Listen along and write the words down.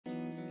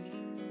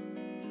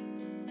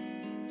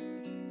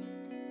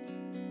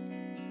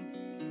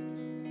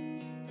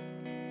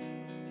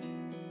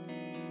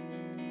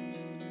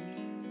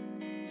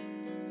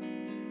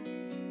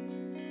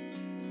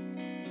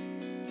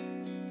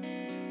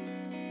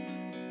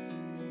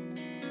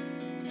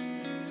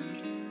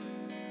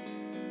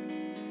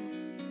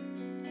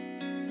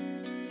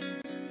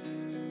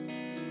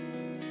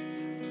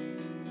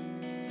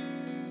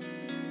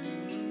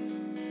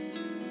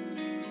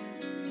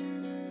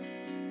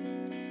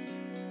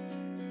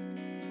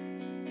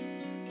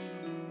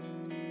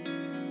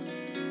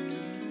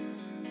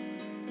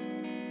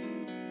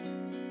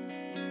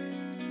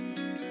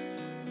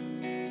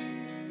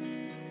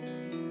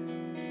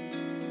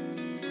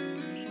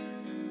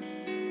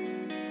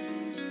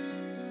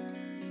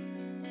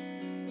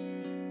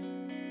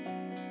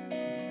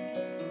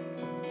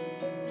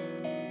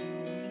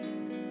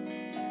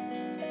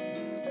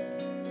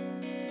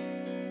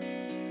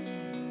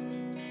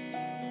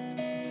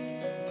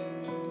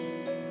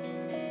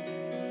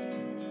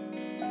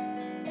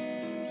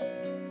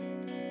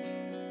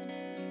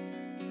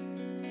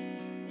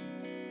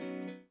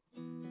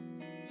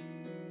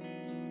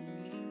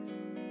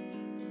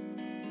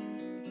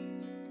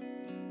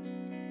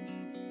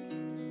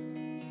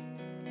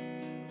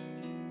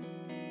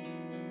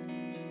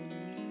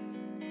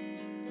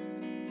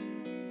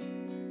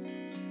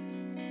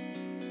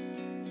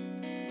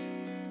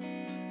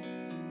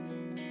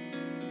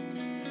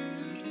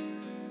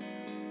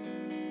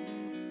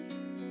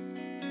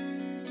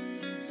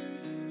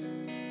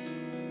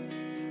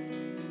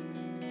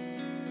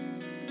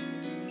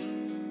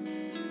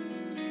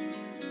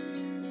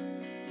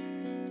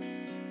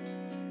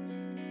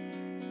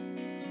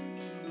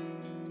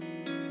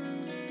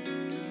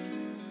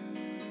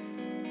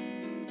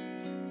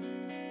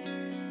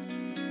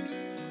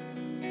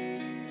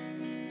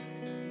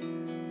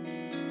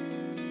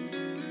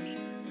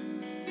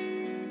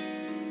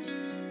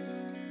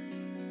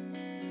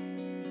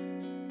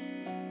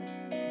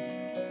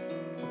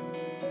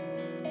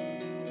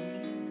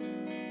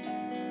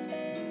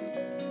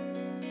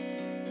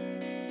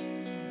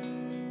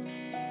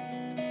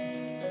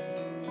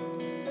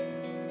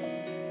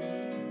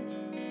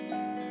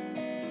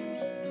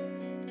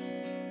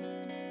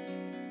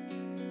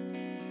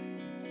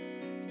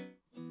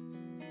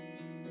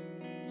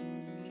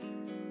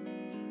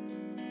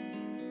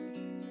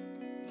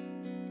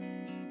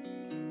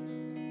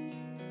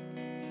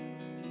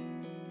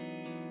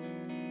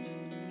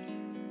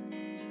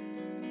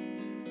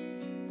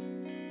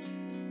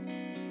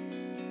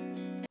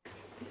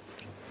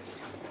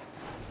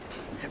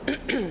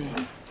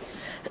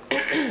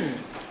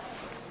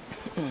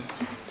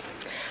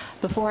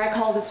Before I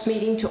call this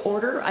meeting to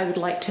order, I would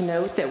like to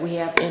note that we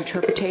have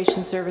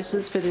interpretation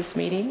services for this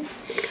meeting.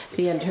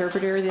 The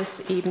interpreter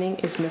this evening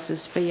is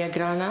Mrs.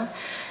 Villagrana.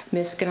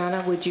 Ms.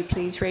 Grana, would you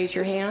please raise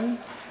your hand?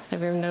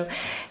 Everyone know.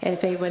 And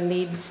if anyone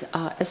needs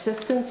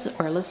assistance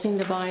or a listening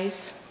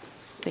device,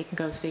 they can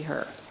go see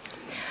her.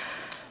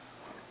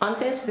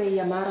 Antes de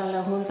llamar a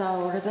la Junta a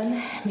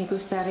orden, me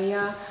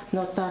gustaría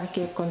notar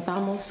que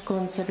contamos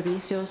con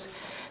servicios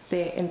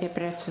de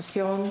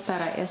interpretación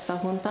para esta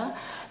Junta.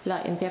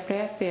 La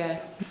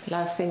intérprete,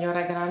 la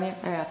señora Grana,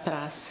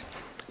 atrás.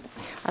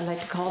 I'd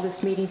like to call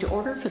this meeting to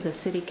order for the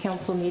City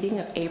Council meeting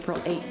of April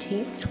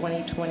 18th,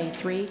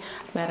 2023.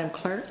 Madam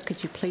Clerk,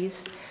 could you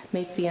please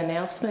make the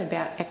announcement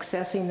about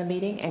accessing the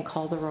meeting and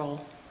call the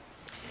roll?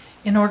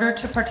 In order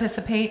to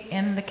participate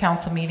in the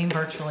council meeting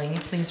virtually,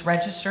 please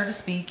register to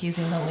speak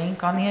using the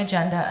link on the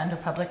agenda under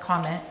public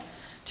comment.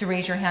 To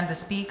raise your hand to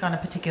speak on a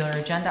particular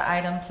agenda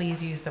item,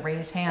 please use the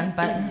raise hand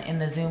button in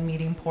the Zoom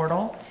meeting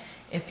portal.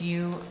 If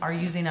you are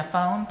using a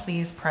phone,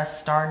 please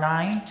press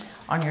 *9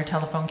 on your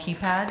telephone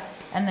keypad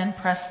and then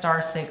press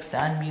 *6 to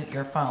unmute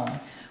your phone.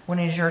 When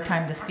it is your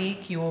time to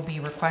speak, you will be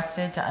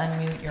requested to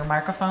unmute your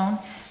microphone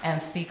and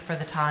speak for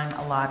the time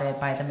allotted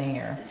by the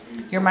mayor.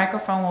 Your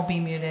microphone will be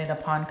muted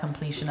upon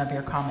completion of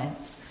your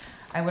comments.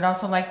 I would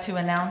also like to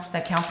announce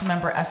that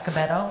Councilmember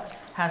Escobedo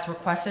has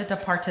requested to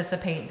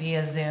participate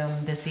via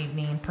Zoom this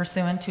evening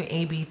pursuant to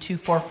AB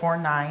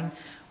 2449,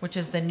 which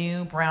is the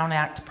new Brown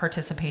Act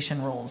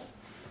participation rules.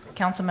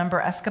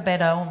 Councilmember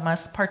Escobedo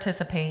must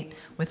participate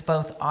with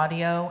both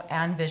audio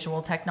and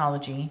visual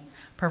technology,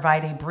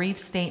 provide a brief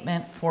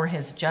statement for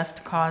his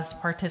just cause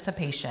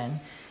participation,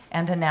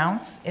 and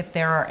announce if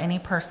there are any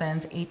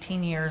persons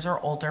 18 years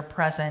or older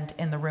present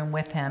in the room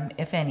with him,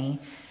 if any,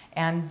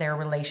 and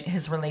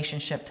his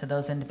relationship to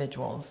those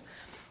individuals.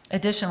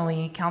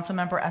 Additionally,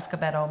 Councilmember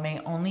Escobedo may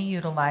only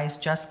utilize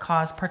just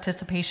cause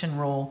participation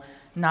rule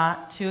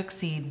not to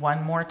exceed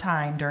one more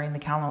time during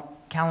the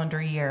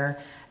calendar year,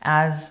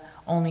 as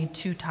only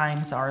 2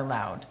 times are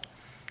allowed.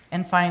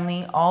 And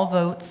finally, all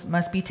votes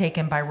must be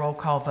taken by roll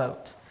call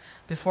vote.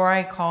 Before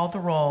I call the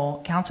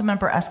roll,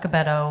 Councilmember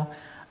Escobedo,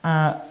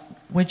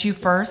 would you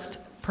first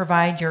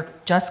provide your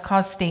just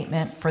cause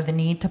statement for the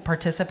need to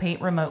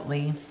participate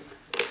remotely?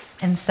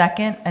 And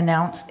second,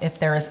 announce if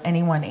there is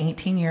anyone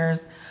 18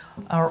 years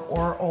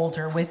or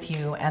older with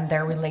you and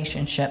their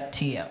relationship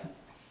to you.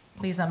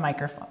 Please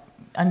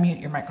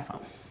unmute your microphone.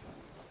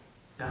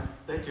 Yeah,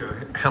 thank you.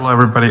 Hello,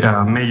 everybody,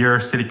 Mayor,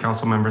 City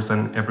Council members,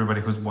 and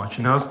everybody who's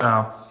watching us.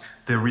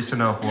 The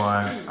reason of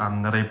why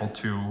I'm not able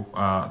to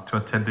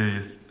attend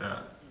this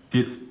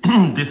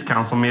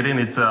council meeting,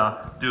 it's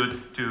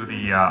due to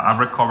the I'm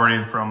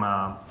recovering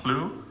from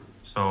flu,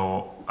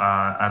 so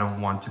I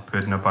don't want to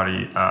put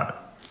nobody at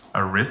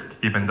risk,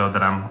 even though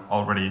that I'm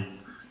already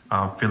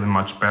feeling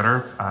much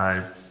better.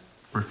 I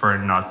prefer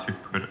not to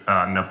put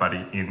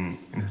nobody in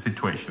a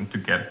situation to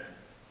get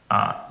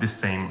the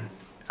same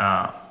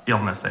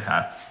illness I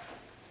had.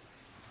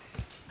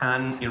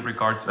 And in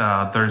regards,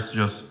 there's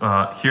just,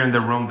 here in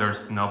the room,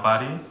 there's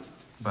nobody,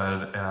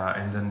 but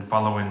and then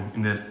following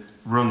in the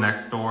room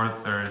next door,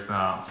 there's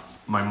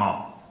my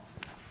mom.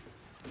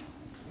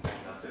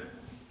 That's it.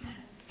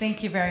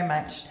 Thank you very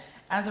much.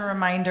 As a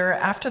reminder,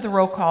 after the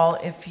roll call,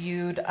 if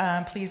you'd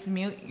please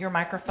mute your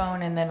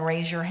microphone and then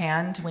raise your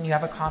hand when you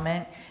have a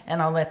comment,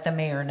 and I'll let the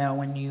mayor know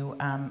when you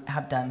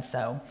have done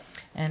so.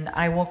 And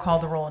I will call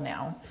the roll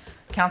now.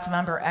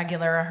 Councilmember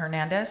Aguilera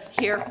Hernandez.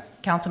 Here.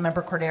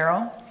 Councilmember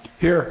Cordero.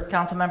 Here.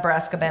 Councilmember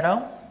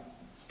Escobedo.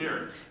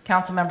 Here.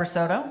 Councilmember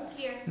Soto.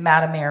 Here.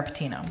 Madam Mayor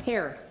Patino.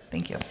 Here.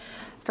 Thank you.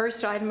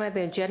 First item on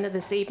the agenda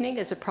this evening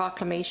is a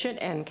proclamation,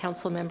 and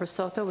Councilmember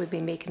Soto will be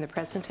making the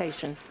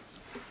presentation.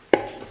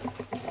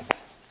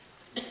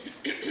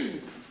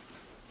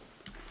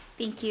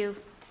 Thank you.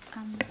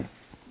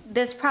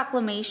 This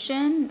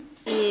proclamation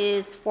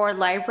is for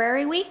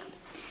Library Week.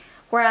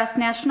 Whereas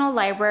National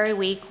Library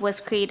Week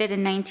was created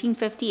in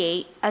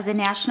 1958 as a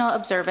national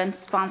observance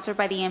sponsored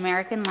by the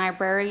American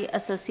Library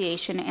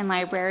Association and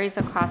libraries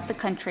across the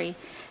country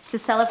to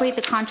celebrate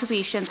the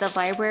contributions of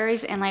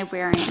libraries and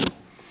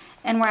librarians.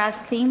 And whereas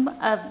the theme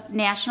of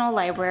National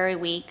Library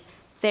Week,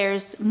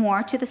 There's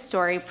More to the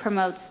Story,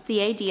 promotes the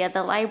idea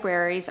that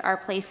libraries are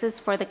places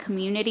for the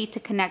community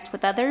to connect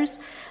with others,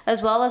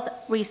 as well as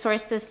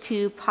resources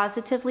to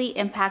positively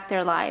impact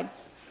their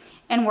lives.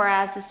 And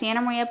whereas the Santa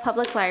Maria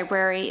Public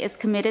Library is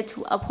committed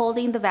to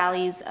upholding the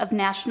values of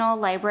National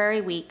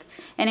Library Week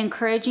and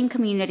encouraging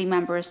community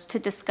members to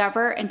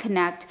discover and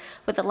connect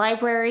with the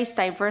library's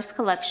diverse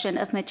collection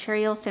of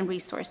materials and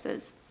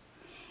resources.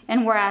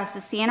 And whereas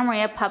the Santa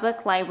Maria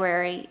Public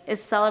Library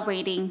is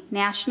celebrating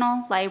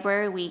National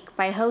Library Week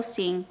by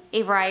hosting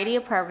a variety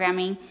of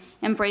programming,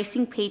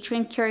 embracing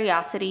patron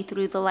curiosity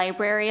through the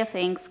Library of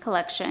Things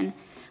collection,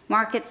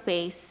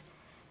 Makerspace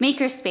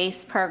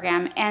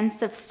program, and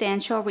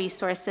substantial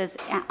resources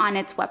on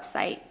its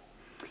website.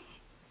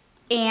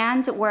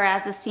 And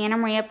whereas the Santa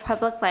Maria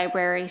Public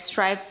Library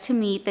strives to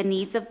meet the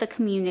needs of the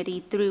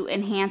community through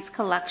enhanced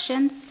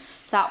collections,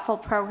 thoughtful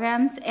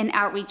programs, and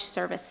outreach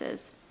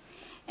services.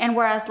 And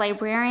whereas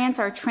librarians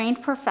are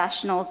trained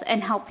professionals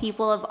and help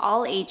people of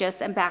all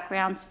ages and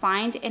backgrounds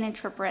find and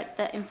interpret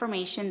the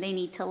information they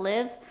need to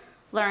live,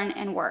 learn,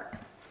 and work.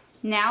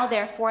 Now,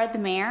 therefore, the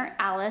Mayor,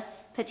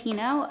 Alice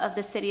Patino of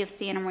the City of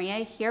Santa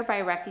Maria,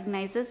 hereby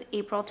recognizes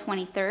April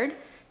 23rd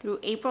through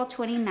April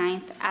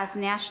 29th as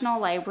National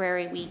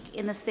Library Week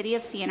in the City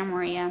of Santa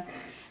Maria,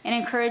 and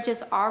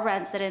encourages all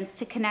residents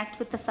to connect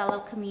with the fellow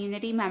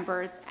community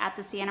members at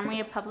the Santa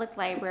Maria Public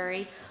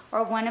Library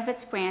or one of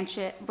its branch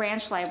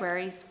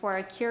libraries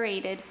for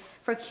curated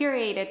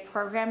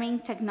programming,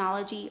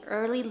 technology,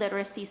 early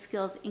literacy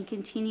skills, and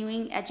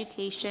continuing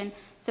education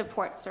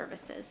support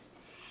services.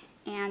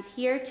 And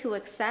here to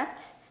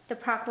accept the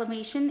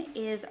proclamation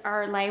is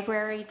our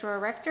Library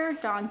Director,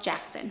 Dawn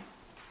Jackson.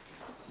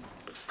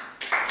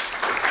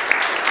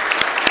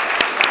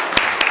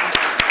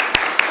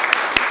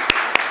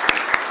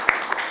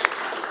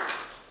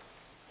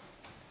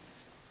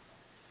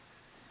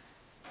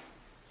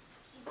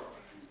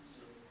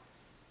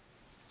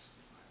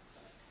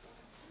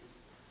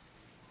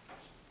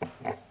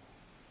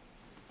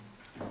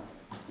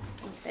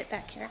 Fit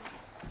back here.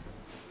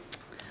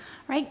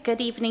 All right,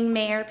 good evening,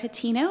 Mayor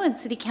Patino and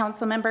City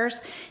Council members.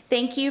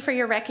 Thank you for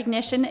your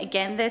recognition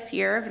again this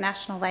year of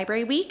National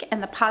Library Week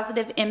and the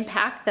positive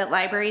impact that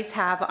libraries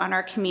have on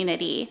our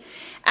community.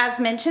 As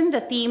mentioned,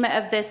 the theme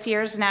of this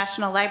year's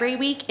National Library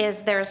Week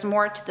is There's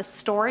More to the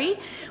Story,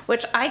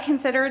 which I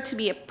consider to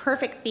be a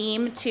perfect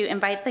theme to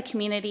invite the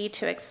community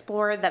to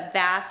explore the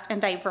vast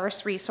and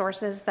diverse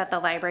resources that the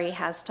library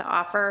has to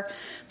offer,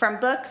 from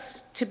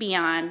books to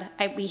beyond.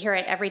 We hear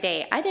it every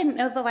day. I didn't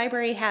know the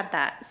library had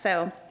that,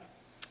 so.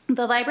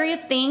 The Library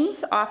of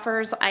Things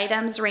offers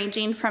items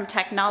ranging from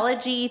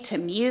technology to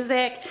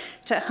music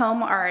to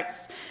home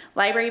arts.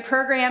 Library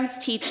programs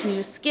teach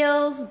new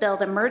skills,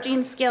 build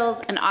emerging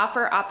skills, and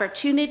offer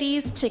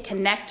opportunities to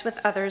connect with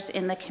others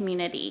in the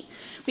community.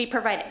 We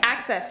provide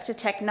access to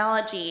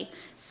technology,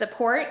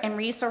 support, and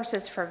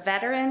resources for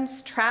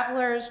veterans,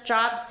 travelers,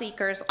 job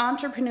seekers,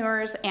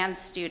 entrepreneurs, and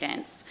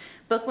students.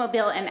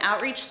 Bookmobile and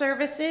outreach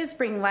services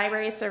bring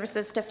library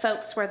services to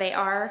folks where they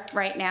are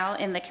right now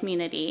in the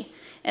community.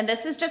 And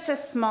this is just a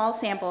small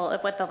sample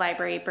of what the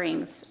library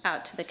brings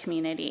out to the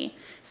community.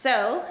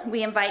 So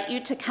we invite you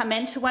to come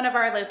into one of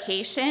our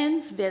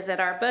locations, visit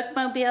our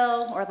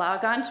bookmobile, or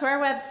log on to our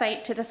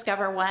website to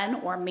discover one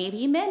or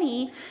maybe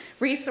many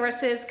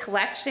resources,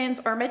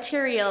 collections, or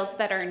materials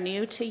that are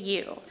new to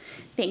you.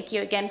 Thank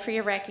you again for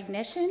your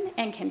recognition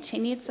and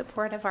continued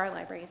support of our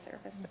library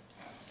services.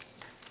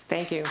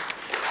 Thank you.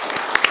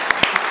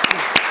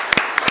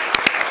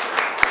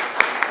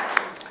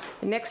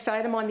 The next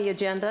item on the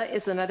agenda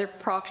is another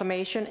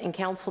proclamation, and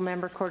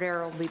Councilmember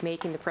Cordero will be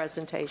making the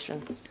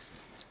presentation.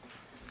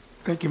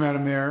 Thank you,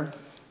 Madam Mayor.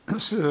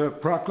 This is a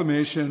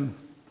proclamation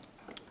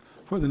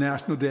for the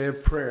National Day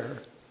of Prayer.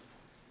 It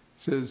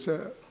says,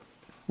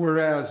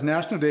 whereas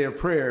National Day of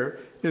Prayer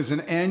is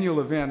an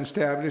annual event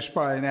established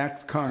by an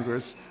act of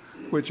Congress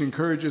which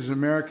encourages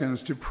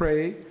Americans to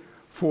pray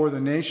for the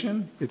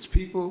nation, its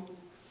people,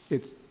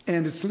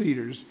 and its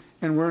leaders.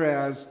 And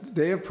whereas the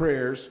Day of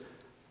Prayer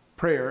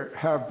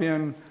have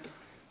been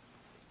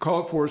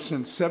called for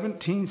since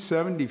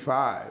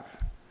 1775,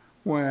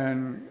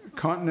 when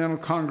Continental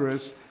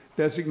Congress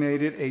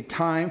designated a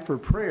time for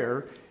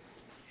prayer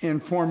in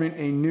forming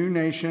a new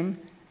nation,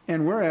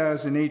 and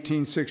whereas in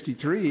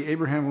 1863,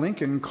 Abraham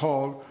Lincoln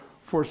called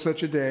for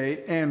such a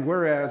day, and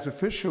whereas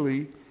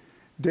officially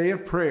Day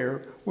of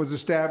Prayer was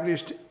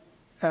established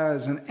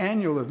as an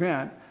annual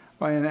event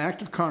by an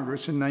act of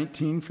Congress in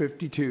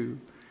 1952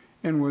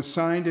 and was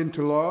signed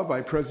into law by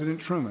President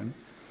Truman.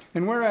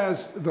 And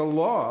whereas the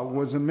law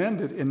was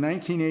amended in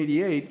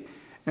 1988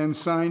 and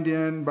signed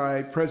in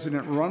by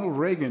President Ronald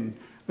Reagan,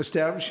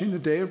 establishing the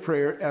Day of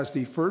Prayer as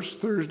the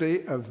first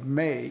Thursday of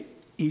May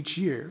each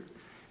year.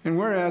 And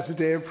whereas the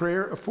Day of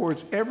Prayer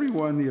affords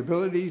everyone the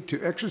ability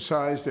to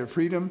exercise their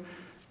freedom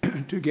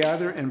to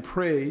gather and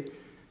pray,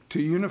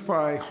 to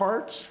unify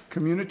hearts,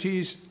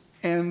 communities,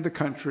 and the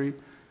country,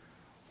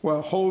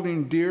 while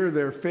holding dear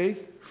their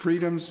faith,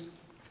 freedoms,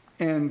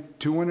 and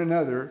to one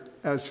another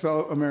as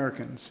fellow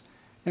Americans.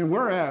 And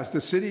whereas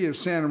the City of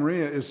Santa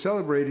Maria is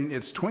celebrating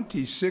its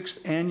 26th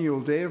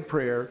annual Day of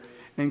Prayer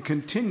and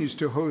continues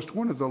to host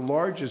one of the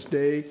largest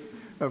Day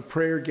of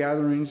Prayer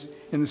gatherings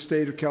in the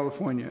state of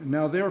California.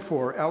 Now,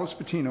 therefore, Alice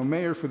Patino,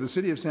 Mayor for the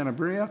City of Santa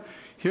Maria,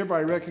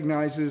 hereby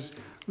recognizes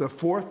the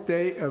 4th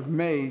day of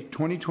May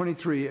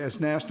 2023 as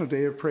National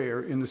Day of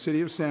Prayer in the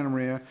City of Santa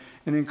Maria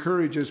and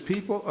encourages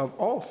people of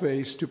all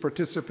faiths to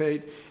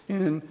participate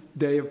in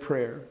Day of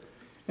Prayer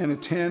and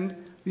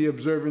attend the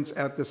observance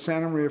at the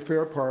Santa Maria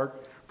Fair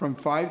Park from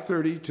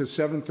 5:30 to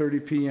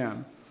 7:30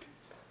 p.m.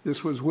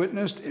 This was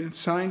witnessed and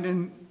signed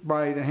in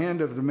by the hand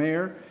of the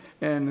mayor,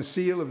 and the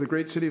seal of the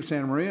great city of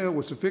Santa Maria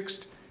was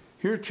affixed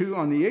hereto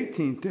on the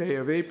 18th day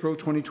of April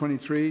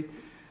 2023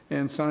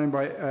 and signed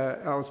by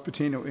Alice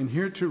Patino. And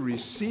here to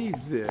receive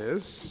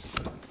this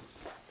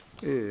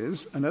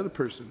is another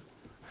person.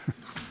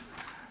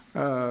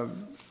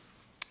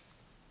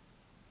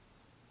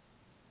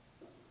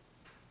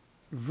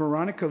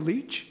 Veronica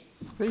Leach.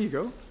 There you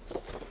go.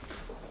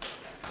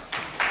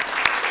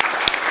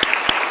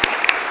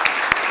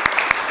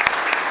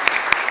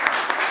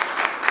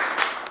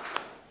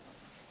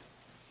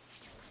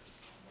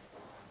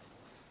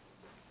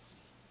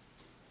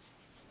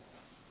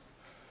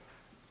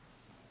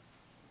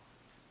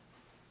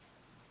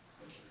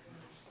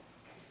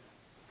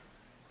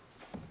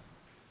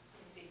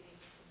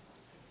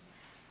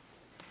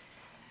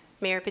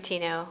 Mayor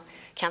Patino,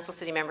 Council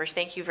City members,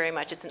 thank you very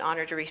much. It's an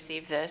honor to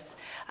receive this.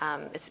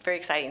 It's very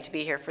exciting to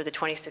be here for the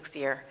 26th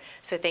year.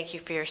 So thank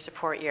you for your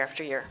support year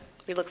after year.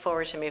 We look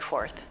forward to May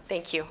 4th.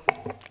 Thank you.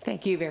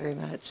 Thank you very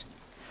much.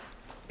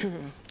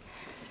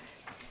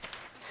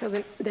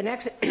 So the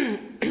next,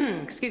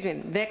 excuse me,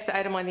 the next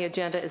item on the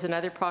agenda is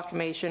another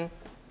proclamation.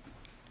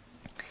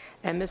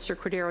 And Mr.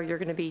 Cordero, you're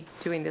going to be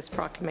doing this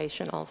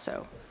proclamation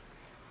also.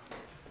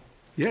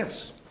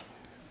 Yes.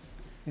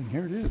 And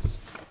here it is.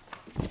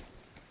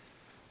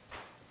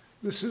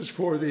 This is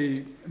for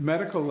the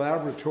medical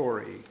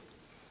laboratory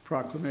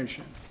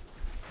proclamation.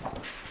 I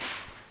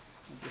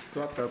just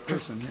dropped our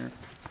person here.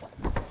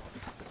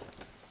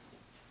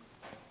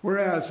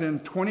 Whereas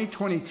in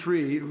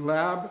 2023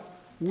 Lab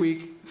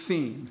Week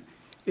theme,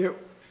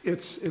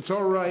 it's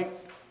all right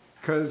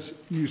because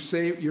you're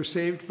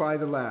saved by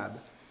the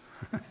lab.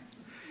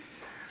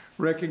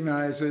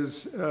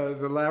 Recognizes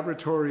the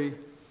laboratory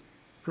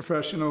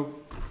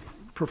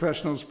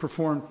professionals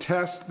perform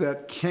tests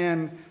that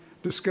can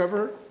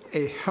discover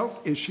a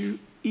health issue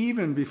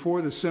even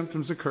before the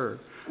symptoms occur.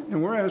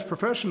 And whereas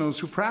professionals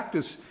who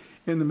practice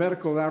in the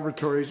medical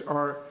laboratories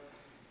are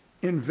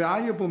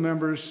invaluable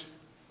members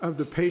of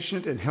the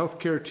patient and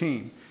healthcare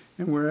team,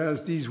 and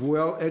whereas these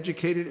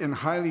well-educated and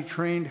highly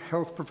trained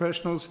health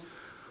professionals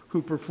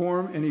who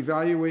perform and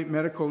evaluate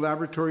medical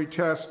laboratory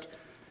tests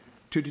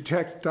to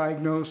detect,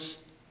 diagnose,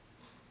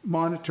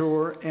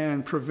 monitor,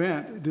 and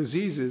prevent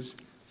diseases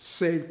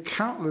save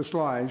countless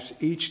lives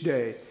each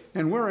day.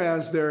 And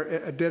whereas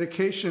their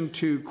dedication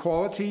to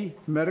quality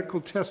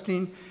medical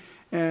testing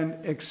and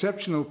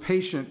exceptional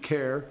patient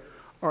care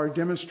are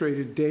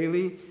demonstrated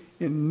daily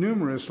in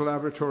numerous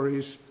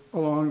laboratories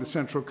along the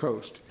Central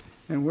Coast.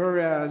 And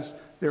whereas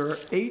there are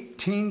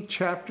 18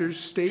 chapters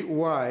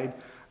statewide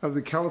of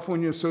the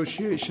California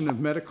Association of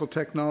Medical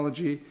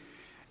Technology,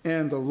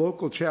 and the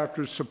local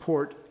chapters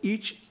support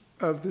each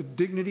of the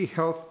Dignity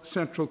Health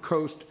Central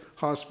Coast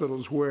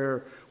hospitals,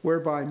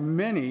 whereby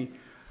many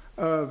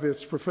of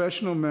its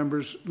professional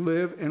members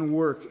live and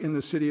work in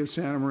the city of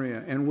Santa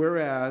Maria. And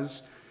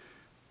whereas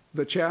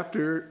the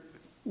chapter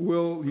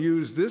will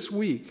use this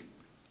week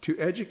to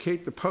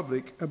educate the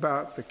public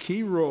about the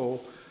key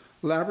role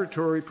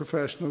laboratory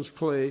professionals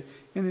play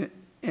and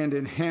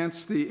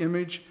enhance the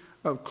image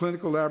of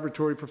clinical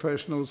laboratory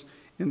professionals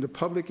in the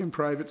public and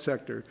private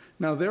sector.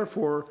 Now,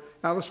 therefore,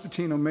 Alice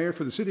Patino, Mayor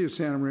for the City of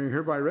Santa Maria,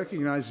 hereby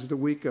recognizes the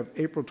week of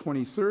April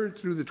 23rd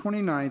through the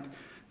 29th,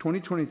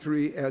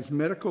 2023 as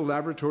Medical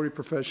Laboratory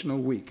Professional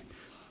Week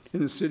in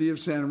the City of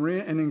Santa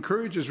Maria, and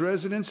encourages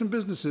residents and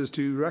businesses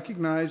to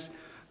recognize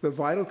the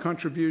vital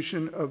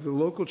contribution of the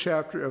local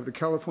chapter of the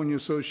California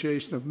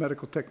Association of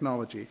Medical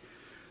Technology.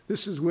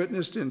 This is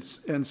witnessed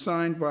and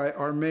signed by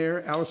our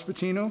Mayor, Alice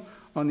Patino,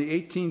 on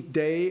the 18th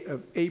day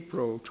of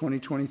April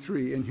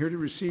 2023. And here to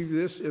receive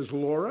this is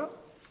Laura.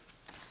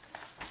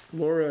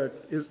 Laura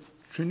is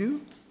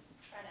Trinu?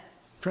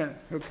 Trenna.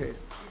 Okay.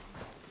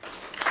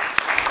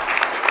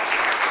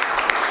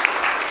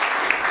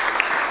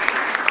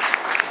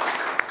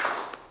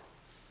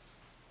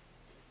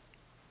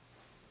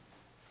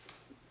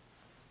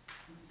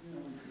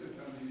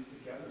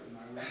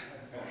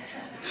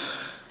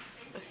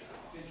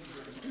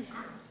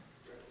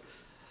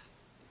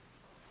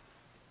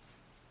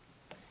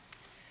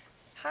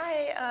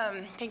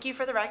 Hi, thank you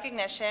for the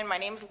recognition. My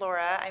name's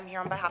Laura. I'm here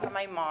on behalf of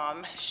my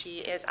mom. She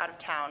is out of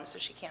town, so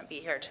she can't be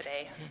here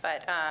today.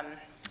 But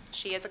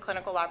she is a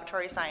clinical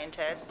laboratory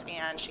scientist,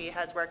 and she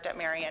has worked at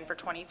Marion for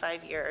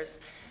 25 years.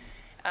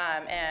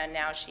 And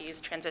now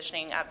she's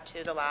transitioning up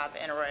to the lab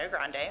in Arroyo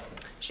Grande.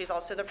 She's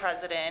also the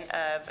president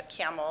of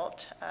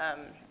CAMLT,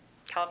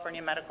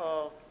 California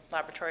Medical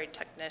Laboratory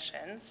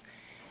Technicians.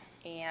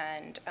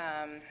 And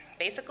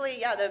basically,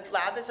 yeah, the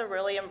lab is a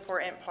really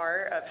important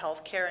part of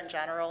healthcare in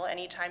general.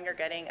 Anytime you're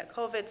getting a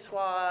COVID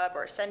swab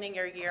or sending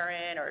your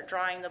urine or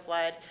drawing the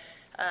blood,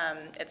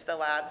 it's the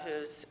lab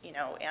who's,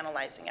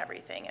 analyzing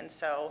everything. And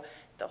so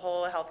the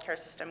whole healthcare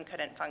system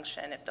couldn't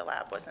function if the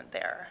lab wasn't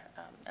there.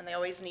 And they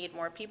always need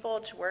more people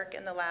to work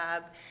in the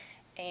lab,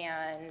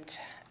 and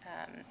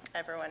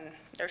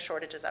there's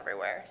shortages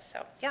everywhere.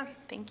 So yeah,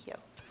 thank you.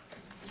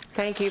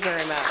 Thank you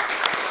very much.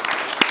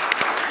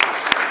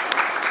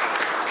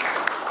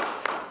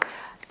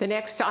 The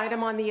next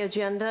item on the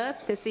agenda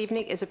this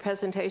evening is a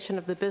presentation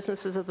of the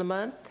businesses of the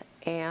month,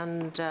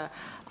 and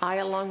I,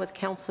 along with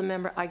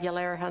Councilmember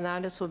Aguilera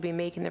Hernandez, will be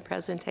making the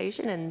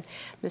presentation. And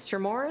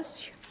Mr.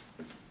 Morris,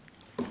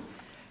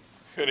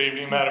 Good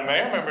evening, Madam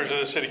Mayor, members of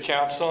the City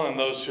Council, and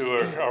those who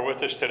are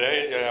with us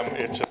today.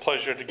 It's a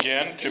pleasure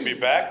again to be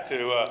back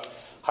to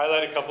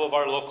highlight a couple of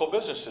our local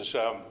businesses.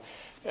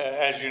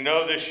 As you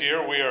know, this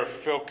year we are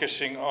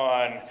focusing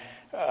on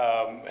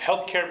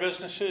healthcare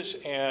businesses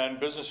and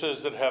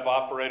businesses that have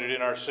operated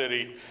in our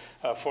city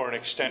for an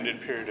extended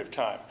period of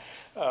time.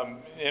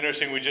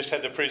 Interesting, we just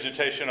had the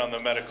presentation on the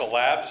medical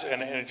labs,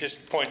 and it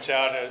just points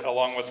out,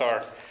 along with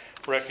our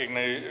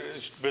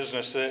recognized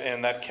business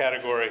in that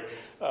category,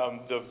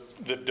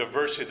 the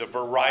diversity, the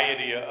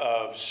variety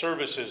of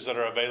services that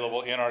are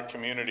available in our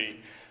community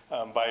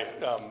by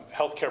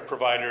healthcare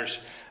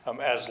providers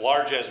as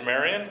large as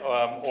Marion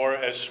or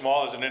as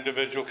small as an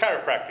individual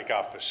chiropractic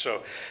office.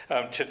 So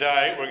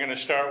today we're going to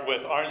start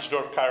with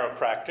Arnsdorf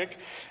Chiropractic.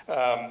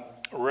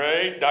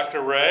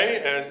 Dr.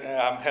 Ray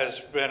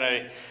has been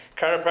a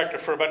chiropractor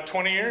for about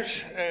 20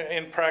 years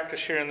in practice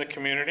here in the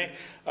community.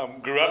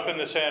 Grew up in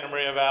the Santa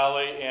Maria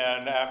Valley,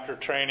 and after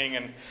training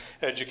and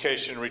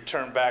education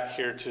returned back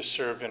here to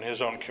serve in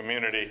his own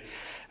community.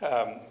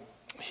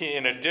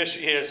 In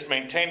addition, he has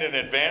maintained an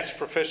advanced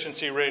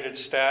proficiency rated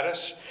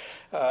status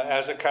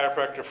as a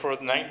chiropractor for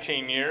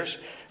 19 years,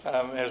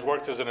 has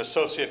worked as an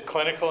associate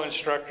clinical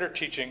instructor,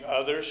 teaching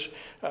others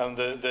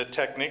the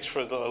techniques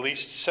for at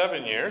least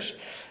 7 years.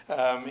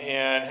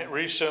 And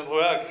recently,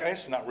 well, I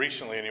guess not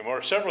recently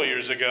anymore, several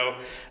years ago,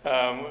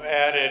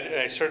 added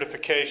a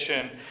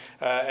certification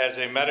as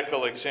a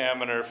medical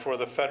examiner for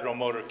the Federal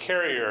Motor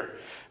Carrier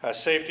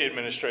Safety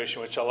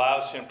Administration, which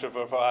allows him to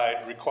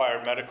provide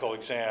required medical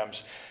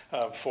exams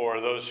for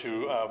those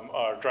who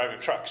are driving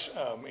trucks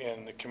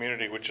in the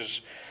community, which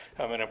is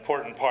an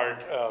important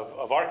part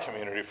of our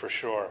community for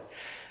sure.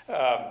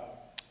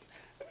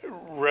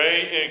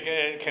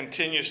 Ray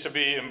continues to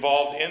be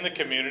involved in the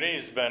community.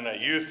 He's been a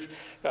youth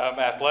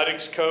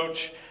athletics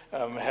coach,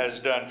 has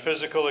done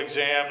physical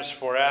exams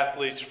for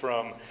athletes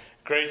from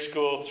grade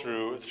school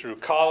through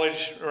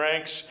college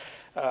ranks,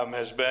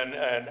 has been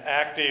an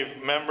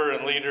active member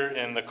and leader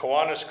in the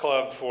Kiwanis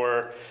Club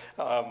for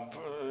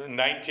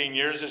 19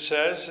 years, it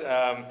says,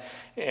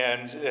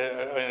 and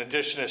in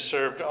addition has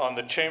served on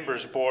the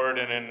Chamber's board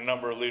and in a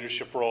number of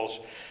leadership roles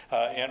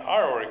in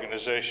our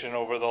organization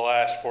over the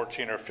last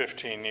 14 or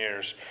 15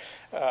 years.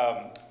 We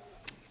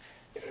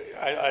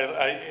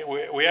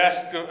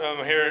asked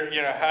here,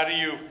 you know, how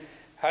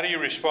do you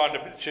respond to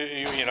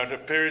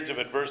periods of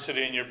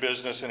adversity in your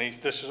business? And I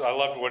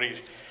loved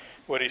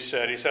what he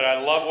said. He said, "I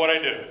love what I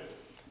do.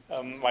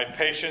 My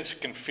patients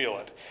can feel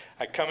it.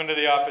 I come into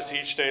the office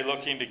each day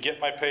looking to get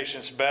my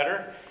patients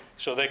better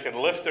so they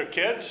can lift their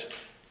kids,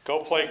 go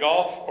play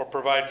golf, or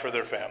provide for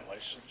their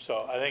families."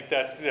 So I think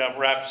that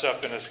wraps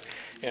up in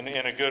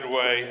a good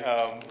way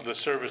the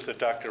service that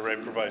Dr. Ray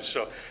provides.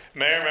 So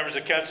Mayor, members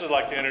of council, I'd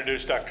like to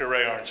introduce Dr.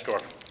 Ray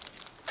Arnsdorf.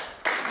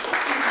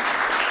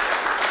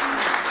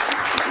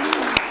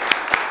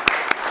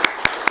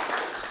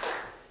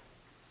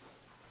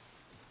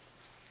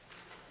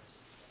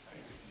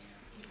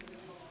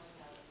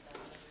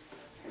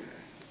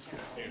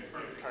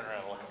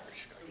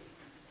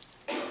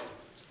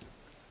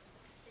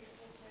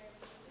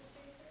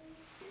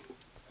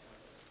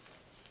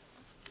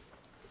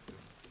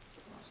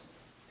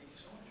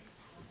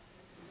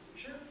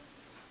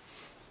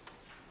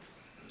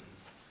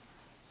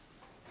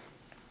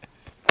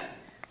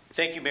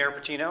 Thank you, Mayor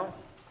Patino,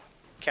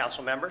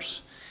 council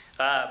members.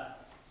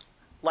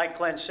 Like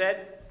Glenn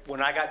said,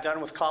 when I got done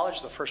with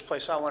college, the first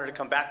place I wanted to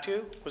come back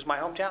to was my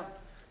hometown,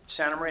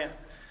 Santa Maria.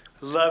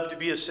 I love to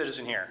be a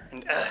citizen here.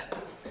 And,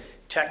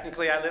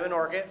 technically, I live in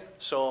Oregon,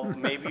 so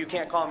maybe you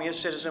can't call me a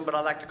citizen, but I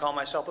like to call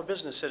myself a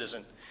business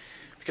citizen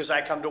because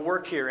I come to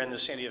work here in the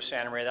city of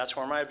Santa Maria. That's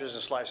where my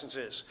business license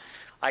is.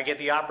 I get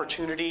the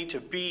opportunity to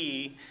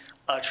be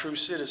a true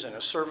citizen,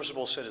 a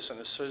serviceable citizen,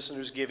 a citizen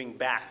who's giving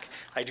back.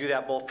 I do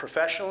that both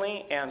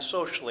professionally and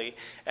socially,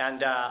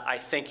 and I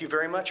thank you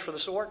very much for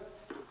this award.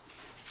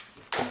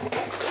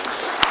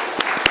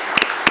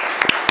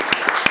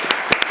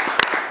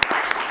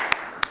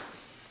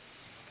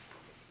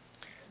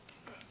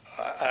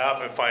 I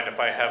often find if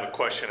I have a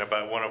question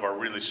about one of our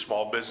really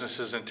small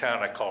businesses in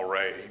town, I call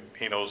Ray.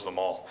 He knows them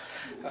all.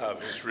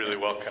 He's really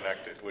well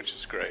connected, which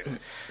is great.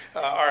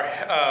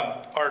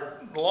 Our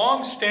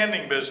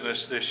long-standing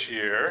business this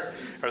year,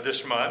 or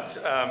this month,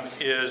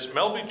 is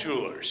Melby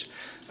Jewelers.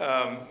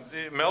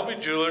 Melby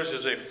Jewelers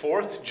is a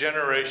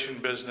fourth-generation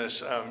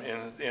business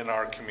in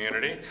our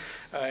community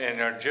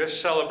and are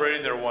just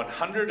celebrating their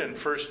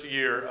 101st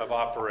year of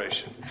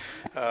operation.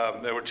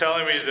 They were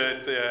telling me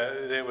that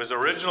it was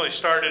originally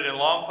started in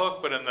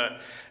Lompoc, but in the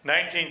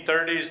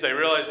 1930s they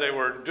realized they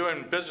were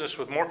doing business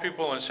with more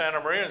people in Santa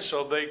Maria, and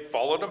so they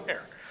followed them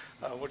here.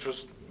 Which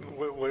was,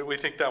 we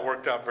think that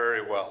worked out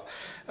very well.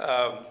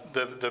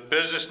 The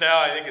business now,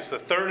 I think it's the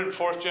third and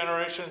fourth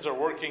generations are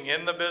working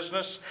in the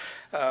business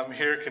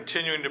here,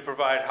 continuing to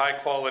provide high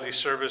quality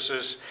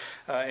services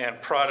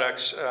and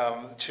products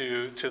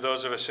to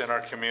those of us in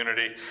our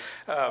community.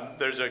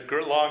 There's a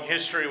long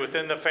history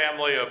within the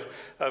family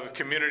of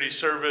community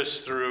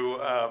service through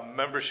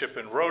membership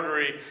in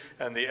Rotary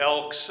and the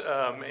Elks.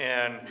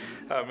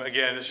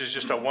 Again, this is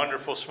just a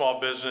wonderful small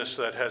business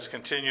that has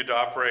continued to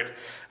operate.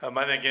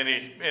 I think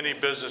any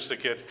business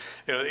that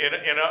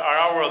in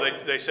our world,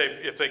 they say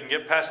if they can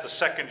get past the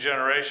second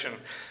generation,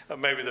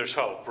 maybe there's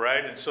hope,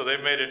 right? And so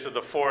they've made it to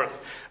the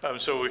fourth,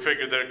 so we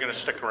figured they're going to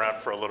stick around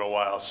for a little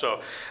while.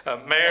 So,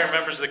 Mayor,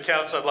 members of the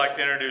council, I'd like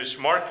to introduce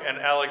Mark and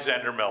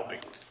Alexander Melby.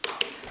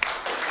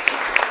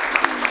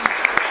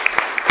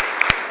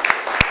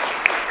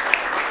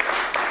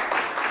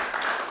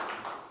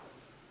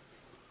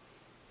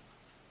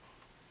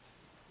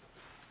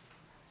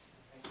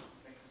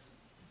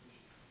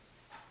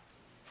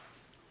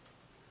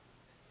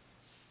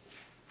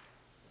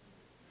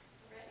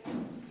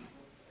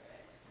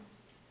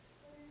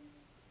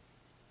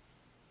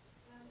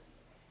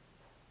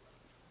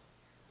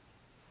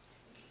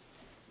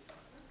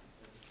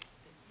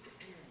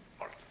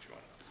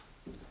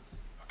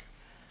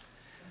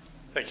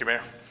 Thank you,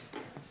 Mayor.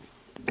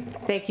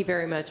 Thank you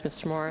very much,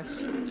 Mr.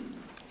 Morris.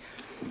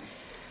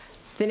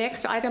 The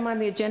next item on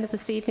the agenda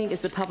this evening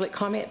is the public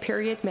comment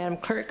period. Madam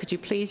Clerk, could you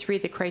please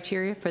read the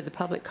criteria for the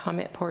public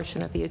comment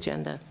portion of the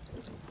agenda?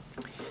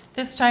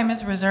 This time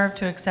is reserved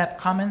to accept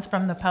comments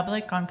from the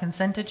public on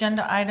consent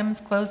agenda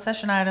items, closed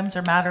session items,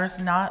 or matters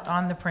not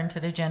on the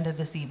printed agenda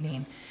this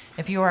evening.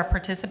 If you are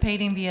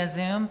participating via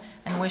Zoom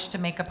and wish to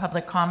make a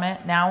public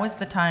comment, now is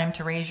the time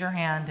to raise your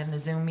hand in the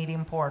Zoom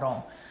meeting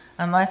portal.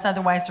 Unless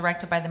otherwise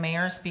directed by the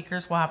mayor,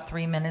 speakers will have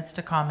 3 minutes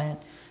to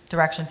comment.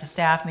 Direction to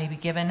staff may be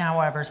given.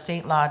 However,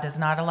 state law does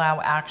not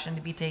allow action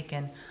to be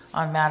taken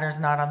on matters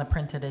not on the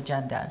printed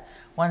agenda.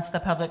 Once the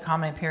public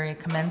comment period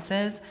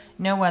commences,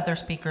 no other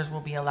speakers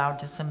will be allowed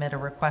to submit a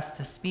request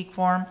to speak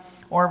form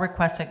or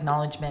request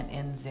acknowledgement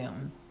in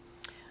Zoom.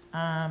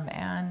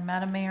 And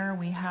Madam Mayor,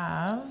 we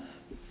have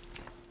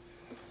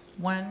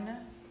one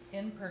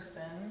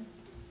in-person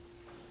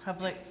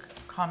public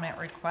comment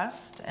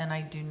request, and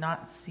I do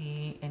not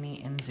see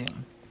any in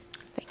Zoom.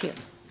 Thank you.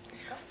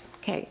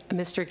 Okay,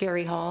 Mr.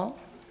 Gary Hall.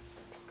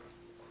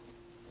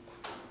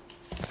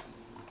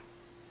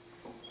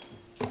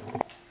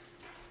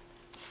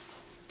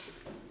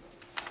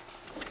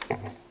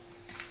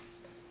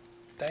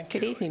 Thank you.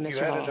 Good evening,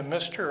 Mr. Hall. You added a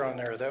Mr. on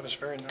there. That was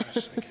very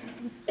nice. Thank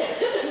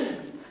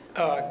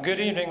you. Good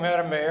evening,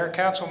 Madam Mayor,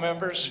 council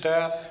members,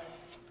 staff,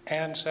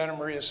 and Santa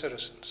Maria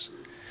citizens.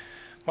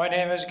 My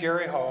name is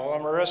Gary Hall.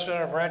 I'm a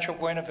resident of Rancho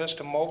Buena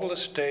Vista Mobile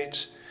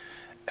Estates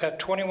at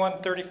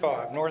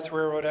 2135 North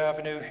Railroad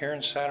Avenue here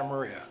in Santa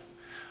Maria.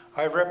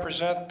 I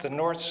represent the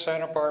North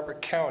Santa Barbara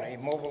County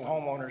Mobile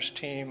Homeowners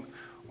Team,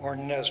 or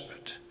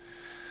NSBIT.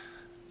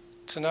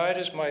 Tonight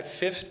is my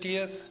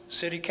 50th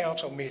City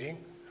Council meeting,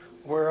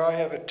 where I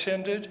have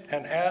attended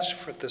and asked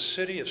for the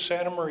City of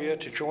Santa Maria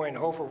to join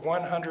over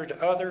 100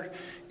 other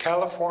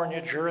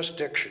California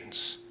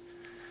jurisdictions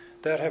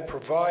that have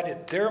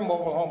provided their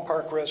mobile home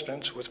park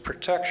residents with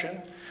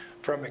protection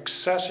from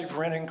excessive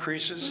rent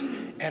increases,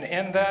 and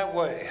in that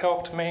way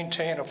helped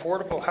maintain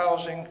affordable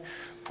housing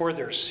for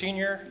their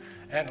senior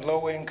and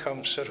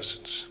low-income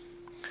citizens.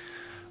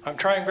 I'm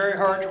trying very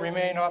hard to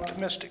remain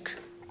optimistic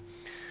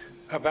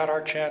about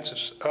our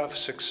chances of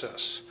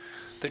success.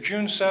 The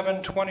June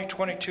 7,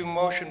 2022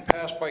 motion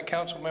passed by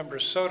Council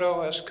Members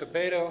Soto,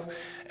 Escobedo,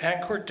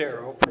 and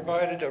Cordero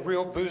provided a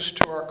real boost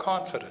to our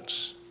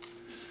confidence.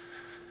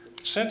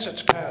 Since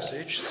its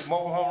passage, the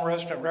mobile home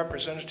resident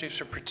representatives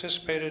have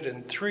participated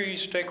in 3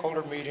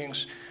 stakeholder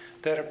meetings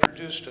that have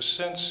produced a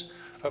sense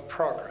of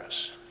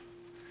progress.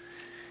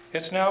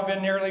 It's now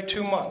been nearly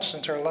 2 months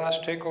since our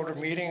last stakeholder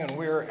meeting, and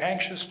we are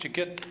anxious to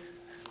get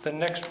the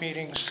next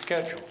meeting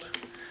scheduled.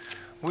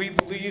 We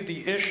believe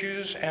the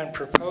issues and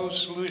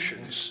proposed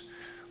solutions,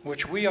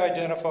 which we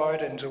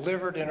identified and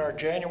delivered in our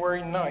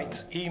January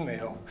 9th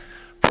email,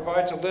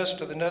 provides a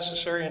list of the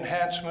necessary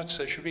enhancements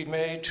that should be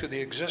made to the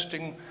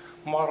existing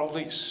model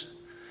lease.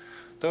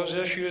 Those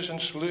issues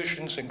and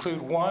solutions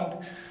include: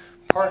 1,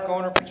 park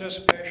owner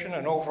participation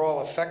and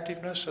overall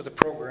effectiveness of the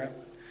program;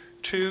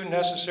 2,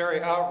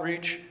 necessary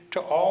outreach to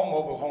all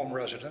mobile home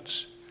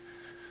residents;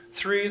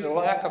 3, the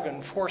lack of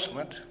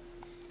enforcement;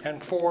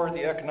 and 4,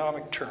 the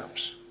economic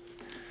terms.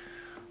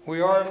 We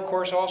are, of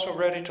course, also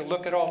ready to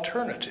look at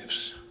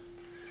alternatives,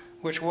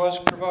 which was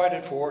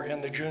provided for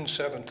in the June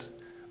 7th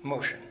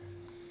motion.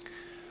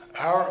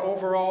 Our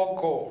overall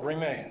goal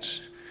remains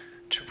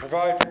to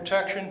provide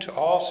protection to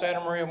all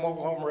Santa Maria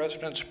mobile home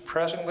residents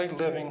presently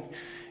living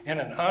in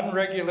an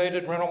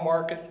unregulated rental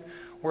market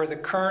where the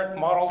current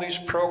model lease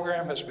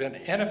program has been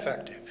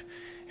ineffective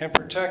in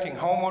protecting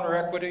homeowner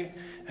equity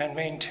and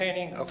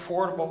maintaining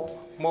affordable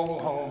mobile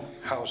home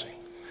housing.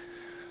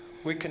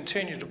 We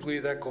continue to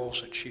believe that goal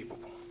is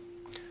achievable.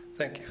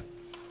 Thank you.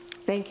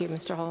 Thank you,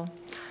 Mr. Hall.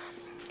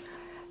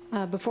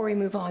 Before we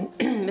move on,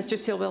 Mr.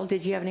 Silwell,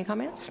 did you have any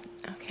comments?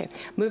 Okay.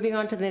 Moving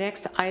on to the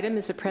next item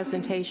is a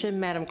presentation.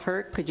 Madam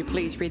Clerk, could you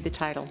please read the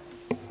title?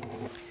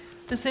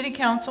 The City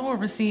Council will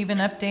receive an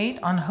update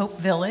on Hope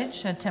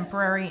Village, a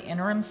temporary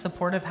interim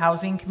supportive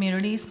housing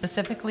community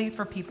specifically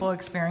for people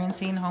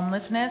experiencing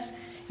homelessness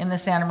in the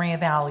Santa Maria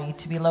Valley,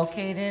 to be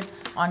located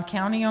on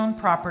county-owned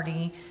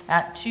property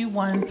at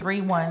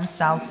 2131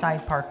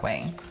 Southside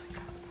Parkway.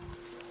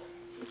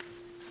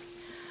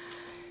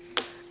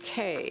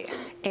 Okay,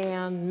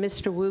 and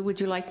Mr. Wu, would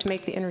you like to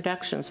make the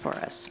introductions for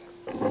us?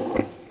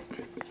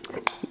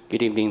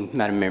 Good evening,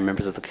 Madam Mayor,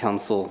 members of the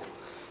council.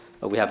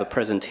 We have a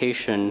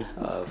presentation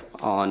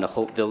on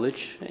Hope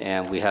Village,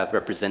 and we have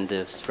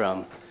representatives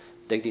from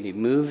Dignity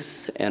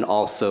Moves and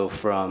also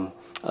from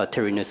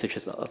Terry Nusich,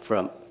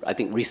 from, I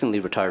think, recently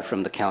retired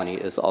from the county,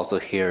 is also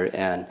here,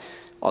 and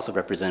also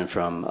represented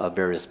from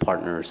various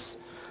partners.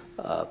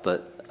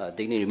 But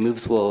Dignity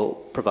Moves will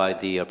provide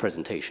the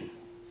presentation.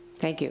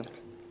 Thank you.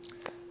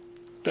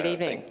 Good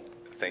evening.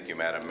 Thank you,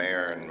 Madam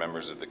Mayor and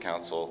members of the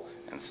council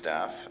and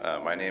staff.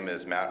 My name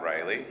is Matt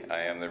Riley. I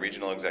am the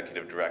Regional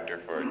Executive Director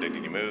for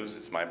Dignity Moves.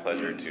 It's my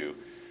pleasure to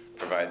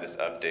provide this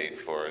update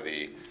for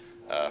the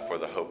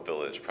Hope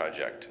Village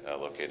project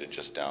located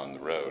just down the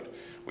road.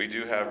 We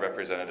do have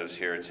representatives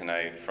here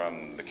tonight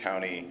from the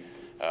county,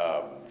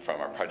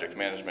 from our project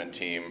management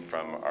team,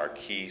 from our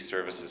key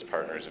services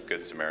partners of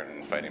Good Samaritan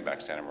and Fighting Back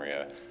Santa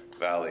Maria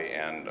Valley,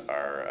 and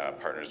our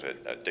partners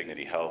at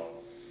Dignity Health,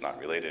 not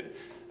related.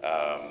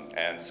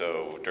 And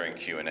so during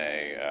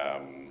Q&A,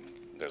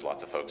 there's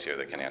lots of folks here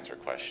that can answer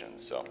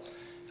questions. So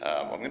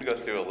I'm going to go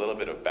through a little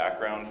bit of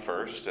background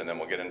first, and then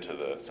we'll get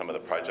into some of the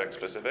project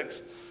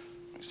specifics.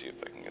 Let me see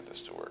if I can get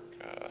this to work.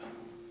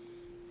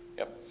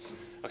 Yep.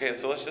 Okay,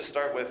 so let's just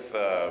start with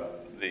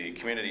the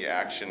community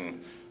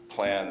action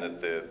plan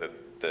that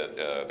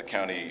the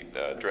county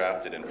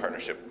drafted in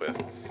partnership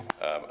with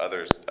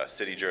other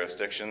city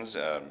jurisdictions,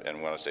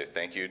 and want to say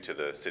thank you to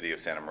the City of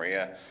Santa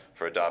Maria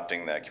for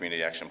adopting that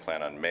community action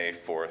plan on May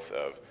 4th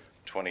of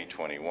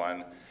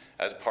 2021.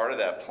 As part of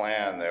that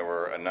plan, there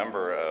were a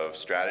number of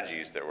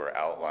strategies that were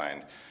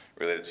outlined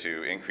related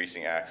to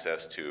increasing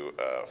access to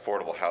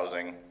affordable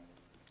housing,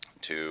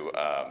 to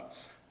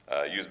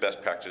use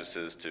best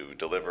practices to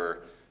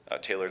deliver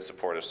tailored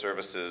supportive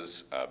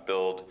services,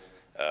 build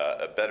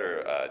a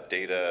better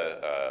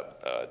data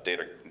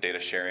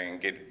sharing,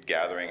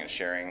 gathering and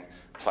sharing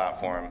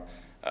platform,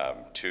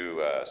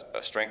 to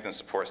strengthen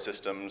support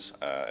systems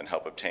and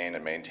help obtain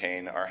and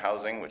maintain our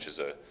housing, which is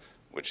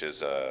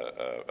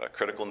a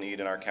critical need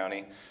in our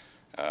county,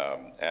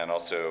 and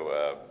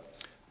also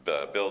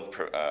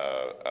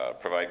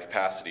provide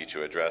capacity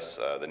to address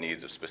the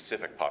needs of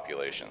specific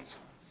populations.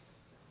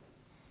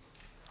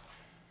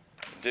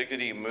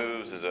 Dignity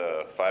Moves is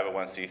a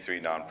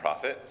 501c3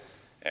 nonprofit,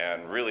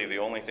 and really the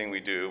only thing we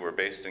do, we're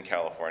based in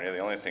California, the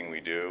only thing we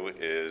do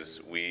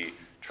is we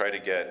try to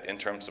get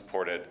interim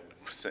supportive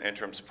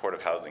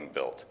housing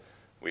built.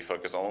 We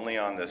focus only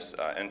on this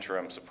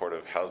interim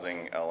supportive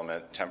housing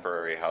element,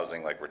 temporary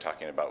housing like we're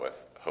talking about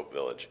with Hope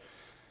Village.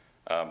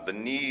 The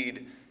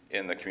need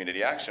in the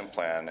community action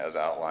plan as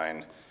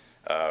outlined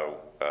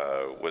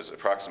was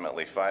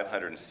approximately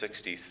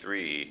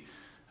 563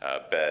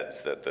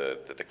 beds that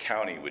the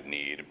county would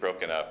need,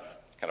 broken up.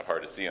 It's kind of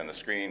hard to see on the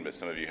screen, but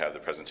some of you have the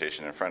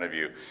presentation in front of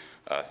you.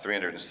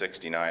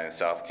 369 in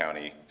South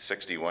County,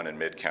 61 in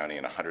Mid County,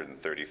 and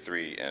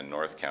 133 in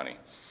North County.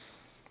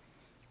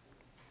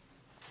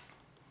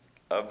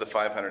 Of the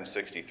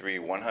 563,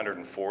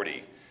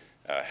 140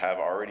 have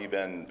already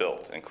been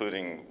built,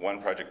 including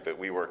one project that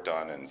we worked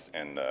on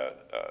in the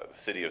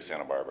city of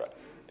Santa Barbara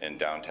in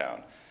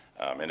downtown.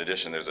 In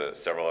addition, there's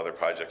several other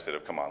projects that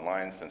have come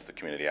online since the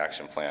community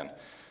action plan,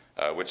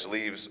 which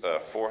leaves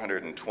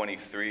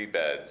 423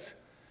 beds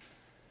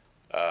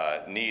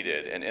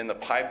needed. And in the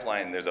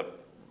pipeline, there's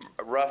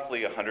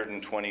roughly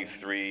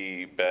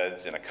 123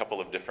 beds in a couple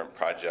of different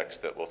projects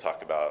that we'll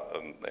talk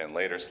about in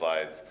later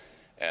slides.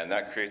 And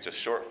that creates a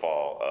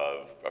shortfall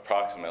of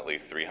approximately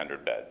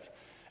 300 beds.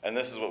 And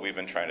this is what we've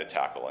been trying to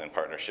tackle in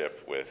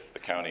partnership with the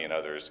county and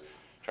others,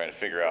 trying to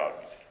figure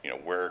out,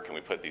 where can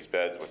we put these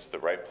beds, what's the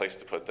right place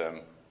to put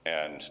them,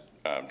 and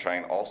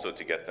trying also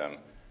to get them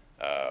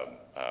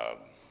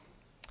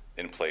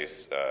in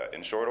place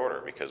in short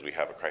order, because we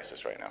have a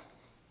crisis right now.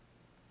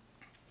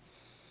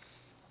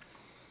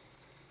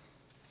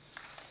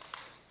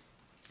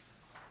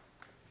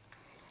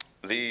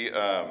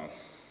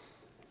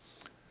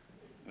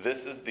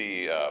 This is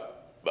the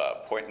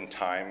point in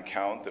time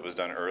count that was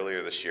done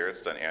earlier this year.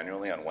 It's done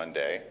annually on one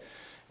day.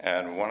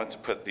 And we wanted to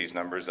put these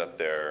numbers up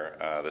there.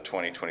 The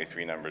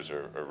 2023 numbers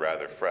are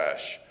rather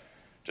fresh,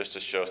 just to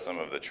show some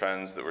of the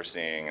trends that we're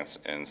seeing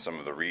in some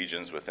of the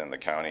regions within the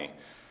county.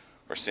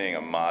 We're seeing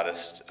a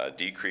modest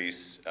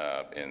decrease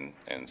in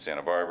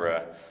Santa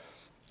Barbara,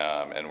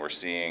 and we're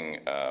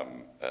seeing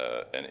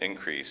an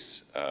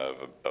increase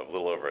of a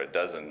little over a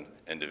dozen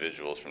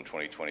individuals from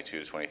 2022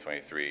 to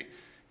 2023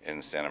 in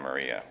Santa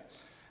Maria.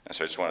 And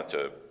so I just wanted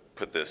to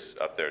put this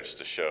up there just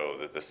to show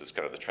that this is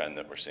kind of the trend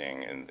that we're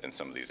seeing in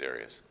some of these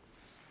areas.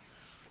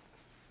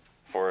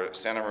 For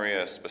Santa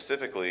Maria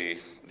specifically,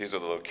 these are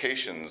the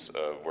locations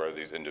of where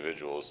these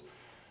individuals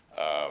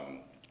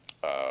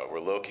were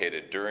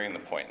located during the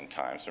point in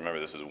time. So remember,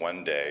 this is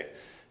one day,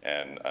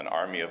 and an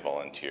army of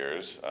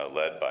volunteers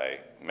led by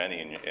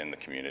many in the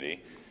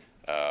community.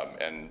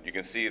 And you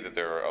can see that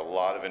there are a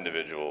lot of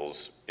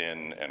individuals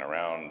in and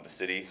around the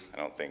city. I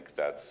don't think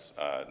that's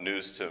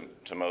news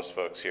to most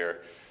folks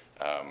here.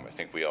 I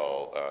think we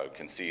all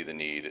can see the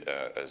need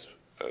as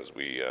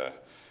we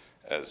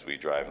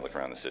drive and look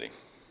around the city.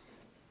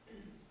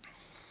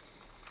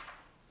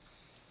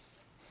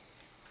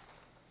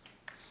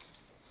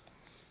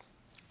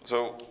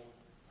 So I'm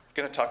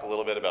going to talk a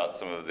little bit about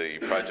some of the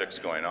projects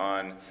going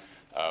on.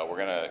 We're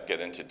going to get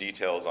into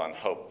details on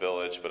Hope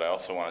Village, but I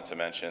also wanted to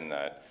mention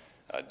that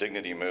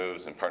Dignity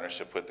Moves, in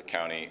partnership with the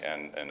county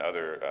and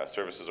other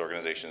services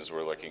organizations,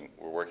 we're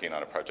working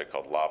on a project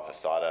called La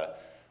Posada,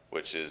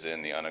 which is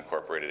in the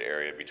unincorporated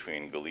area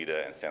between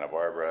Goleta and Santa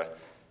Barbara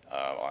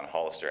on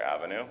Hollister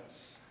Avenue.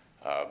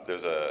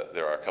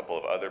 There are a couple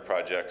of other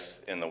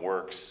projects in the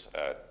works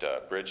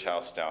at Bridge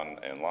House down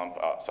in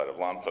outside of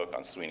Lompoc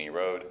on Sweeney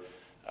Road,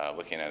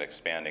 looking at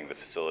expanding the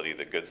facility.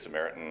 The Good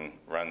Samaritan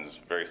runs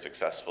very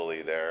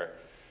successfully there.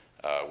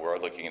 We're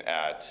looking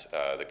at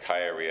the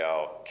Calle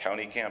Real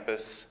County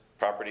Campus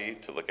property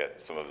to look at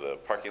some of the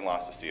parking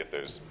lots to see if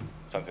there's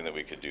something that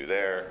we could do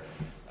there.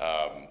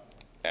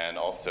 And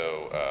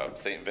also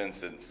St.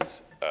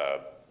 Vincent's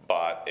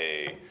bought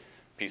a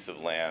piece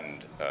of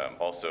land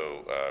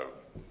also,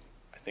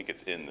 I think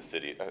it's in the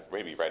city,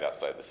 maybe right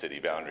outside the city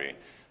boundary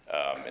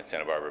in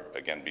Santa Barbara,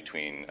 again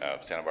between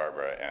Santa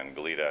Barbara and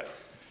Goleta,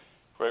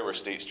 right where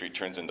State Street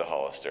turns into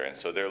Hollister. And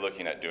so they're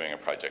looking at doing a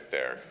project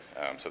there.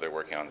 So they're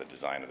working on the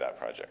design of that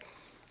project.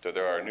 So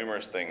there are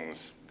numerous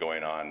things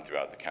going on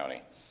throughout the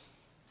county,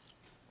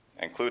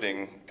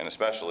 including and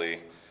especially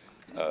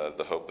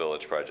the Hope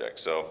Village project.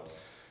 So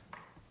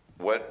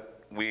what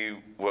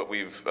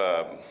we've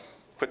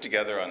put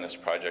together on this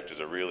project is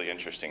a really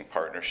interesting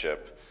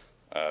partnership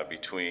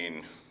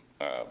between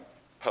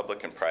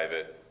public and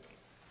private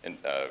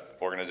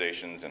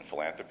organizations and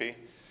philanthropy.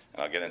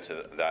 And I'll get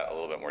into that a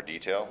little bit more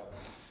detail.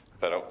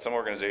 But some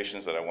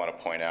organizations that I want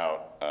to point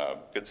out,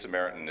 Good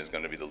Samaritan is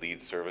going to be the lead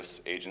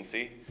service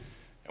agency.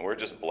 And we're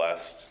just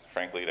blessed,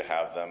 frankly, to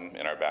have them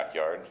in our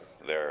backyard.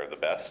 They're the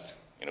best.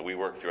 You know, we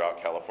work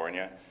throughout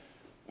California.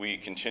 We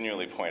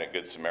continually point at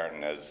Good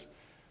Samaritan as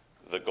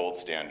the gold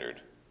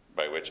standard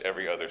by which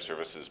every other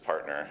services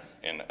partner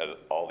in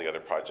all the other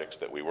projects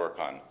that we work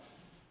on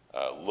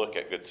look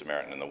at Good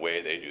Samaritan and the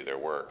way they do their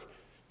work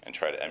and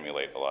try to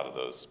emulate a lot of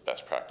those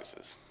best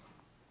practices.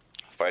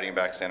 Fighting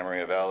Back Santa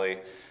Maria Valley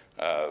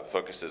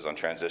focuses on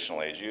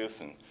transitional age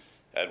youth, and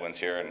Edwin's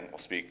here and will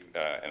speak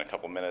in a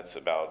couple minutes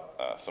about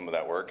some of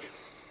that work.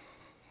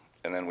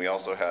 And then we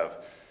also have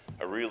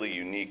a really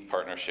unique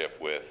partnership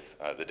with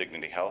the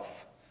Dignity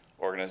Health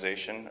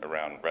organization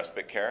around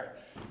respite care.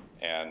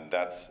 And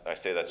I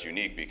say that's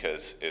unique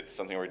because it's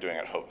something we're doing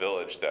at Hope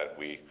Village that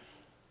we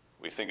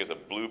think is a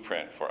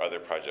blueprint for other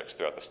projects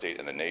throughout the state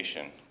and the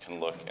nation, can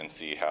look and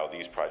see how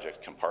these projects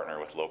can partner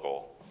with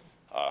local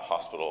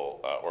hospital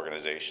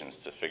organizations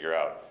to figure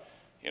out,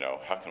 you know,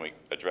 how can we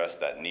address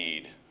that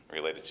need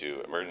related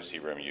to emergency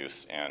room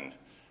use and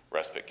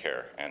respite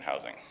care and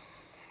housing.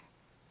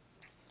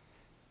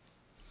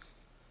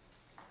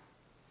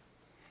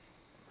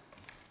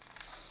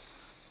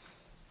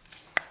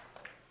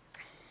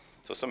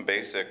 So some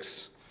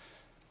basics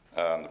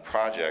on the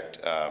project.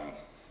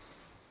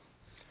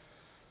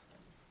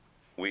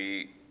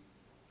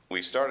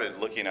 We started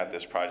looking at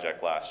this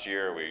project last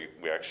year.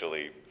 We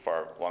actually,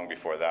 long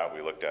before that,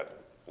 we looked at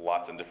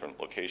lots of different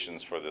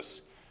locations for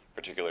this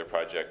particular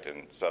project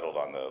and settled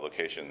on the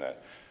location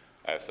that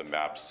I have some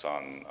maps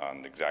on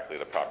exactly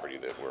the property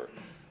that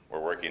we're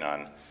working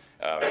on.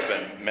 It's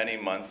been many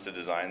months to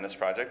design this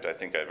project. I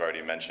think I've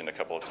already mentioned a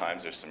couple of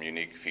times there's some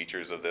unique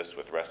features of this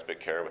with respite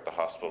care, with the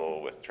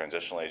hospital, with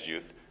transitional age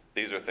youth.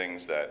 These are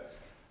things that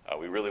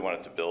we really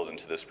wanted to build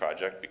into this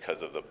project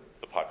because of the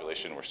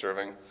population we're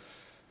serving.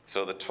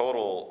 So the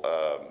total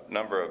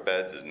number of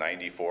beds is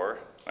 94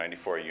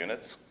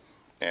 units.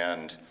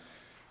 And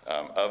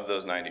of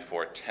those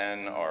 94,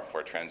 10 are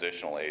for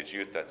transitional age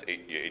youth. That's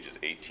ages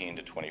 18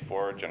 to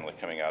 24, generally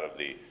coming out of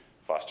the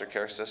foster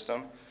care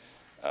system.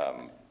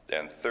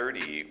 And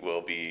 30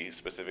 will be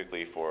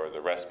specifically for the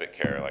respite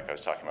care, like I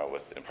was talking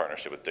about in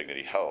partnership with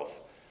Dignity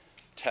Health.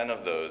 10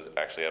 of those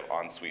actually have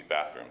ensuite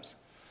bathrooms.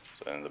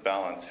 So then the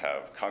balance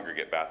have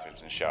congregate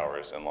bathrooms and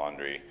showers and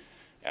laundry.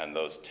 And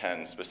those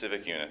 10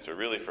 specific units are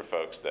really for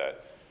folks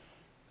that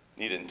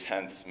need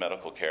intense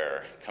medical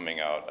care coming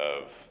out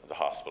of the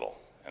hospital.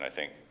 And I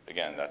think,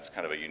 again, that's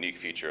kind of a unique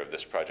feature of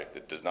this project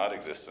that does not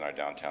exist in our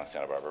downtown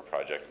Santa Barbara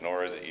project,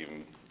 nor is it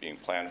even being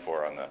planned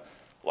for on the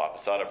La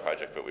Posada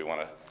project, but we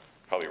want to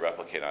probably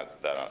replicate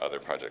that on other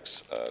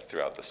projects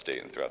throughout the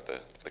state and throughout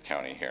the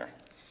county here.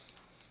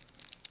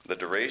 The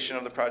duration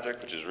of the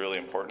project, which is really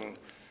important,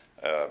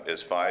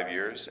 is 5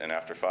 years, and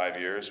after 5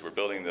 years, we're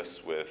building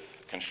this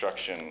with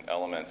construction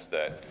elements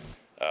that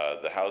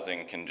the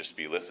housing can just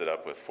be lifted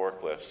up with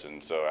forklifts,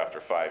 and so after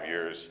 5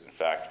 years, in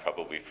fact,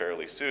 probably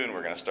fairly soon,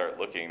 we're going to start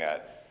looking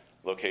at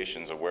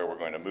locations of where we're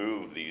going to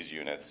move these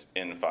units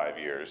in 5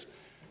 years,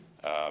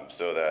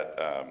 so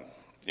that,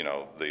 you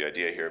know, the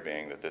idea here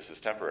being that this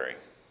is temporary.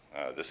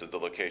 This is the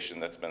location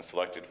that's been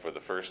selected for the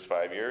first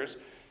 5 years,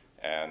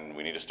 and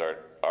we need to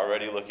start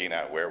already looking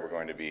at where we're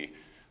going to be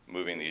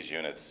moving these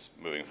units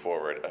moving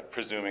forward,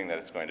 presuming that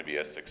it's going to be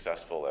as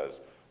successful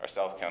as our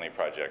South County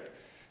project,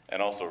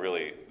 and also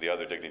really the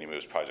other Dignity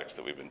Moves projects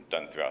that we've been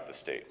done throughout the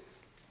state.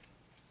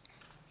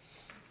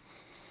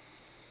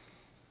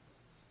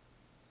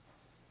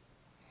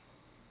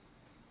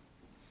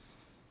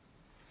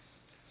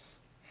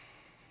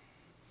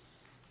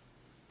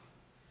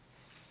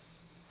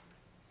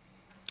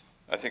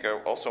 I think I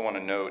also want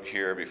to note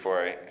here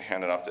before I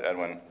hand it off to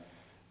Edwin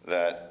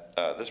that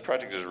this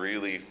project is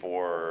really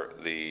for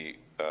the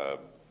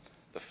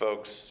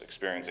folks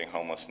experiencing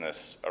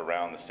homelessness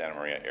around the Santa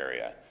Maria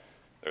area.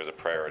 There's a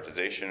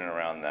prioritization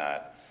around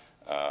that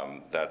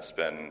that's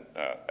been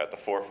at the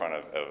forefront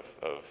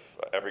of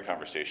every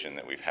conversation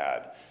that we've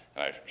had.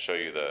 And I show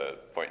you the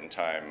point in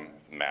time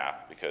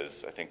map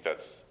because I think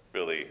that's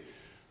really,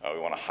 we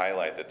want to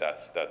highlight that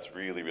that's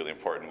really, really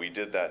important. We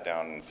did that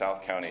down in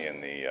South County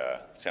in the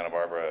Santa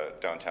Barbara,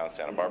 downtown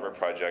Santa Barbara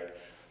project.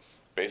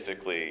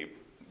 Basically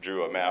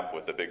drew a map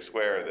with a big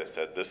square that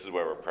said this is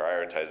where we're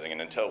prioritizing,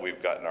 and until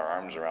we've gotten our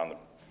arms around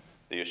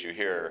the issue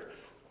here,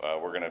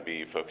 we're going to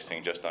be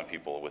focusing just on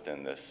people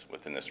within this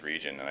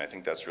region, and I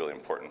think that's really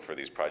important for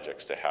these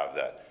projects to have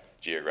that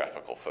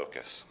geographical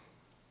focus.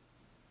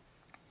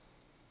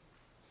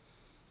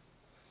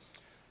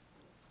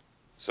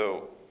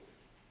 So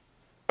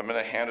I'm going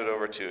to hand it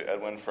over to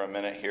Edwin for a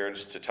minute here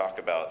just to talk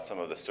about some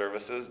of the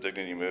services.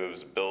 Dignity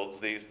Moves builds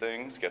these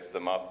things, gets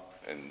them up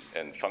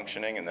and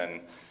functioning, and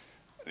then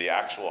the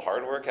actual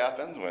hard work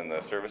happens when the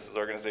services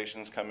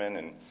organizations come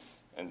in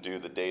and do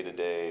the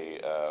day-to-day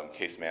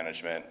case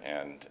management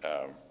and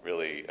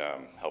really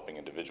helping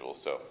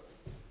individuals. So,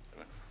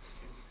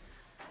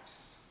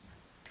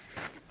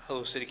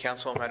 hello, City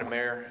Council, Madam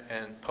Mayor,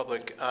 and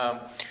public.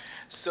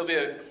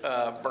 Sylvia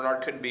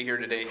Bernard couldn't be here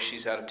today.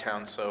 She's out of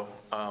town. So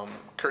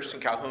Kirsten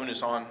Calhoun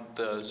is on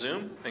the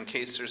Zoom in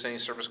case there's any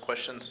service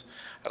questions.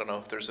 I don't know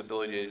if there's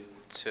ability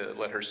to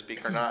let her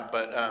speak or not,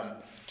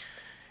 but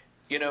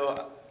you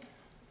know,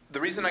 the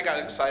reason I got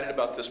excited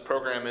about this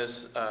program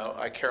is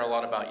I care a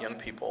lot about young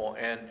people,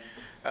 and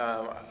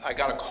I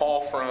got a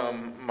call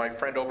from my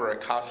friend over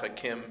at CASA,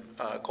 Kim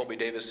Colby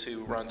Davis,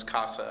 who runs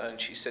CASA,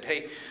 and she said,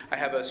 "Hey, I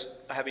have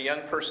a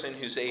young person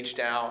who's aged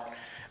out,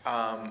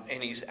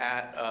 and he's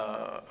at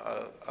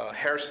a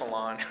hair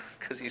salon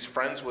because he's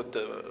friends with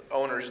the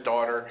owner's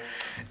daughter,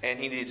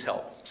 and he needs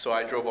help." So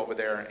I drove over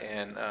there,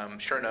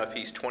 and sure enough,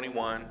 he's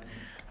 21,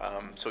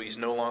 so he's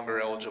no longer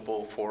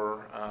eligible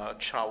for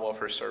child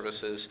welfare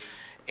services.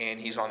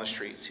 And he's on the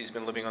streets. He's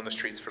been living on the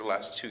streets for the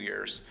last 2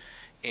 years.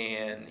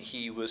 And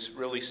he was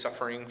really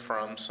suffering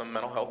from some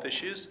mental health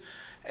issues,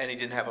 and he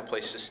didn't have a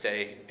place to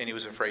stay, and he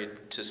was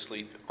afraid to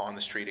sleep on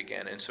the street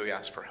again, and so he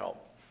asked for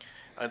help.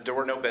 There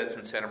were no beds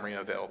in Santa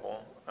Maria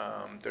available.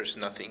 There's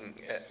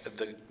nothing,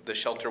 the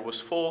shelter was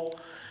full,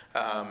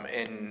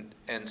 and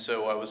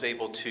so I was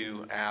able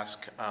to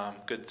ask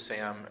Good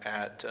Sam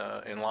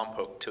in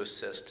Lompoc to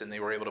assist, and they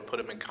were able to put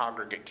him in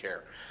congregate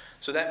care.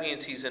 So that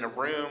means he's in a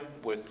room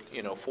with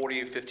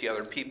 40 or 50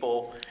 other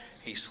people.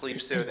 He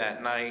sleeps there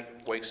that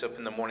night, wakes up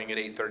in the morning at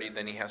 8:30,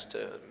 then he has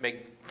to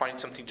find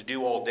something to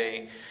do all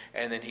day,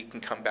 and then he can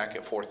come back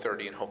at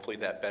 4:30, and hopefully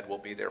that bed will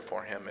be there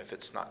for him if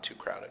it's not too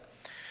crowded.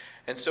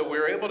 And so we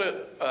were able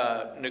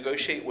to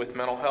negotiate with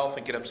mental health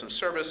and get him some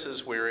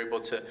services. We were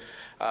able to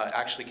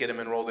actually get him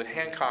enrolled at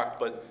Hancock,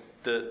 but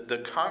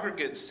the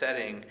congregate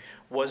setting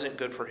wasn't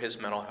good for his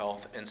mental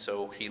health, and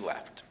so he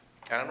left.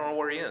 I don't know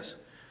where he is.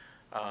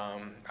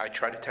 I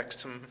try to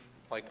text him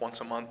like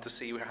once a month to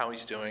see how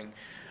he's doing.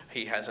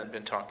 He hasn't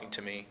been talking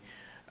to me.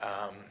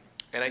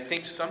 And I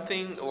think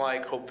something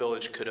like Hope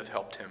Village could have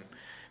helped him.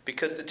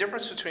 Because the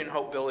difference between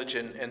Hope Village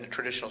and a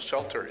traditional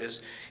shelter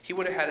is he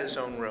would have had his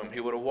own room. He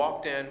would have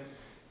walked in,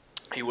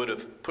 he would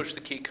have pushed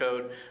the key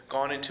code,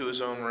 gone into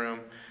his own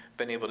room,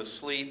 been able to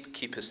sleep,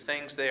 keep his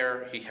things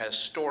there. He has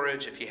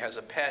storage. If he has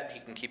a pet, he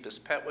can keep his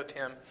pet with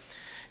him.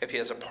 If he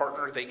has a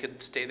partner, they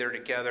could stay there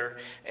together.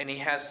 And he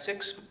has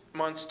 6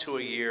 months to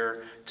a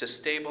year to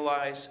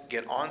stabilize,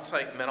 get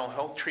on-site mental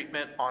health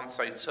treatment,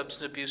 on-site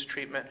substance abuse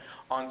treatment,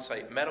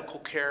 on-site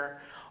medical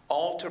care,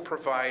 all to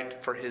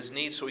provide for his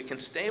needs so he can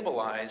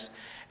stabilize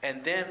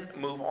and then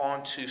move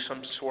on to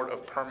some sort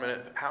of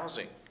permanent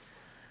housing.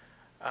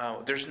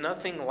 There's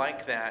nothing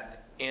like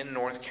that in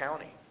North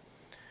County.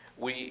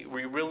 We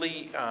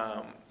really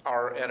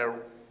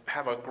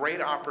have a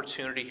great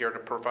opportunity here to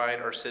provide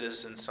our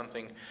citizens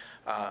something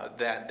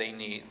that they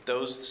need.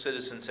 Those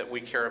citizens that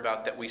we care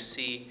about, that we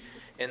see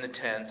in the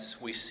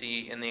tents, we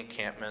see in the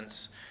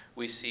encampments,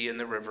 we see in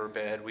the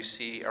riverbed, we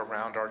see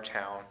around our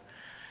town.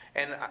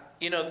 And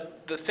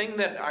the thing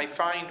that I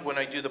find when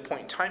I do the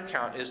point in time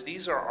count is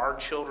these are our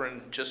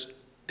children, just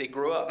they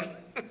grew up.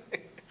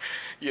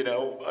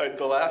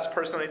 The last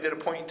person I did a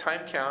point in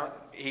time count,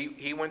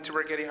 he went to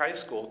Rigetti High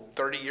School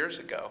 30 years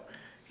ago.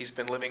 He's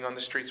been living on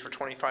the streets for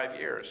 25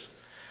 years.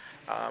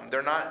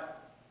 They're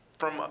not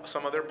from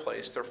some other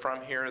place. They're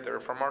from here. They're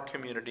from our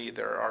community.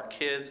 They're our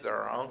kids. They're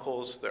our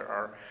uncles. They're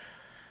our,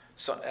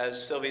 so,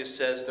 as Sylvia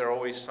says, they're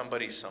always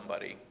somebody's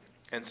somebody.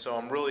 And so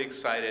I'm really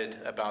excited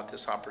about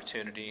this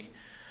opportunity.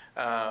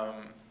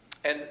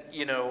 And,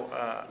 you know,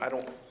 I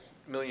don't,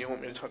 Millie, you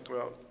want me to talk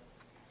about,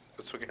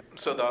 that's okay.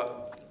 So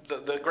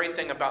the great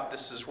thing about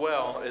this as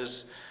well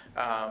is,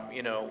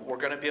 you know, we're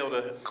going to be able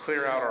to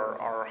clear out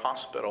our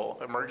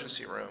hospital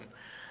emergency room.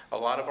 A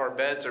lot of our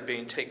beds are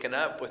being taken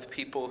up with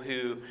people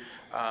who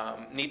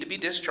need to be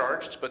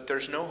discharged, but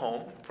there's no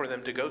home for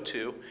them to go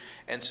to,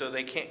 and so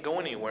they can't go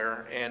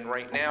anywhere. And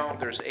right now,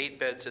 there's 8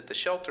 beds at the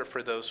shelter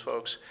for those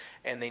folks,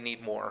 and they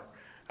need more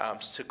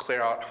to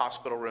clear out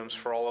hospital rooms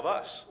for all of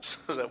us,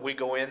 so that we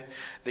go in,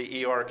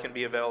 the ER can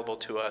be available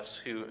to us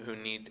who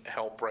need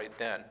help right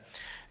then.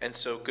 And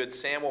so Good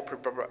Sam will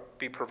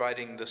be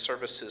providing the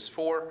services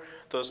for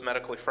those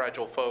medically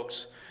fragile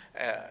folks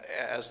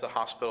as the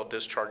hospital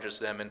discharges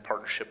them in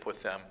partnership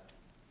with them.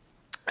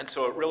 And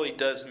so it really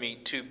does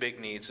meet 2 big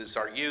needs. Is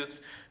our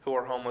youth who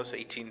are homeless,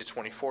 18 to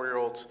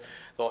 24-year-olds.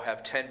 They'll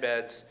have 10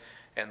 beds,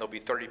 and there'll be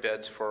 30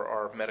 beds for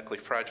our medically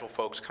fragile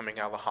folks coming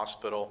out of the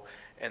hospital,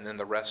 and then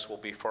the rest will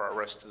be for our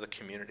rest of the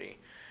community.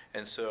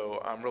 And so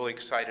I'm really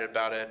excited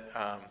about it.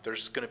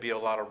 There's going to be a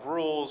lot of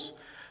rules.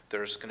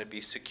 There's going to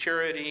be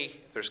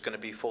security. There's going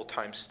to be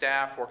full-time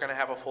staff. We're going to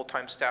have a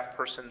full-time staff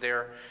person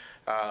there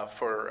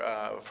for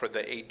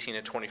the 18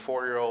 and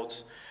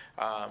 24-year-olds.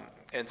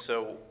 And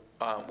so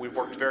we've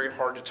worked very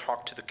hard to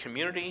talk to the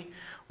community.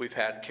 We've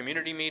had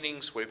community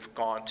meetings. We've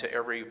gone to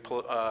every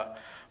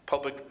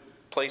public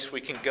place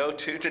we can go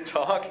to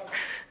talk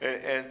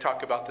and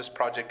talk about this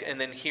project,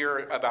 and then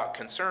hear about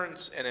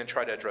concerns and then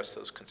try to address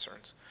those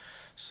concerns.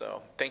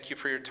 So thank you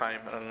for your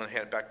time, and I'm going to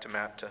hand it back to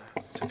Matt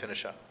to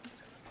finish up.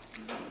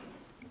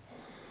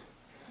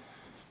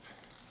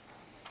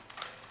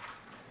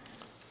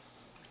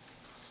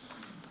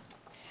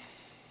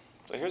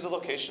 So here's the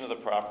location of the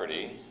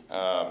property,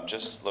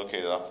 just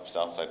located off of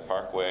Southside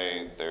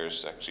Parkway.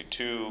 There's actually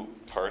 2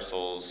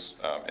 parcels.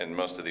 In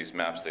most of these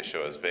maps they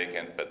show as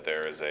vacant, but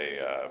there is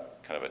a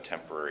kind of a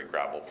temporary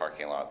gravel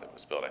parking lot that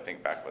was built, I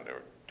think, back when they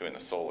were doing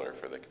the solar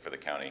for the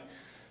county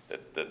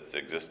that's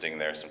existing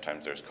there.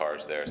 Sometimes there's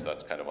cars there, so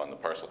that's kind of on the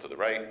parcel to the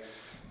right.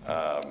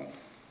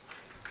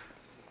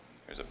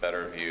 Here's a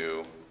better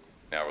view.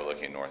 Now we're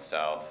looking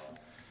north-south.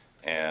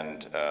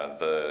 And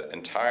the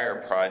entire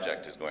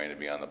project is going to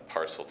be on the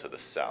parcel to the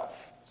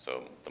south,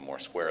 so the more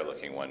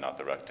square-looking one, not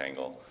the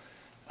rectangle.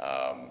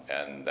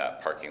 And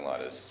that parking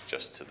lot is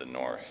just to the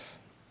north.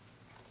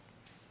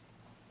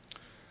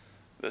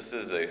 This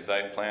is a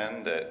site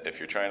plan that, if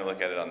you're trying to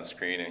look at it on the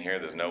screen in here,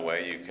 there's no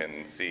way you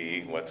can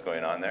see what's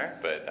going on there.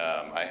 But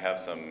I have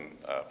some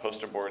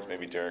poster boards.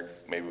 Maybe Derek,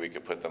 maybe we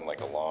could put them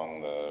like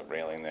along the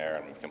railing there,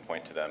 and we can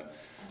point to them.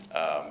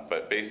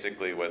 But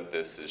basically what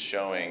this is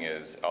showing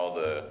is all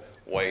the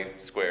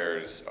white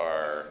squares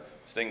are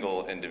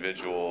single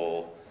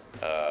individual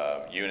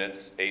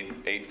units,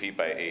 8 feet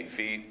by 8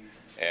 feet,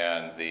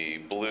 and the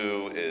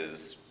blue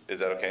is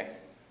that okay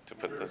to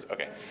put this?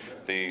 Okay.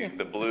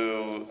 The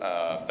blue,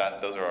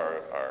 those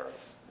are our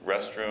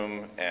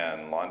restroom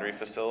and laundry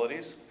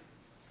facilities.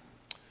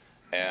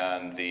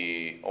 And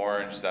the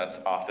orange, that's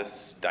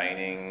office,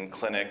 dining,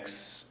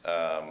 clinics,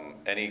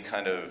 any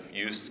kind of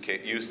use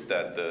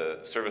that the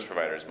service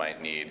providers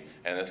might need.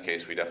 And in this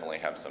case, we definitely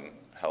have some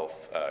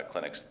health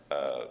clinics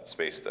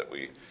space that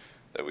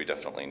we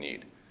definitely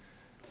need.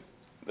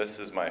 This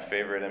is my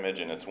favorite image,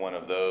 and it's one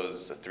of those.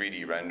 It's a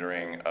 3D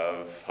rendering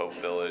of Hope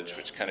Village,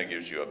 which kind of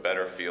gives you a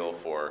better feel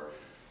for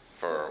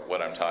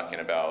what I'm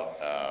talking about.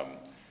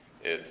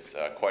 It's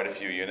quite a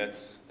few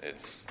units.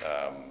 It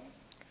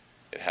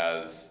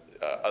has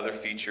other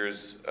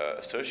features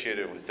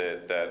associated with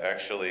it that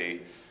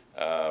actually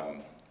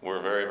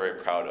we're very,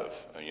 very proud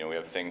of. You know, we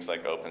have things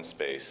like open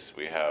space,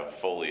 we have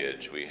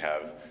foliage, we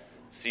have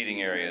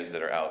seating areas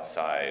that are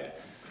outside.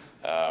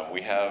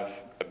 We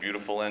have a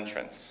beautiful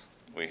entrance.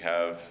 We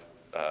have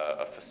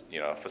a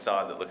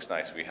facade that looks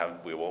nice.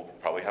 We will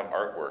probably have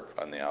artwork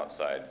on the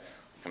outside,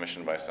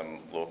 commissioned by some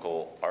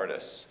local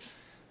artists.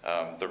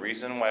 The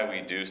reason why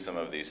we do some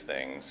of these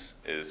things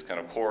is kind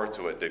of core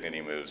to what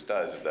Dignity Moves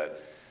does, is that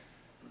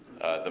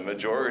the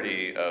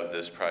majority of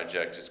this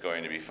project is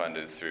going to be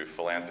funded through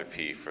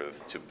philanthropy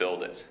to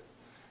build it.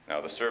 Now,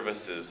 the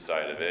services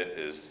side of it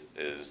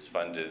is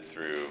funded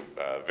through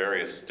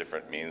various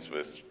different means,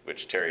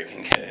 which Terry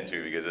can get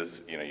into,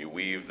 because you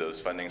weave those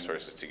funding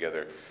sources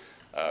together,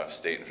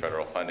 state and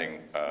federal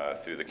funding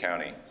through the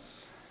county.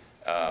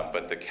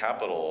 But the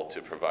capital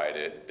to provide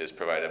it is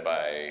provided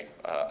by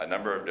a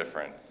number of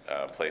different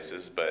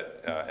places,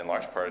 but in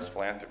large part it's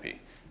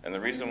philanthropy. And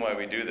the reason why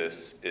we do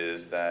this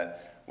is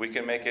that we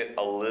can make it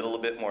a little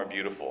bit more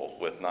beautiful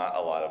with not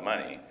a lot of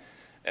money.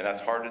 And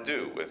that's hard to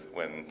do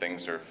when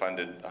things are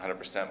funded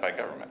 100% by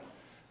government.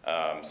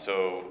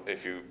 So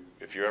if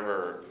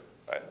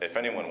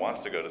anyone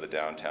wants to go to the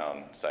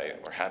downtown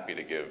site, we're happy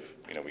to give,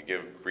 we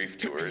give brief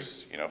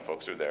tours.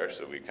 Folks are there,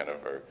 so we kind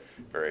of are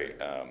very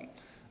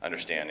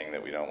understanding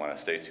that we don't want to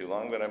stay too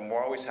long, but I'm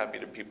always happy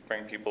to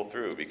bring people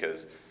through,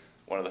 because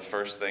one of the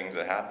first things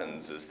that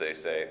happens is they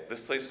say,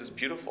 this place is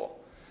beautiful.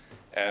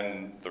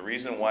 And the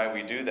reason why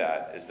we do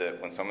that is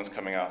that when someone's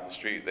coming off the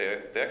street,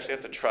 they actually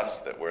have to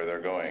trust that where they're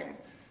going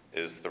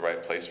is the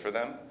right place for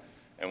them.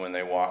 And when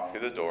they walk through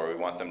the door, we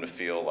want them to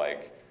feel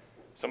like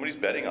somebody's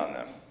betting on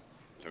them.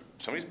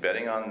 Somebody's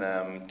betting on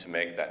them to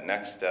make that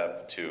next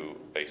step to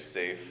a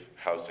safe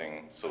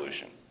housing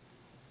solution.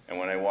 And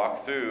when they walk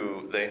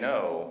through, they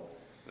know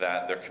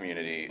that their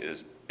community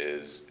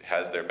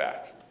has their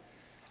back.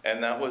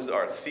 And that was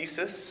our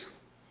thesis,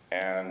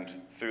 and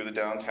through the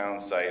downtown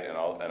site and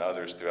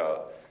others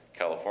throughout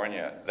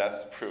California,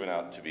 that's proven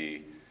out to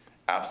be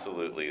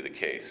absolutely the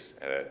case.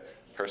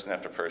 Person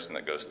after person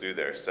that goes through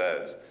there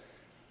says,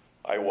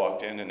 I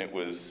walked in and it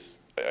was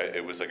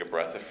like a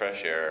breath of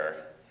fresh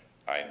air.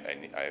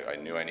 I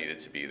knew I needed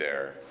to be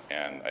there,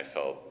 and I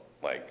felt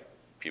like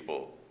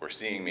people were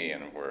seeing me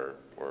and were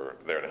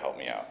there to help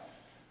me out.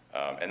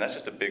 And that's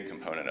just a big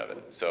component of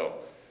it. So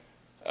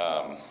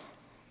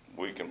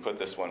we can put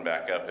this one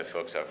back up if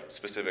folks have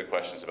specific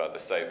questions about the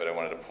site, but I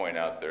wanted to point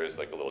out there is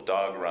like a little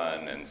dog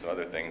run and some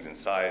other things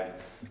inside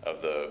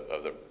of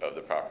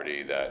the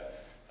property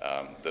that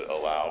that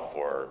allow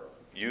for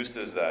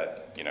uses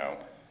that, you know,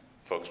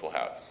 folks will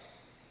have.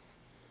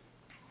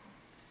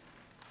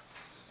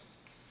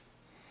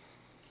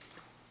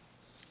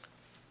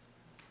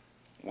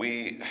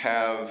 We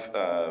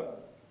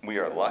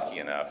are lucky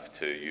enough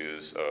to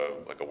use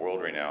like a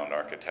world-renowned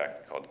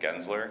architect called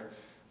Gensler.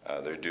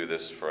 They do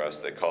this for us.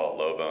 They call it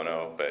low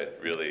bono, but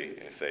really,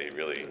 if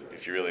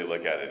you really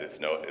look at it,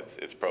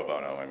 it's pro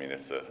bono. I mean,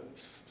 it's a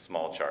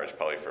small charge,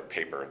 probably for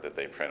paper that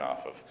they print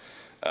off of.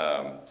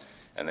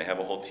 And they have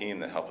a whole team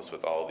that help us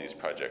with all of these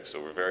projects.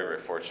 So we're very, very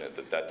fortunate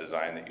that that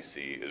design that you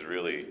see is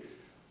really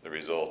the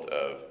result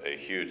of a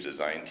huge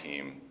design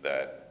team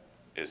that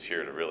is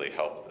here to really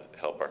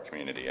help our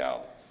community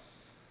out.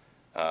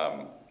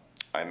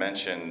 I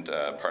mentioned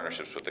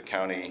partnerships with the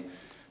county,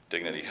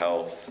 Dignity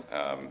Health,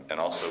 and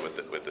also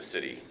with the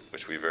city,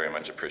 which we very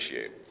much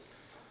appreciate.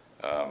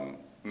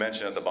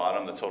 Mentioned at the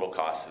bottom, the total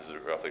cost is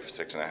roughly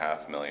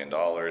 $6.5 million,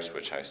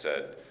 which I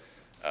said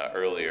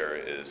earlier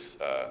is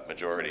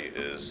majority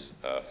is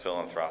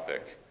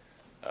philanthropic,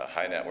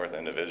 high net worth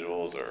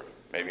individuals, or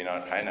maybe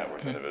not high net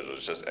worth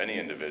individuals, just any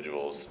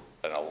individuals,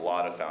 and a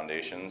lot of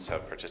foundations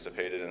have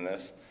participated in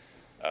this.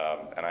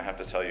 And I have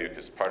to tell you,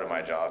 because part of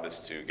my job is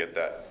to get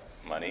that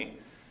money,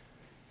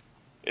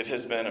 it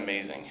has been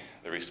amazing,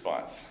 the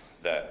response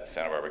that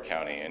Santa Barbara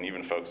County, and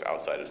even folks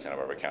outside of Santa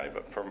Barbara County,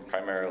 but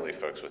primarily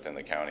folks within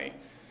the county,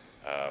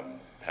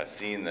 have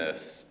seen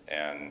this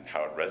and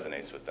how it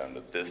resonates with them,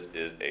 that this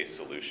is a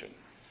solution.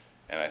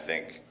 And I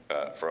think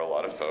for a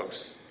lot of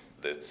folks,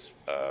 that's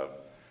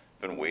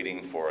been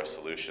waiting for a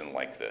solution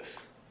like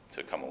this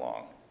to come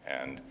along,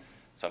 and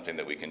something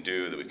that we can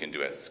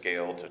do at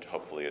scale to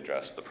hopefully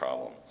address the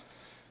problem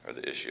or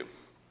the issue.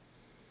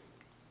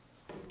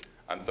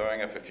 I'm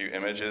throwing up a few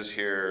images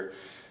here.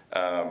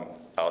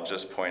 I'll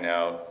just point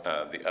out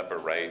the upper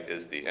right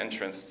is the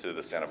entrance to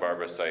the Santa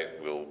Barbara site.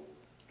 We're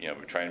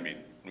trying to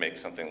make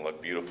something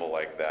look beautiful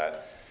like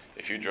that.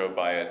 If you drove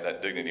by it,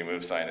 that Dignity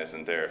Move sign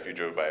isn't there. If you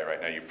drove by it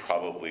right now, you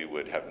probably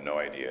would have no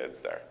idea it's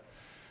there.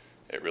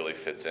 It really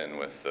fits in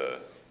with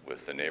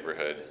the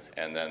neighborhood.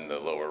 And then the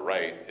lower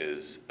right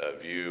is a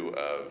view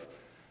of,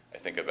 I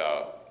think,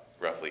 about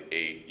roughly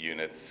 8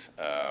 units,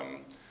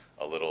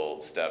 a little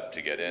step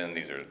to get in.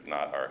 These are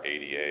not our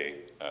ADA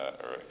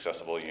or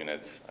accessible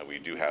units. We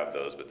do have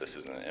those, but this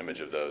isn't an image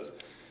of those.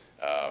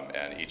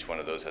 And each one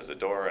of those has a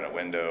door and a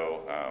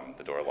window.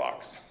 The door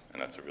locks,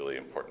 and that's a really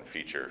important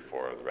feature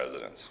for the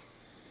residents.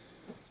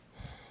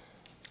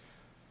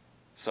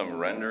 Some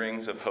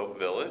renderings of Hope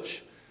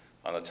Village.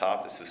 On the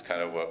top, this is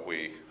kind of what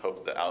we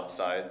hope the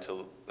outside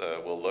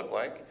will look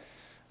like.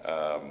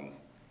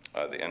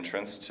 The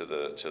entrance to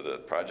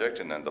the project,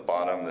 and then the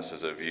bottom, this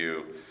is a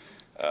view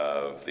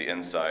of the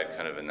inside,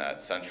 kind of in that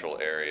central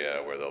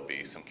area where there'll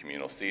be some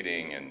communal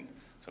seating, and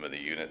some of the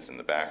units in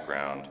the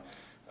background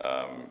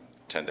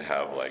tend to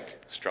have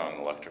like strong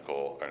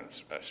electrical or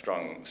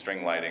strong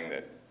string lighting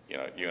that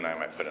you and I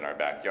might put in our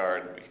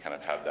backyard. We kind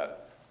of have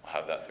that. We'll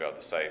have that throughout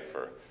the site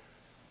for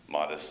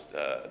modest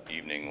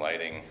evening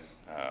lighting.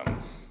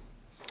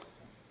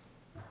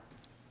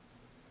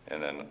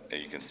 And then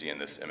you can see in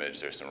this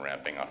image there's some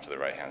ramping off to the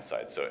right-hand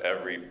side. So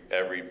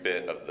every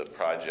bit of the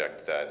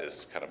project that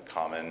is kind of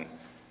common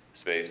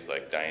space,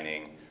 like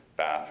dining,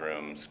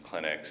 bathrooms,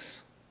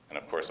 clinics, and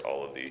of course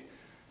all of the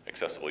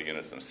accessible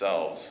units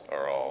themselves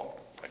are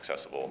all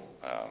accessible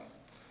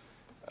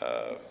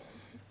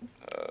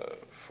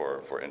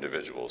for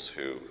individuals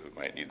who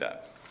might need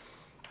that.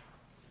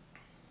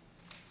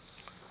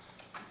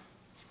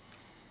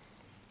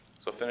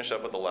 So finish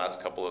up with the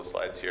last couple of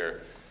slides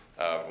here.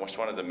 Just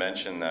wanted to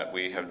mention that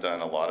we have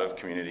done a lot of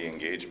community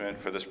engagement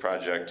for this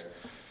project,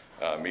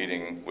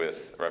 meeting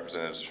with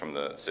representatives from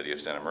the city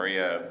of Santa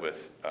Maria,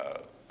 with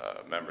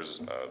members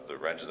of the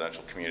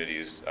residential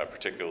communities,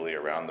 particularly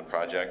around the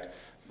project,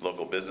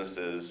 local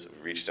businesses.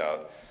 We reached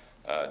out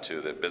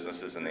to the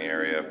businesses in the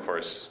area. Of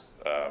course,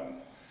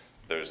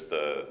 there's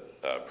the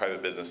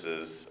private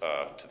businesses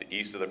to the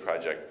east of the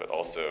project, but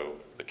also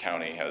the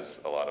county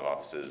has a lot of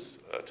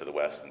offices to the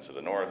west and to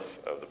the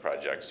north of the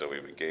project, so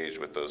we've engaged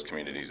with those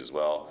communities as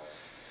well.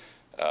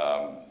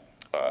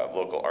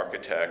 Local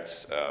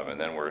architects, and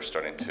then we're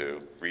starting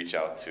to reach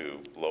out to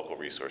local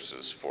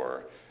resources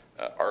for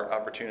art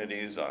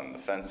opportunities on the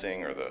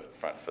fencing or the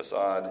front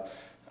facade,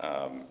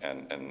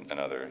 and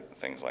other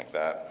things like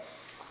that.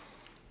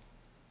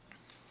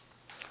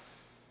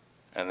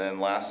 And then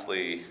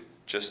lastly,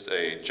 just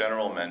a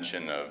general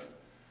mention of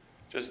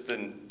just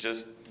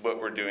what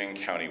we're doing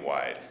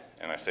countywide.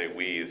 And I say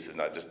we, this is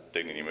not just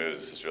Dignity Moves,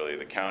 this is really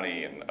the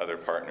county and other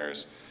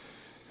partners.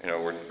 You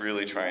know, we're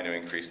really trying to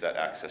increase that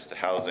access to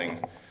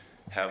housing,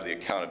 have the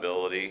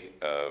accountability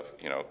of,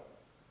 you know,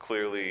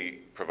 clearly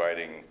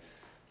providing,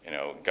 you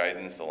know,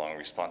 guidance along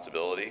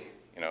responsibility.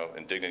 You know,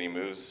 in Dignity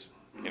Moves,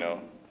 you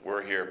know,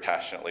 we're here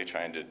passionately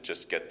trying to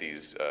just get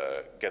these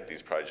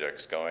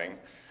projects going,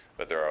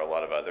 but there are a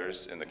lot of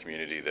others in the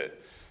community that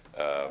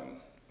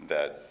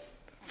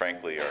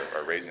frankly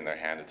are raising their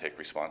hand to take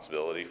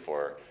responsibility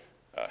for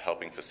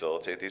helping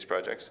facilitate these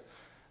projects.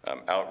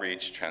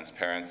 Outreach,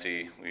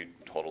 transparency, we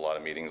hold a lot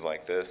of meetings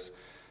like this,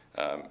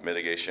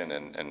 mitigation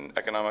and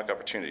economic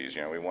opportunities.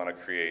 You know, we want to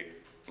create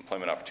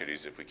employment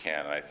opportunities if we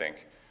can, and I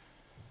think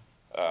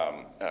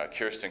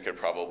Kirsten could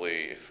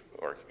probably,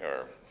 or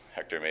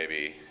Hector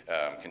maybe,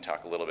 can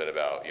talk a little bit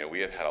about, you know, we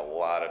have had a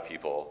lot of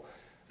people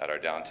at our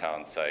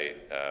downtown site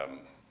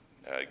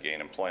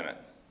gain employment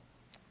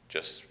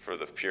just for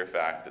the pure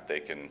fact that they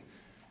can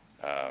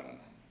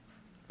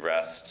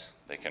rest,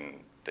 they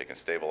can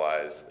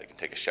stabilize, they can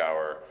take a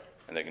shower,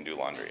 and they can do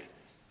laundry,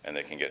 and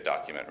they can get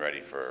document ready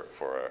for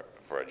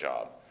a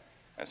job.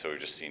 And so we've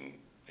just seen,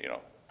 you know,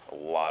 a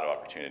lot of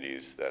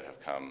opportunities that have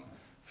come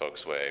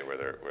folks' way where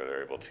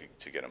they're able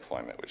to get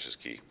employment, which is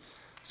key.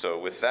 So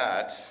with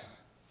that,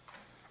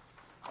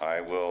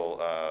 I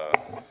will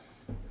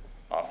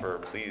offer,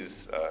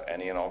 please,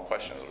 any and all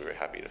questions. We'd be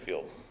happy to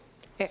field.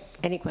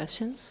 Any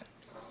questions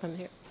from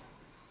here?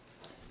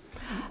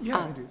 Yeah,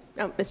 I do.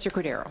 Mr.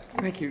 Cordero.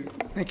 Thank you.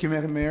 Thank you,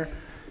 Madam Mayor.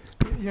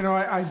 You know,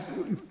 I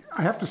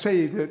have to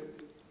say that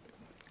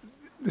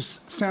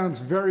this sounds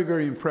very,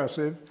 very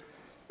impressive,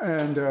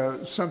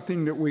 and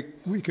something that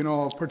we can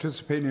all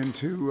participate in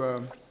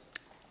to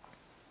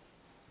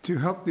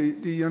help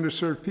the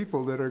underserved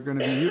people that are going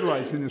to be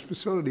utilizing this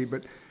facility.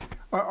 But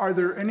are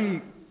there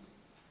any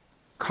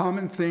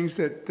common things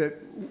that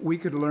we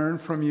could learn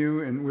from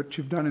you and what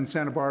you've done in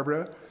Santa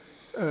Barbara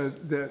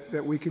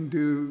that we can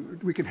do?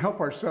 We can help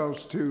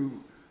ourselves to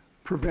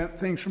prevent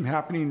things from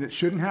happening that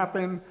shouldn't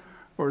happen,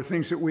 or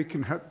things that we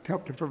can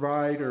help to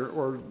provide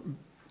or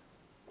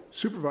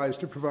supervise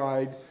to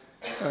provide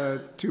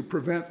to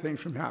prevent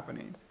things from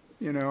happening.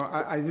 You know,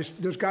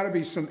 there's got to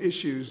be some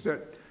issues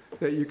that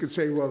you could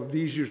say, well,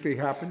 these usually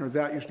happen or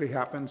that usually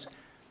happens.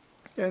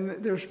 And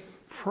there's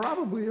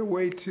probably a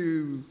way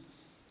to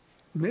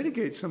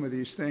mitigate some of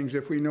these things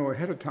if we know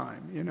ahead of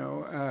time, you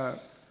know,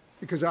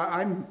 because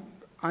I'm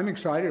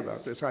excited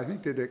about this. I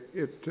think that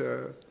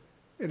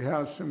it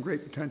has some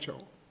great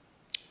potential.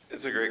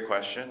 It's a great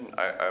question.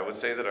 I would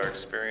say that our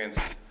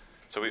experience,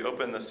 so we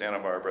opened the Santa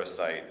Barbara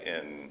site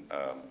in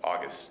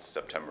August,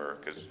 September,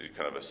 because we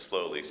kind of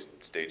slowly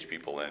stage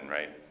people in,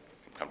 right?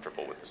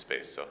 Comfortable with the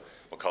space. So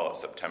we'll call it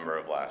September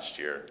of last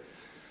year.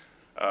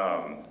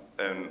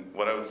 And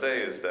what I would say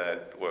is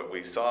that what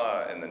we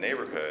saw in the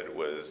neighborhood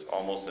was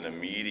almost an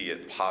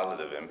immediate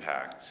positive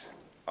impact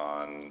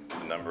on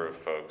the number of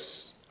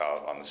folks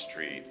out on the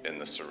street in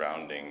the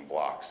surrounding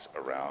blocks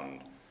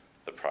around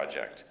the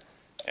project.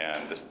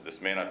 And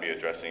this may not be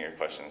addressing your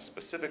question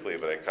specifically,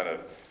 but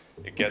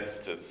it gets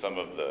to some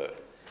of the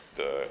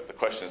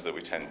questions that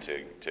we tend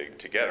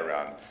to get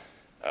around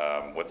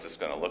what's this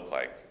going to look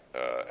like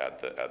at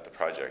the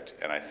project.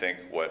 And I think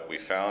what we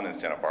found in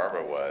Santa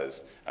Barbara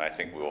was, and I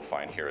think we will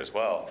find here as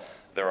well,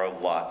 there are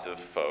lots of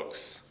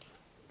folks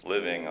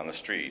living on the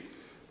street,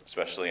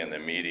 especially in the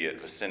immediate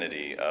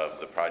vicinity of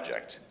the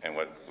project. And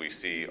what we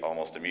see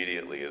almost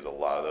immediately is a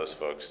lot of those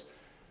folks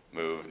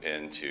move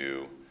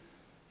into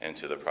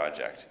the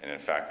project. And in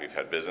fact, we've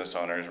had business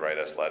owners write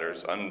us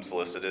letters,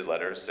 unsolicited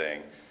letters,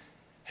 saying,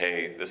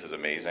 hey, this is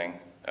amazing.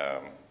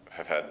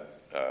 Have had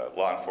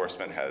law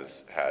enforcement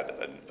has had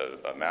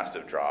a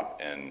massive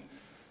drop in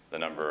the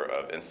number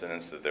of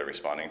incidents that they're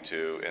responding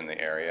to in the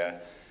area.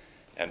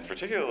 And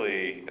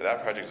particularly,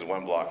 that project is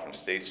 1 block from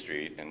State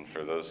Street, and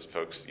for those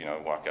folks, you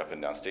know, walk up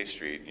and down State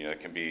Street, you know,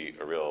 it can be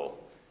a real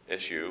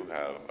issue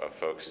of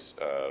folks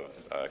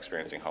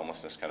experiencing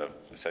homelessness, kind of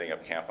setting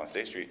up camp on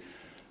State Street.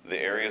 The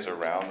areas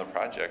around the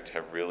project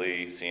have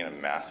really seen a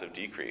massive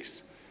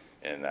decrease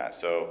in that.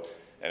 So,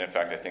 and in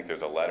fact, I think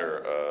there's a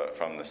letter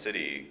from the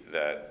city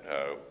that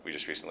we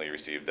just recently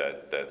received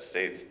that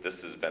states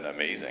this has been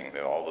amazing.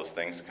 That all those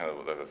things kind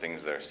of are the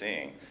things they're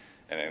seeing.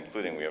 And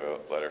including, we have a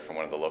letter from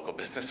one of the local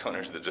business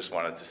owners that just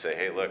wanted to say,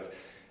 hey, look,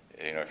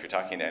 you know, if you're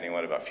talking to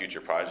anyone about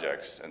future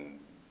projects, and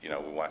you know,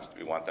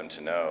 we want them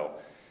to know,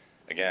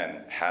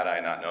 again, had I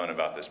not known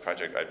about this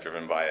project, I've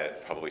driven by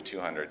it probably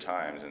 200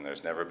 times, and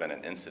there's never been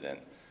an incident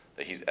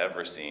that he's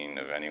ever seen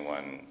of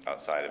anyone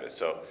outside of it.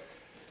 So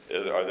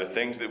are there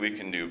things that we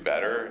can do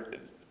better?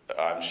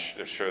 I'm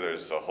sure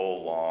there's a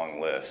whole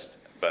long list,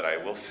 but I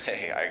will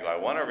say, I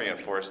want to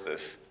reinforce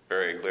this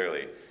very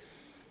clearly.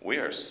 We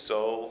are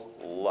so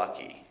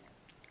lucky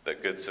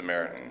that Good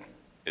Samaritan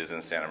is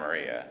in Santa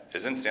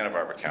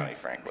Barbara County,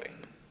 frankly.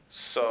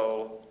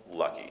 So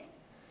lucky.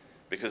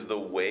 Because the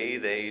way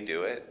they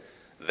do it,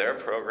 their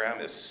program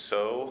is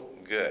so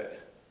good.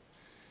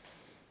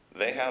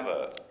 They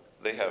have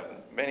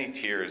many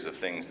tiers of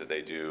things that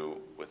they do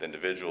with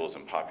individuals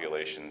and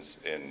populations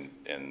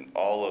in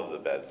all of the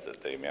beds that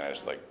they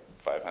manage, like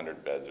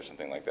 500 beds or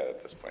something like that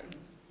at this point.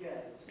 Yes.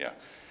 Yeah.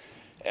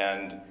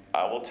 And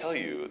I will tell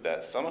you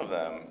that some of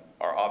them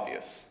are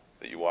obvious,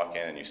 that you walk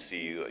in and you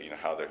see,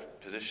 how they're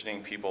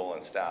positioning people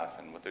and staff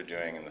and what they're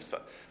doing and the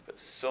stuff. But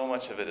so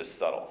much of it is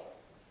subtle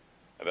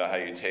about how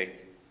you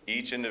take,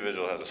 each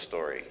individual has a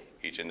story.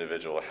 Each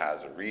individual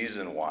has a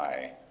reason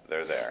why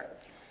they're there.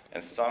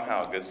 And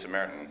somehow Good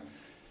Samaritan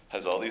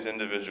has all these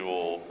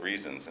individual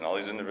reasons and all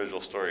these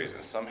individual stories,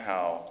 and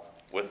somehow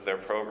with their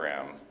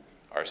program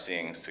are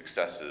seeing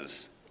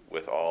successes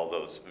with all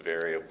those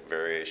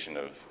variation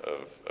of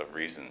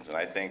reasons. And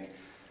I think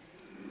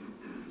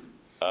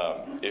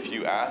if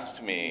you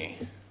asked me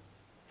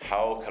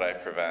how could I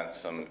prevent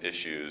some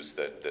issues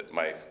that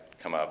might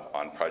come up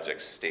on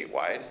projects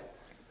statewide,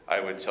 I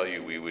would tell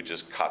you we would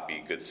just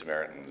copy Good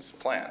Samaritan's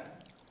plan.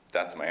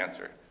 That's my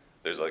answer.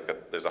 There's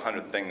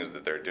 100 things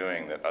that they're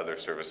doing that other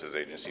services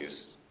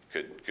agencies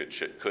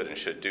could and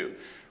should do,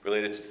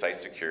 related to site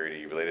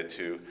security, related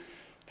to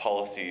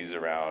policies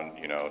around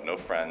no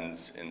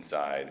friends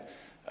inside,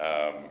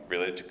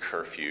 related to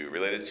curfew,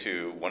 related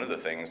to one of the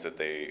things that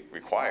they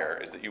require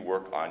is that you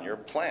work on your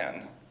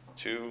plan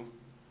to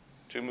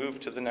move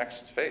to the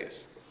next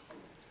phase.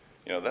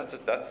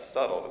 That's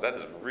subtle, but that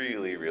is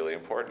really, really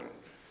important.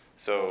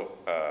 So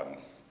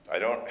I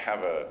don't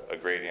have a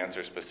great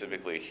answer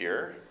specifically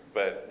here,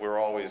 but we're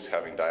always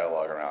having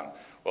dialogue around,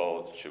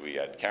 well, should we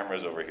add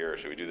cameras over here, or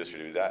should we do this or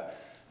do that?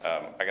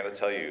 I got to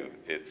tell you,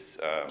 it's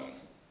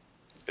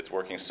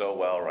working so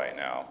well right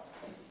now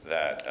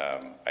that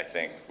I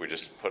think we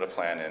just put a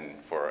plan in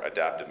for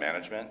adaptive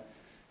management,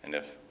 and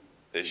if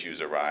issues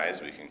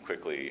arise, we can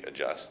quickly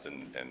adjust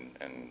and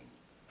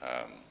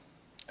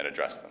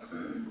address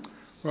them.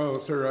 Well,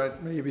 sir,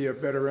 that may be a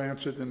better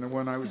answer than the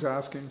one I was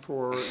asking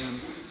for, and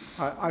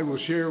I will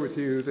share with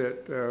you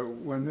that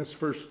when this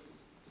first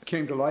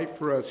came to light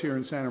for us here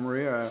in Santa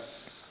Maria,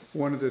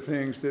 one of the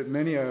things that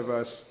many of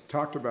us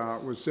talked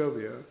about was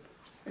Sylvia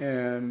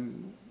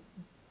and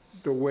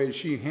the way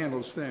she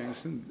handles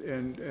things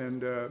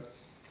and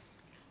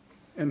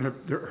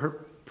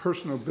her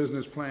personal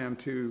business plan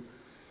to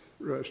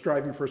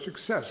striving for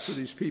success for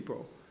these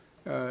people.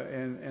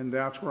 And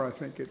that's where I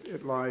think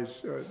it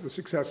lies, the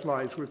success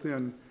lies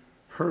within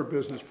her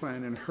business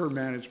plan and her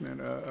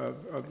management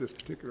of this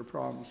particular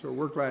problem. So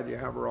we're glad you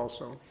have her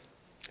also.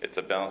 It's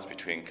a balance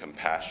between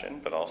compassion,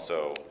 but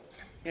also,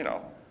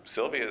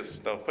 Sylvia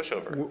is no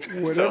pushover.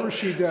 Whatever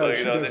she does, so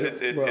she does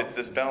it's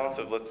this balance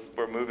of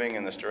we're moving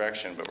in this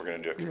direction, but we're going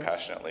to do it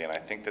compassionately, and I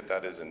think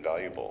that is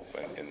invaluable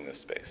in this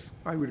space.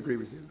 I would agree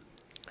with you.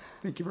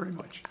 Thank you very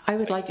much. I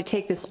would like to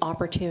take this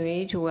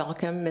opportunity to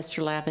welcome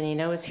Mr.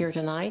 Lavanino is here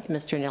tonight.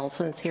 Mr.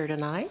 Nelson is here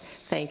tonight.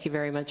 Thank you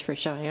very much for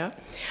showing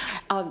up.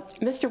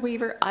 Mr.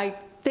 Weaver, I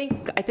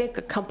think a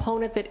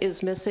component that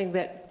is missing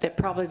that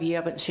probably you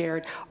haven't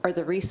shared are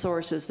the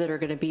resources that are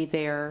going to be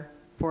there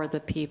for the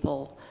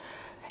people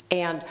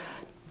and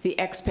the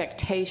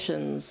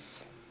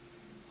expectations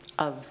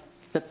of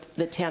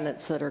the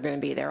tenants that are going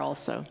to be there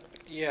also.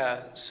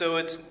 Yeah, so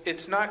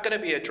it's not going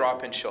to be a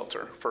drop-in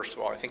shelter, first of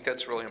all. I think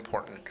that's really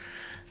important.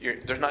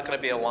 There's not going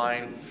to be a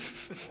line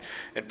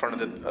in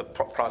front of the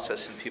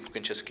process and people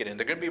can just get in.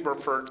 They're going to be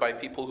referred by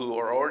people who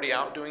are already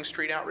out doing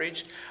street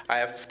outreach. I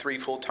have 3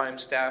 full-time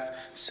staff.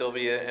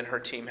 Sylvia and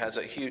her team has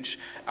a huge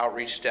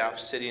outreach staff.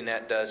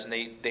 CityNet does, and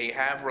they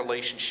have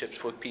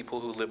relationships with people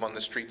who live on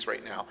the streets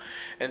right now.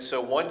 And so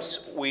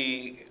once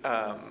we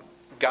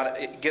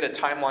get a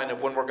timeline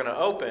of when we're going to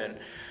open,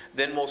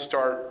 then we'll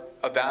start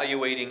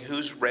evaluating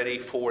who's ready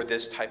for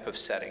this type of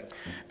setting.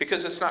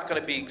 Because it's not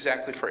going to be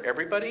exactly for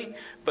everybody,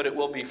 but it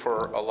will be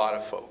for a lot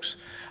of folks.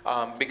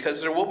 Because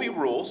there will be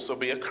rules, there'll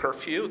be a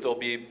curfew, there'll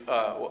be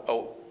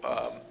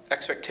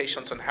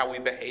expectations on how we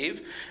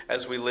behave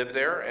as we live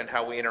there and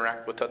how we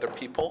interact with other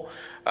people,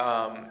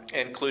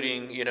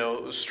 including,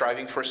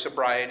 striving for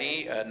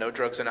sobriety, no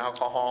drugs and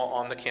alcohol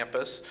on the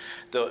campus,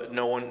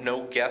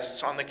 no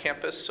guests on the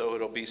campus, so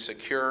it'll be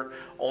secure.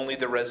 Only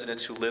the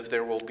residents who live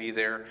there will be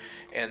there.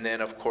 And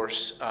then, of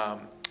course,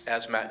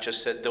 as Matt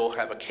just said, they'll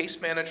have a case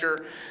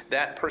manager.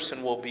 That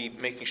person will be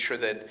making sure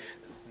that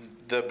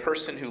the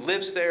person who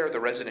lives there, the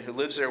resident who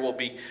lives there, will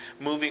be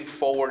moving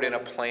forward in a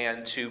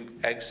plan to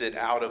exit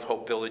out of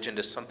Hope Village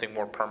into something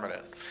more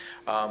permanent.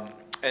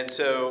 And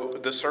so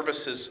the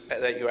services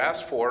that you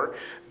asked for,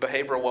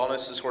 behavioral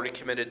wellness is already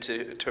committed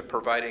to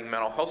providing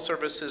mental health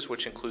services,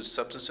 which includes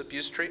substance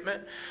abuse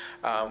treatment,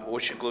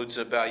 which includes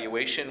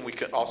evaluation. We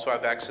could also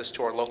have access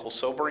to our local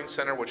sobering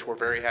center, which we're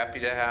very happy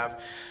to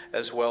have,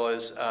 as well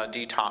as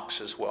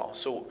detox as well.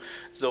 So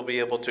they'll be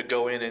able to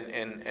go in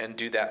and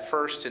do that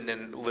first, and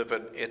then live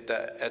at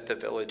the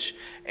village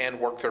and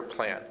work their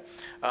plan.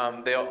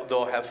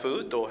 They'll have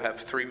food. They'll have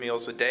 3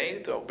 meals a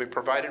day. They'll be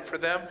provided for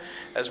them,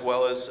 as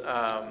well as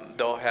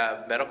they'll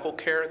have medical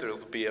care.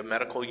 There'll be a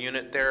medical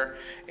unit there,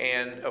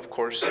 and of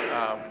course,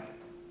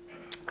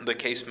 the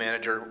case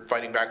manager,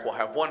 Fighting Back, will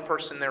have 1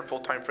 person there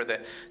full-time for the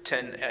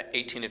 10,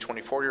 18 to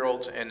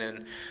 24-year-olds, and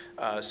then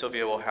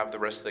Sylvia will have the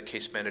rest of the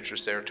case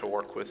managers there to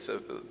work with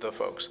the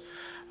folks.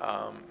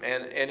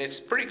 And it's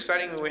pretty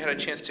exciting. We had a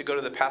chance to go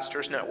to the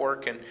Pastors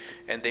Network,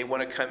 and they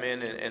want to come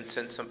in and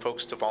send some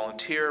folks to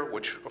volunteer,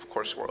 which of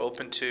course we're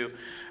open to,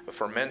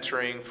 for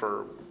mentoring,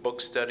 for book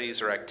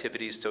studies or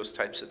activities, those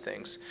types of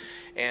things.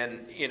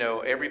 And you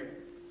know,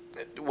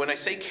 when I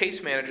say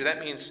case manager, that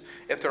means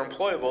if they're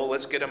employable,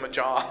 let's get them a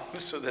job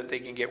so that they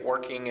can get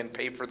working and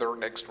pay for their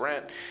next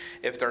rent.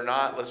 If they're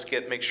not, let's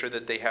make sure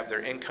that they have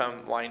their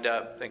income lined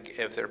up,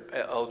 if they're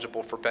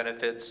eligible for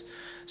benefits.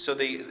 So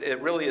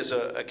it really is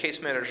a case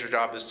manager's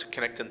job is to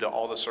connect them to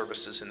all the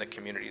services in the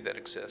community that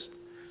exist.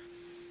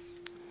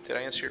 Did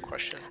I answer your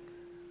question?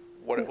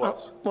 What it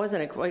was? It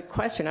wasn't a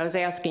question. I was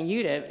asking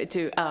you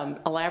to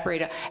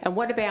elaborate. And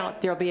what about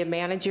there'll be a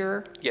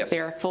manager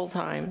there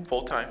full-time?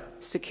 Full-time.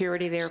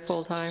 Security there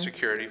full-time?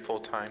 Security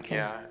full-time,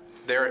 yeah.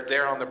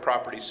 They're on the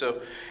property.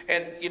 So,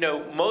 and you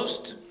know,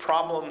 most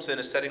problems in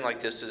a setting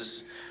like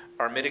this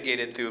are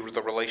mitigated through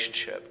the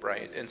relationship,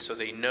 right? And so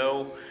they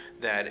know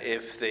that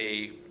if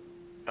they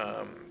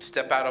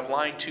step out of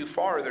line too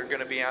far, they're going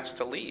to be asked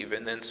to leave,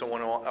 and then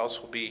someone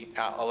else will be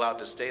allowed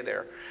to stay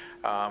there.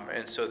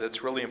 And so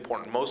that's really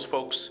important. Most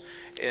folks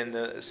in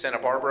the Santa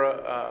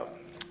Barbara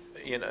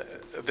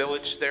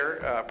village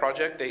there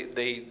project,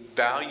 they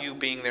value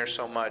being there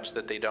so much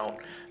that they don't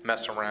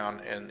mess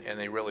around, and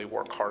they really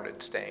work hard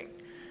at staying,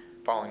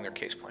 following their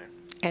case plan.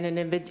 And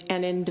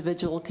an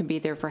individual can be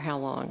there for how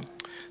long?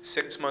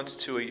 6 months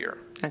to a year.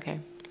 Okay.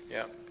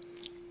 Yeah.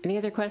 Any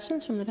other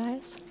questions from the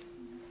dais?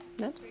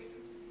 No?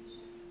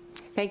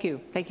 Thank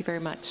you. Thank you very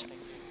much.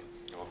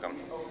 You're welcome.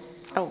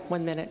 Oh,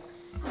 1 minute.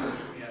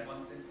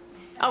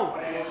 Oh.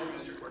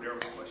 Mr.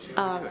 Cordero's question.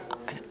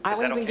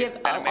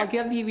 I'll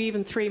give you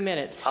even 3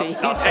 minutes, Steve.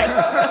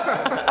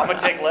 I'm going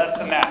to take less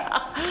than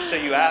that. So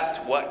you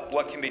asked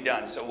what can be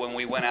done. So when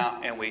we went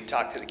out and we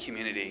talked to the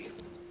community,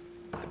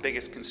 the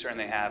biggest concern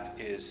they have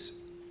is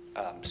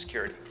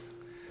security.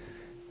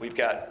 We've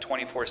got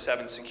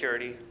 24/7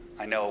 security.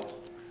 I know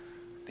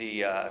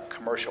the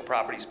commercial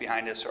properties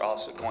behind us are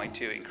also going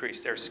to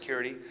increase their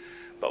security.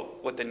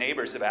 But what the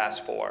neighbors have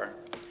asked for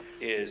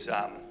is,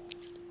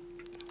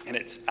 and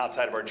it's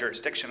outside of our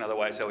jurisdiction,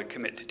 otherwise I would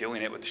commit to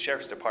doing it with the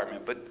Sheriff's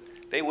Department, but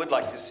they would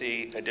like to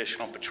see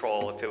additional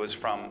patrol if it was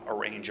from a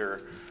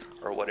ranger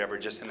or whatever,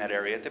 just in that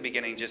area at the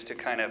beginning, just to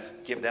kind of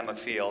give them a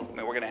feel. I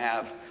mean, we're going to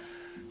have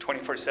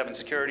 24/7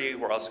 security.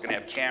 We're also going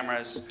to have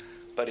cameras.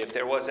 But if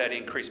there was that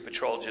increased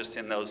patrol just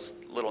in those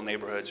little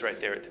neighborhoods right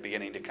there at the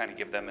beginning to kind of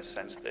give them a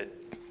sense that,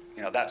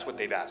 you know, that's what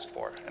they've asked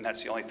for. And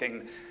that's the only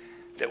thing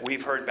that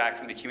we've heard back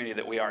from the community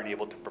that we aren't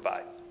able to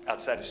provide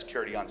outside of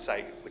security on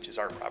site, which is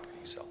our property.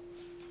 So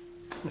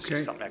this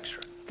is something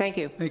extra. Thank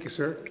you. Thank you,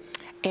 sir.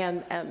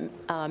 And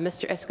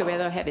Mr.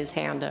 Escobedo had his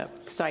hand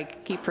up, so I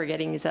keep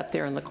forgetting he's up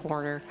there in the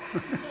corner.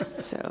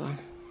 So.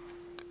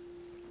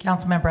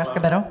 Councilmember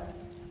Escobedo.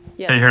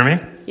 Yes. Can you hear me?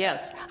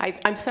 Yes.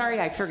 I'm sorry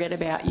I forget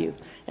about you.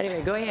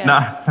 Anyway, go ahead.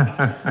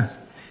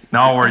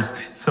 No worries.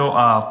 So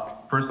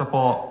first of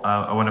all,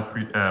 I want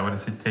to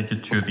say thank you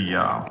to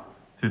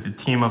the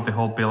team of the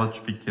whole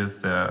village,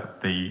 because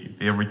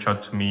they reached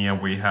out to me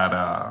and we had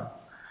a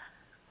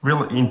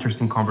really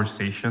interesting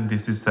conversation.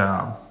 This is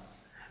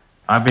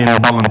I've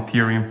been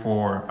volunteering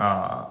for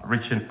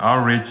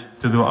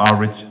to do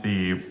outreach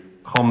the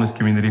homeless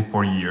community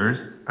for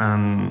years,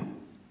 and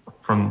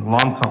from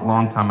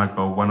long time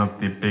ago, one of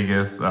the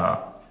biggest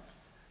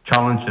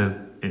challenges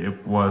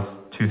it was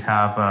to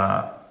have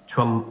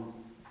to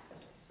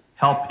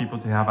help people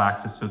to have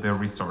access to their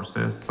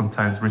resources.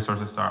 Sometimes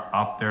resources are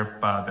up there,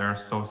 but they're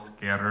so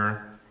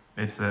scattered.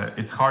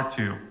 It's hard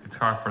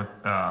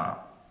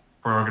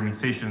for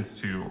organizations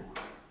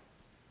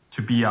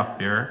to be up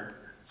there.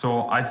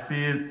 So I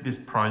see this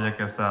project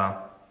as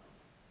a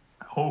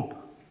hope.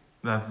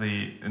 That's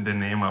the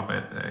name of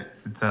it.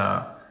 It's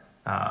a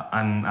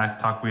and I've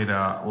talked with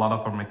a lot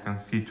of my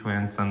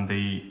constituents, and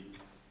they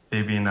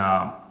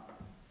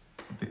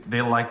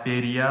like the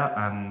idea.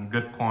 And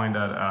good point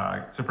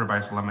that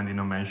Supervisor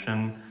Lamandino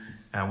mentioned.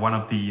 One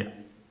of the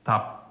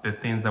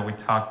things that we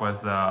talked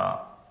was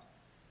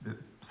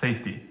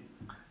safety.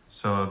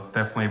 So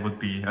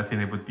definitely I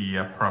think it would be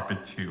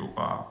appropriate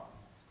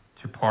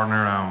to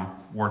partner and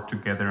work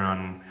together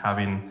on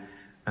having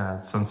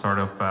some sort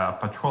of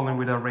patrolling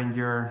with a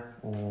ranger,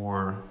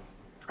 or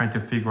trying to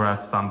figure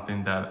out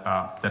something that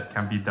that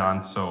can be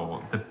done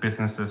so the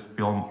businesses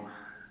feel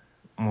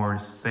more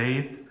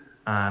safe.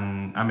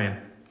 And I mean,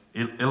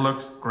 it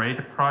looks great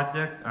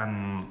project,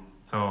 and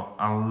so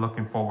I'm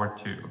looking forward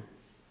to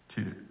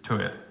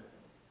it.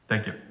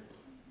 Thank you.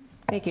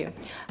 Thank you.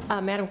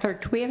 Madam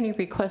Clerk, do we have any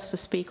requests to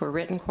speak or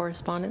written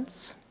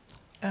correspondence?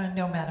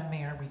 No, Madam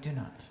Mayor, we do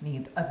not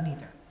need of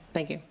neither.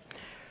 Thank you.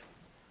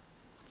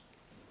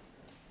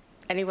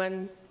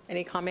 Anyone,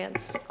 any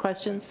comments,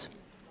 questions?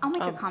 I'll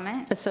make a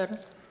comment. Ms. Soto?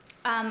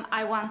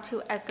 I want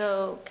to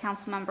echo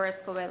Councilmember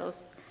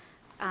Escobedo's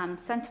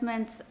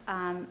sentiments.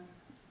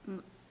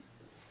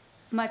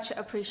 Much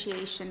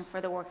appreciation for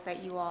the work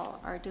that you all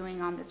are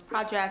doing on this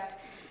project.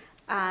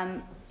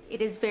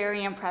 It is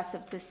very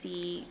impressive to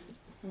see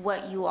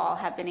what you all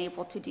have been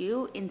able to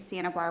do in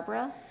Santa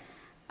Barbara.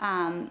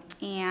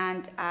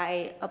 And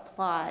I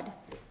applaud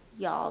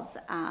y'all's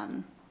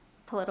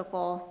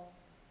political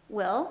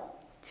will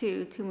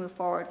to move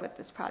forward with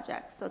this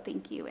project. So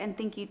thank you. And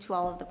thank you to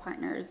all of the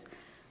partners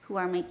who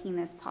are making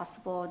this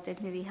possible.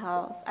 Dignity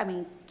Health,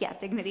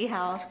 Dignity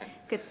Health,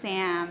 Good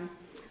Sam,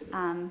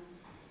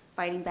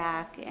 Fighting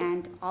Back,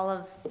 and all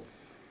of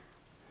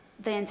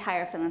the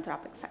entire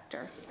philanthropic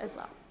sector as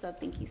well. So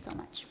thank you so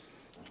much.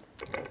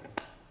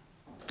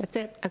 That's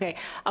it. Okay.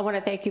 I want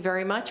to thank you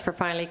very much for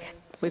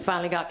we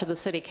finally got to the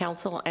City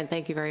Council, and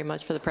thank you very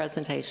much for the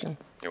presentation.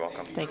 You're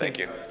welcome. Thank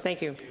you.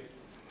 Thank you.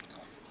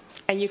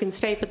 And you can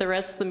stay for the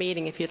rest of the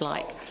meeting if you'd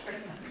like.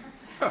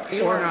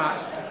 Or not.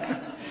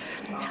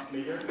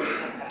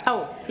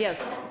 Oh,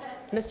 yes.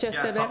 Mr.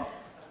 Escobedo?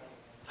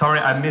 Sorry,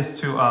 I missed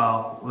to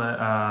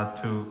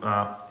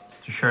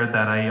share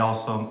that I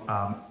also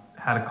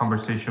had a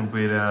conversation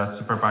with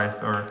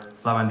Supervisor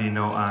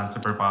Lavandino and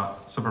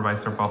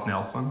Supervisor Bob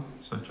Nelson.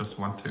 So just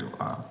want to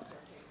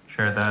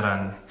share that,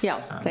 and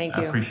thank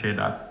I you. appreciate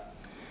that.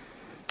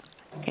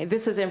 Okay,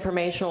 this is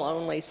informational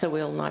only, so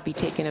we'll not be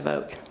taking a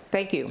vote.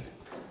 Thank you.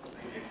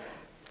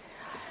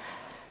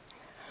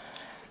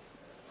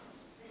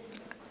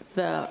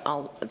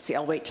 Let's see,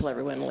 I'll wait till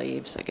everyone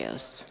leaves, I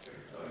guess.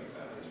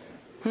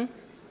 We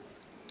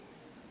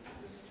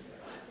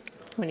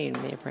need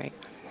a break.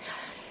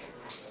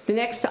 The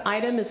next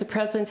item is a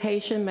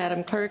presentation.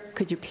 Madam Clerk,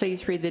 could you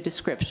please read the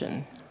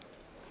description?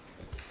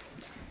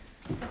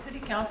 The City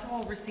Council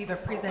will receive a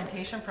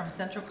presentation from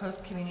Central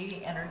Coast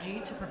Community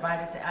Energy to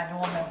provide its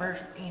annual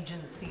member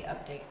agency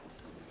update.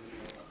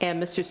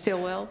 And Mr.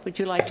 Stillwell, would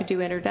you like to do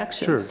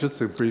introductions? Sure,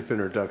 just a brief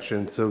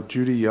introduction. So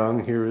Judy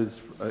Young here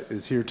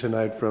is here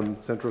tonight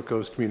from Central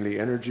Coast Community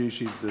Energy.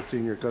 She's the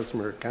Senior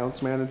Customer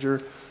Accounts Manager.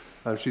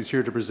 She's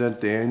here to present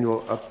the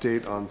annual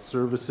update on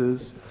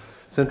services.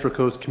 Central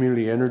Coast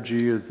Community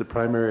Energy is the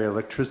primary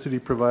electricity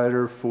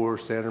provider for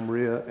Santa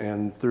Maria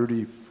and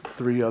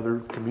 33 other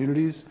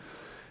communities.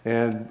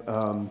 And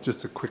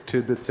just a quick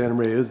tidbit, Santa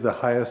Maria has the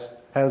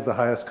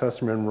highest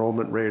customer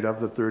enrollment rate of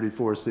the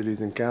 34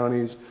 cities and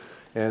counties.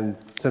 And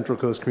Central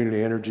Coast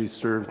Community Energy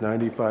serves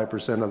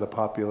 95% of the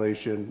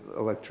population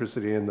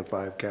electricity in the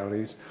 5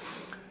 counties.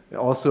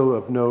 Also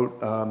of note,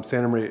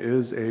 Santa Maria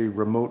is a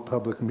remote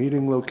public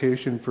meeting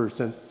location for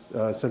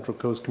Central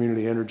Coast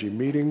Community Energy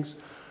meetings.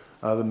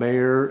 The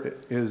mayor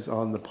is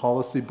on the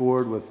policy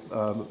board with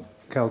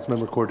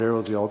Councilmember Cordero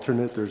as the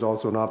alternate. There's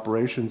also an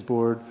operations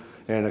board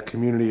and a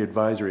community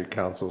advisory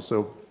council.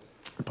 So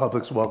the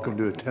public's welcome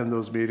to attend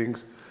those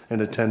meetings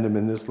and attend them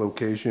in this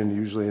location,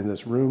 usually in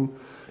this room.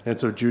 And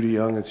so Judy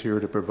Young is here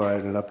to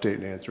provide an update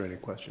and answer any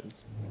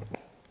questions.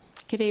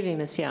 Good evening,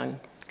 Ms. Young.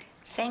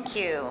 Thank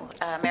you,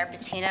 Mayor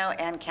Patino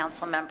and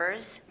council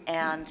members,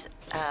 and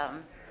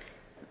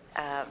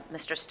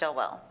Mr.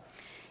 Stillwell.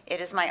 It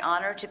is my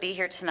honor to be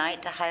here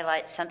tonight to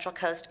highlight Central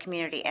Coast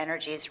Community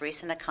Energy's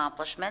recent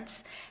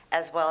accomplishments,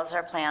 as well as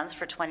our plans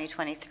for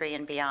 2023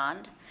 and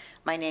beyond.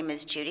 My name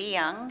is Judy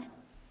Young.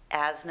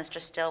 As Mr.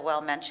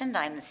 Stillwell mentioned,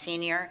 I'm the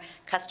Senior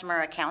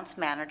Customer Accounts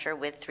Manager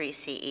with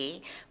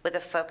 3CE, with a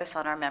focus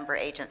on our member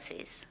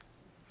agencies.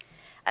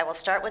 I will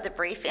start with a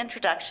brief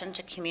introduction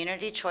to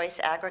community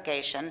choice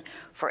aggregation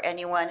for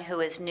anyone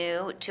who is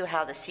new to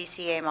how the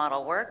CCA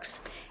model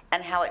works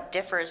and how it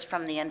differs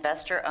from the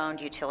investor-owned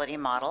utility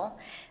model.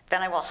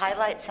 Then I will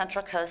highlight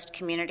Central Coast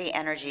Community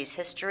Energy's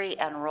history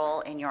and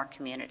role in your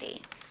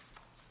community.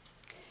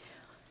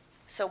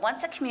 So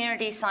once a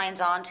community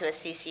signs on to a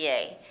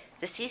CCA,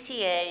 the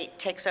CCA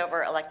takes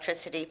over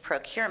electricity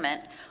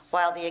procurement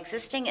while the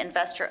existing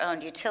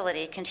investor-owned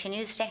utility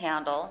continues to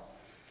handle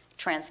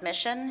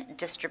transmission,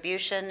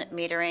 distribution,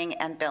 metering,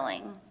 and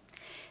billing.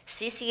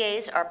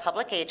 CCAs are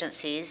public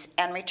agencies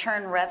and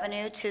return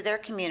revenue to their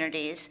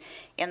communities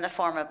in the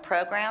form of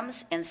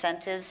programs,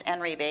 incentives,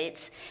 and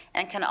rebates,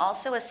 and can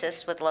also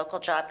assist with local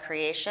job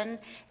creation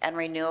and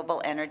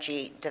renewable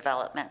energy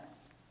development.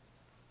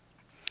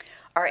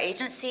 Our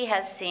agency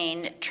has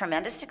seen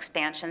tremendous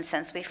expansion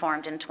since we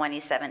formed in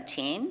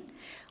 2017.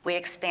 We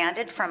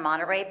expanded from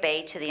Monterey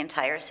Bay to the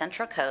entire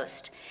Central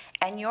Coast,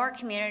 and your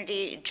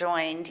community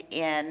joined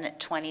in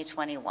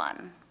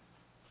 2021.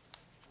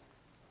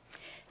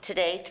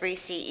 Today,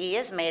 3CE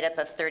is made up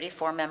of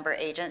 34 member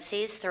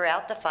agencies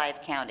throughout the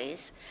 5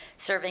 counties,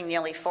 serving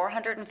nearly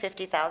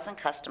 450,000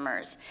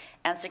 customers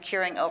and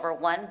securing over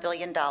 $1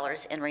 billion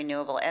in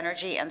renewable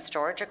energy and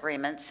storage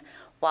agreements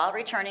while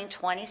returning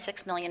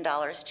 $26 million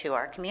to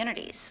our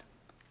communities.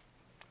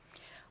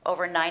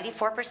 Over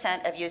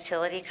 94% of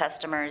utility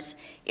customers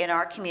in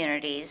our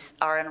communities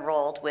are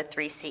enrolled with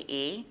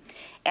 3CE,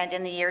 and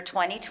in the year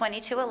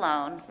 2022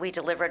 alone, we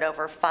delivered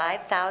over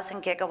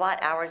 5,000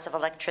 gigawatt hours of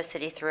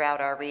electricity throughout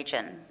our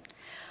region.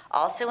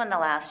 Also in the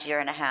last year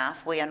and a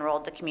half, we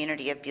enrolled the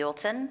community of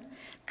Buellton,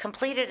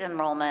 completed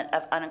enrollment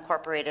of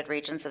unincorporated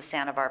regions of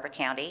Santa Barbara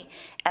County,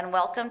 and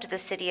welcomed the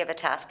city of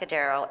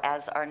Atascadero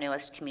as our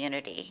newest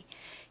community.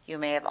 You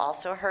may have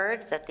also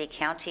heard that the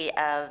county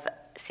of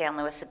San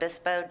Luis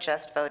Obispo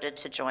just voted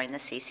to join the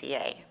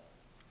CCA.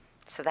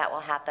 So that will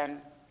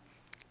happen,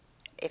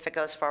 if it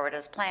goes forward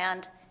as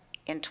planned,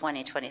 in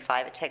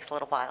 2025. It takes a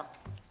little while.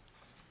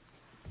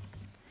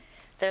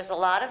 There's a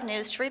lot of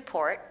news to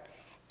report,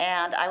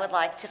 and I would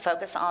like to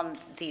focus on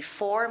the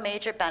 4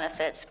 major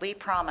benefits we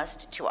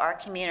promised to our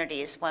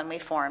communities when we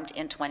formed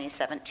in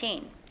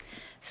 2017.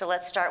 So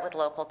let's start with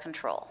local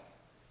control.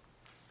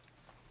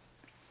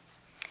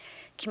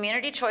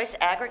 Community choice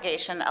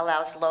aggregation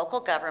allows local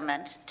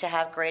government to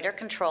have greater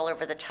control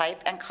over the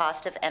type and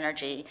cost of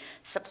energy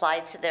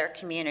supplied to their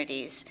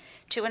communities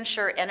to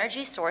ensure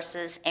energy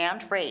sources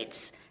and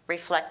rates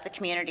reflect the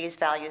community's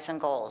values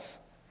and goals.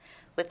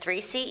 With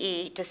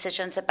 3CE,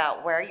 decisions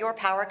about where your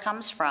power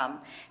comes from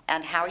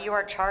and how you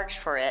are charged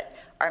for it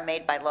are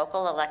made by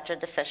local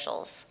elected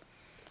officials.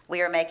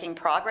 We are making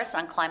progress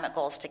on climate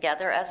goals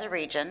together as a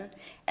region,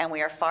 and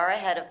we are far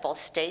ahead of both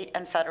state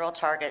and federal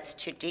targets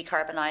to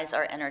decarbonize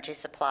our energy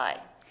supply.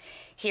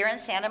 Here in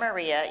Santa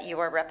Maria, you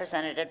are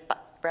represented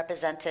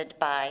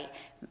by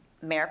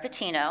Mayor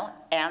Patino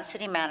and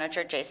City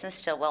Manager Jason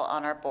Stillwell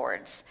on our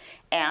boards,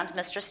 and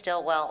Mr.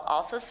 Stillwell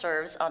also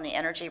serves on the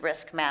Energy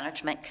Risk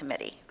Management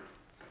Committee.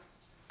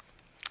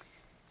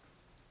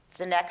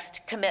 The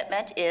next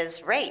commitment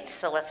is rates,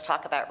 so let's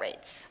talk about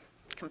rates,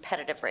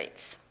 competitive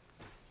rates.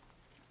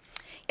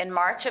 In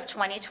March of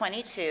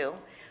 2022,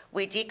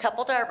 we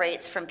decoupled our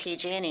rates from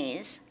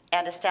PG&E's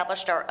and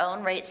established our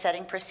own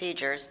rate-setting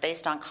procedures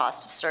based on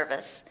cost of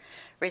service,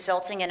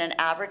 resulting in an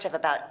average of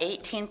about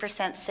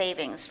 18%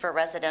 savings for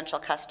residential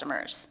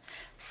customers.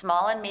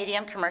 Small and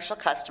medium commercial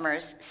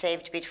customers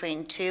saved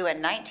between 2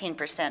 and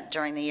 19%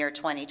 during the year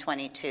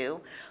 2022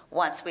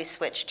 once we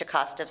switched to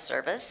cost of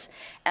service,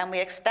 and we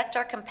expect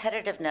our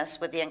competitiveness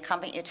with the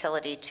incumbent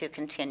utility to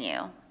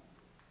continue.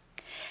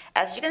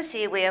 As you can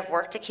see, we have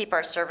worked to keep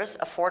our service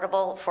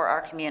affordable for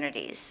our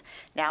communities.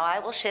 Now I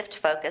will shift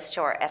focus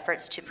to our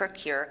efforts to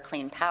procure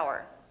clean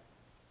power.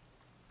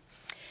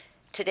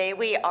 Today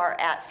we are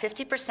at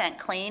 50%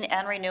 clean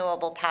and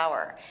renewable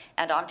power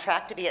and on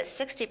track to be at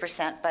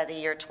 60% by the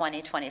year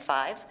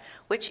 2025,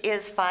 which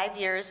is 5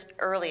 years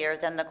earlier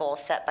than the goal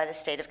set by the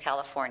state of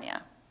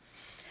California.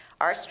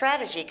 Our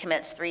strategy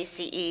commits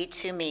 3CE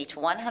to meet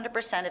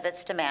 100% of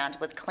its demand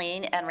with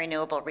clean and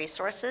renewable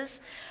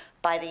resources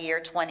by the year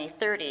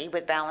 2030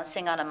 with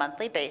balancing on a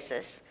monthly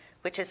basis,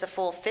 which is a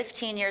full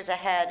 15 years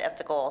ahead of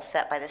the goal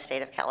set by the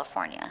state of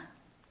California.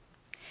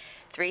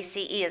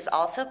 3CE is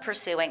also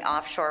pursuing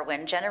offshore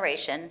wind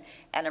generation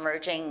and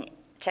emerging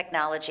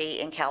technology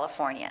in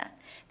California.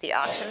 The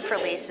auction for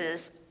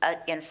leases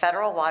in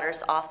federal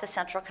waters off the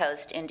Central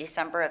Coast in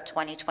December of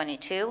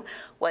 2022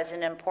 was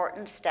an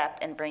important step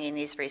in bringing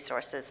these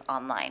resources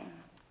online.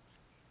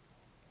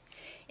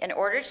 In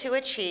order to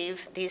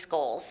achieve these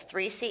goals,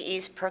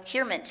 3CE's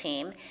procurement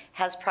team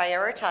has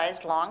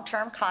prioritized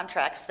long-term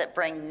contracts that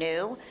bring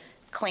new,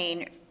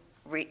 clean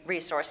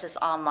resources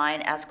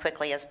online as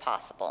quickly as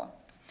possible.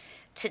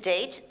 To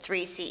date,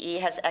 3CE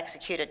has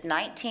executed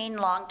 19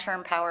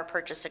 long-term power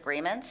purchase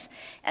agreements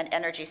and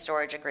energy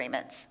storage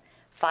agreements.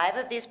 5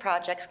 of these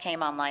projects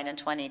came online in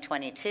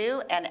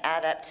 2022 and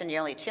add up to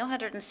nearly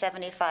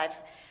 275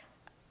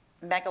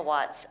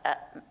 megawatt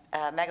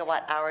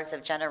hours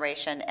of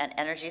generation and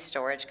energy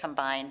storage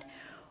combined,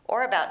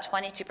 or about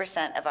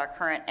 22% of our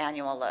current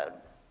annual load.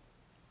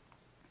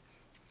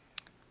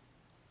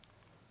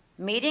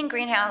 Meeting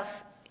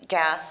greenhouse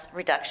gas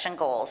reduction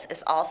goals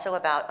is also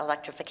about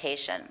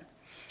electrification.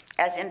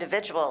 As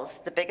individuals,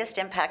 the biggest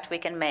impact we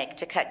can make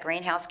to cut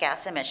greenhouse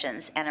gas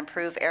emissions and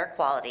improve air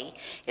quality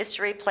is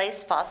to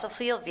replace fossil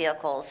fuel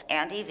vehicles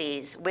and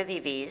EVs with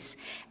EVs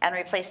and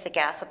replace the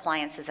gas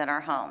appliances in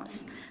our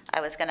homes.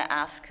 I was going to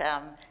ask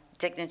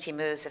Dignity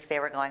Moves if they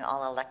were going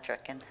all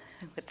electric and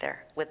with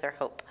their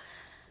HOPE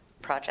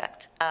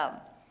project.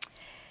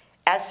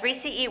 As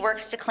 3CE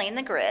works to clean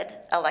the grid,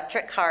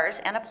 electric cars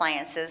and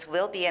appliances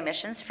will be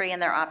emissions-free in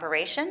their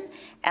operation,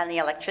 and the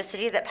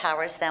electricity that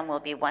powers them will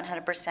be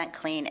 100%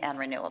 clean and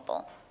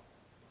renewable.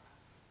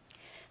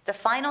 The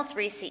final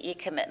 3CE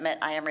commitment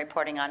I am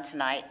reporting on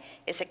tonight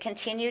is a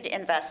continued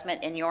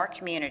investment in your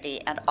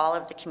community and all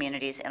of the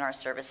communities in our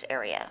service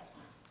area.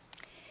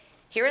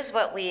 Here is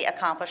what we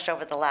accomplished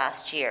over the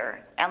last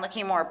year. And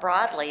looking more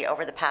broadly,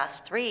 over the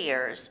past 3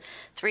 years,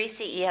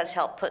 3CE has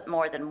helped put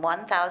more than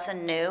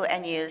 1,000 new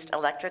and used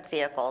electric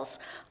vehicles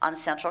on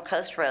Central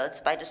Coast roads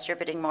by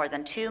distributing more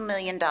than $2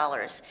 million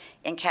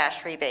in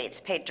cash rebates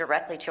paid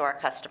directly to our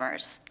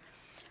customers.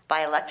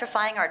 By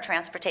electrifying our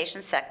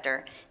transportation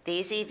sector,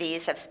 these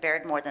EVs have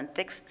spared more than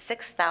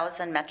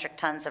 6,000 metric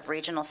tons of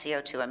regional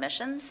CO2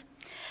 emissions.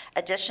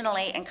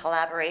 Additionally, in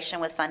collaboration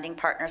with funding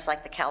partners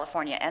like the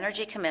California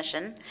Energy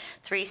Commission,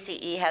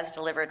 3CE has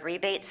delivered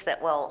rebates that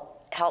will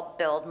help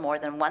build more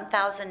than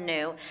 1,000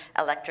 new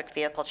electric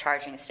vehicle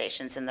charging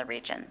stations in the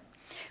region.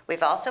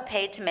 We've also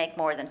paid to make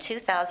more than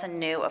 2,000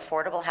 new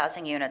affordable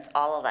housing units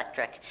all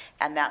electric,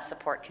 and that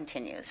support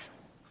continues.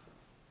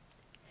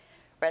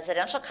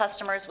 Residential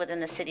customers within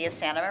the city of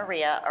Santa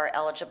Maria are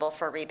eligible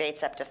for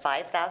rebates up to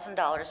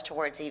 $5,000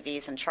 towards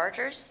EVs and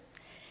chargers,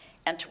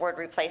 and toward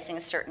replacing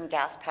certain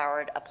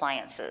gas-powered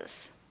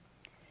appliances.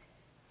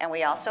 And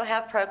we also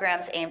have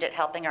programs aimed at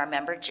helping our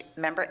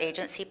member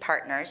agency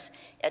partners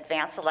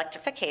advance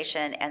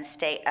electrification and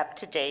stay up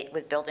to date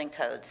with building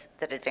codes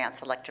that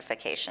advance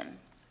electrification.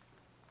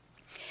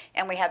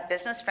 And we have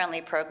business-friendly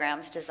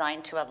programs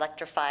designed to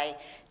electrify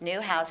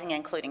new housing,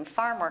 including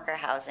farm worker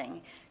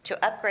housing,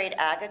 to upgrade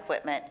ag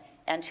equipment,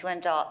 and to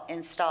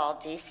install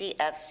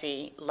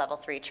DCFC Level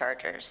 3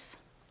 chargers.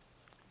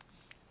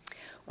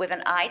 With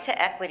an eye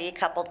to equity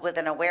coupled with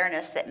an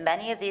awareness that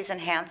many of these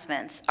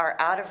enhancements are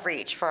out of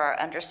reach for our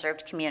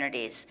underserved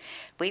communities,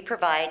 we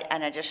provide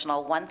an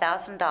additional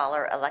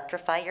 $1,000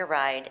 Electrify Your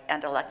Ride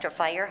and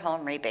Electrify Your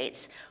Home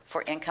rebates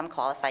for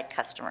income-qualified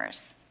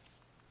customers.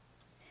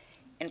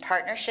 In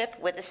partnership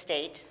with the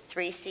state,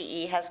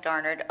 3CE has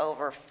garnered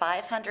over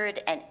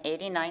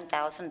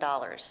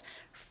 $589,000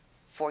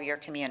 for your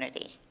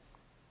community.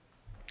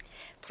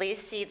 Please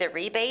see the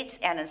rebates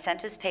and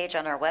incentives page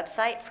on our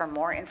website for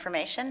more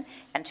information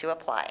and to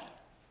apply.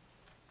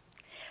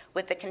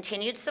 With the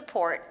continued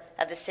support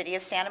of the City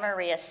of Santa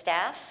Maria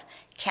staff,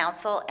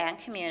 council, and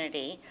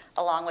community,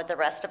 along with the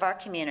rest of our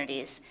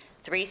communities,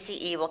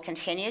 3CE will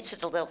continue to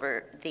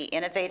deliver the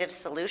innovative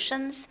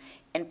solutions,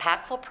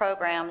 impactful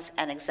programs,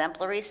 and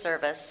exemplary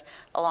service,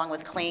 along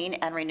with clean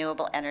and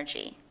renewable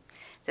energy.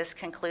 This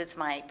concludes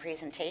my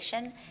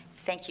presentation.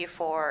 Thank you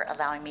for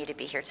allowing me to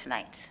be here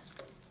tonight.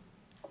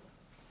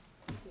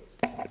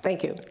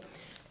 Thank you.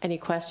 Any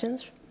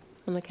questions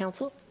from the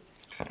council?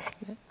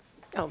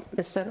 Oh,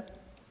 Ms. Soto.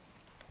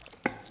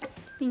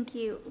 Thank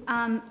you.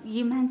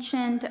 You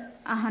mentioned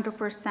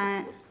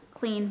 100%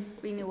 clean,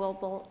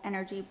 renewable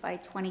energy by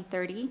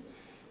 2030.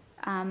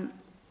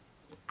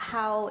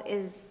 How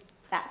is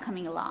that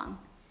coming along?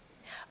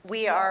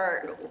 We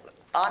are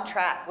on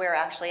track. We're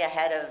actually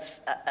ahead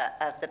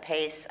of the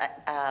pace.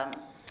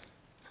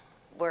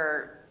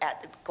 We're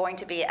going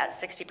to be at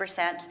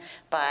 60%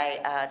 by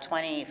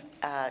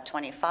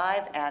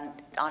 2025 and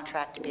on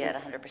track to be at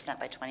 100%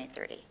 by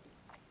 2030.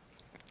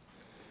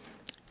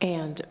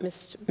 And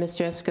Mr.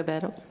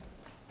 Escobedo.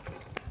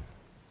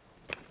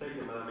 Thank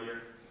you, Madam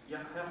Mayor. Yeah, I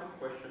have a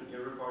question in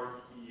regards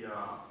to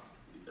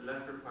the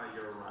Electrify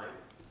Your Ride.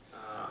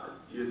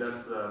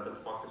 That's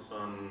focused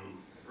on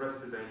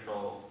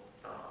residential,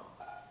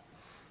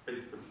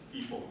 basically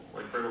people,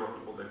 like regular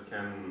people that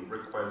can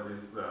request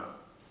this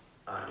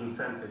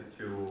incentive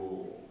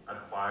to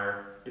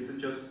acquire. Is it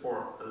just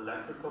for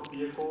electrical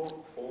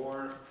vehicle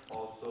or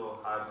also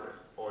hybrid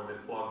or the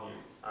plug-in?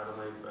 I don't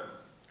know if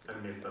I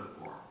missed that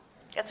more.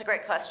 That's a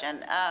great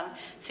question.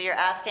 So you're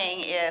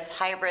asking if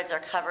hybrids are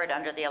covered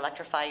under the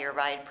Electrify Your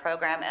Ride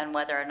program and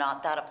whether or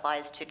not that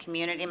applies to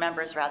community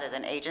members rather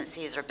than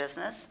agencies or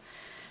business.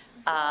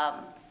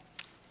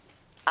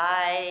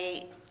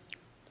 I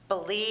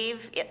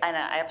believe, and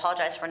I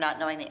apologize for not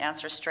knowing the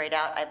answer straight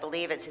out, I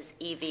believe it's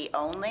EV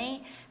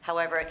only.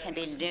 However, it can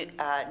be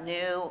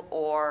new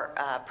or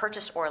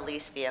purchase or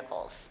lease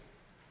vehicles.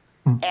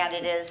 And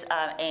it is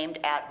aimed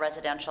at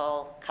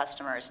residential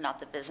customers,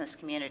 not the business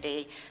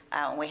community.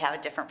 We have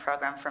a different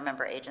program for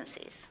member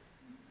agencies.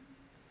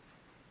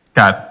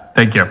 Got it.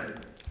 Thank you.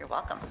 You're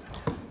welcome.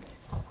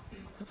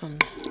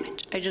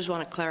 I just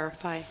want to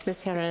clarify.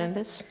 Ms.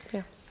 Hernandez?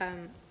 Yeah.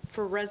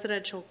 For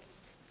residential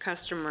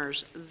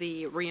customers,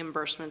 the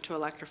reimbursement to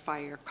electrify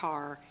your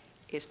car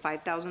is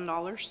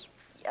 $5,000?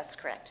 That's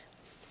correct.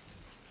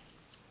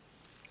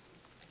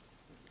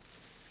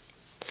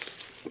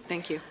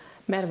 Thank you.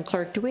 Madam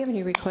Clerk, do we have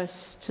any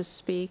requests to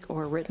speak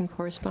or written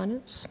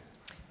correspondence?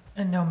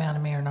 No,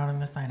 Madam Mayor, not on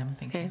this item.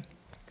 Thank you.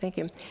 Thank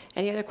you.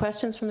 Any other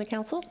questions from the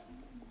council?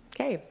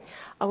 Okay.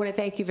 I want to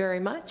thank you very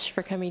much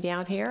for coming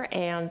down here,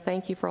 and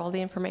thank you for all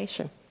the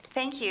information.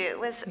 Thank you. It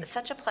was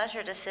such a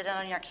pleasure to sit in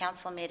on your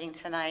council meeting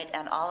tonight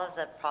and all of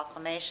the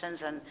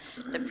proclamations and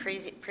the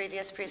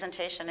previous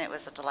presentation. It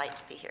was a delight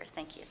to be here.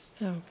 Thank you.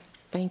 Oh,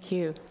 thank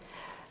you.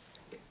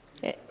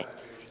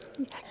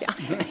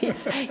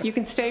 You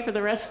can stay for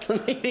the rest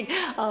of the meeting.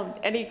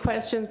 Any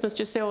questions,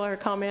 Mr. Siller, or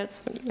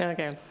comments?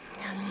 Okay.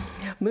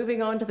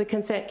 Moving on to the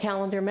consent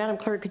calendar. Madam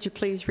Clerk, could you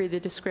please read the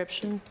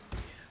description?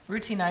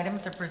 Routine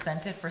items are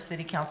presented for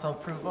City Council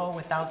approval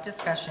without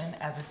discussion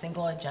as a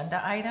single agenda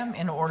item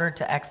in order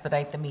to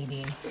expedite the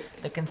meeting.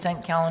 The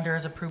consent calendar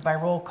is approved by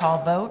roll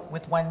call vote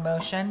with one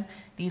motion.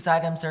 These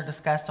items are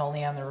discussed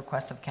only on the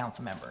request of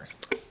council members.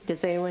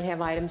 Does anyone have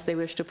items they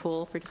wish to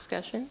pull for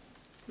discussion?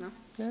 No.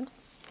 None?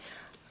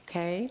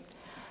 Okay.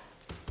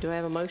 Do I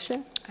have a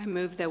motion? I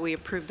move that we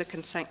approve the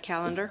consent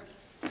calendar.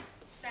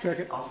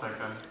 Second. I'll second.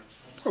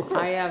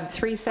 I have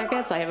 3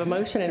 seconds. I have a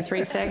motion and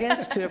 3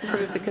 seconds to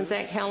approve the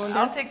consent calendar.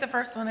 I'll take the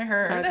first one I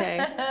heard. Okay.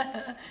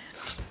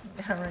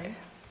 All right.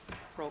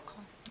 Roll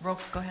call.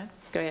 Go ahead.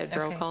 Go ahead,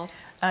 roll Okay. call.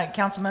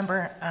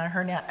 Councilmember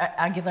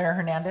Aguilar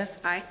Hernandez.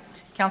 Aye.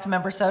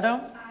 Councilmember Soto. Aye.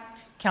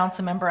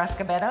 Councilmember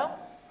Escobedo.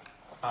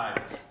 Aye.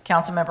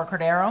 Councilmember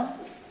Cordero.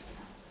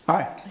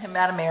 Aye. And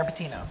Madam Mayor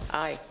Patino.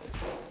 Aye.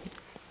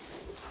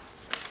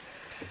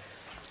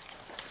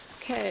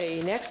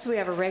 Okay, next we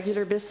have a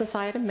regular business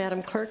item.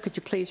 Madam Clerk, could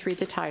you please read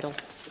the title?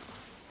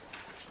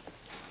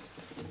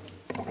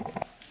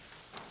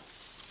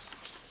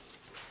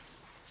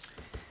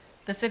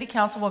 The City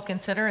Council will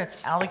consider its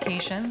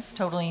allocations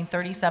totaling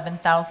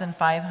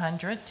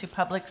 $37,500 to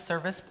public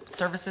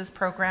services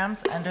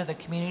programs under the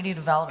Community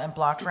Development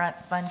Block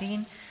Grant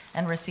funding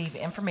and receive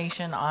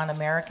information on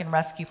American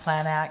Rescue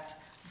Plan Act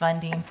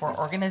funding for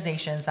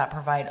organizations that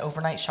provide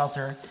overnight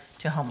shelter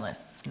to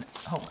homeless.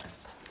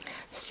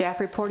 Staff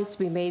report is to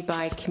be made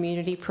by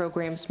Community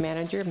Programs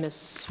Manager,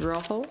 Ms.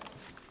 Rojo.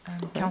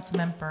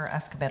 Councilmember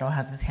Escobedo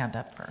has his hand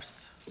up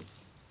first.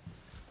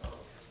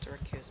 To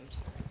recuse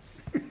himself.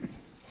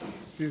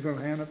 See his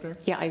little hand up there?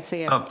 Yeah, I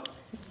see it.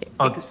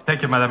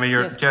 Thank you, Madam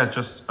Mayor. Yes. Yeah,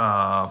 just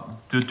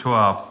due to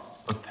a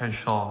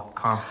potential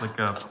conflict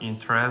of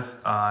interest,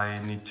 I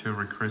need to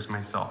recuse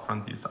myself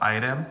from this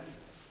item,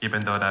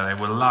 even though that I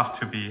would love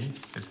to be.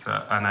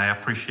 And I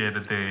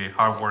appreciated the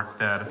hard work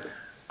that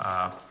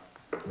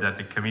that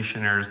the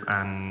commissioners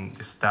and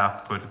the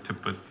staff put to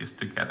put this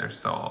together.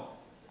 So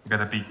I'm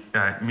gonna be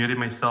muting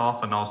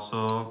myself and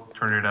also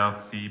turn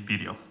off the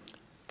video.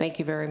 Thank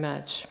you very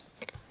much.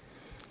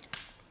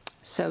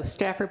 So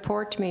staff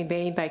report to be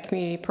made by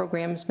Community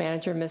Programs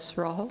Manager, Ms.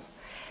 Rojo.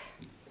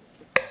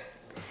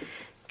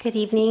 Good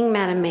evening,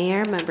 Madam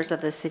Mayor, members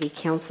of the City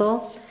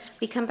Council.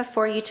 We come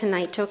before you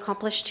tonight to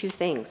accomplish two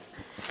things.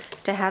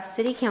 To have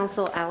City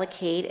Council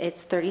allocate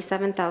its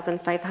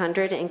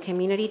 $37,500 in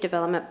Community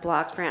Development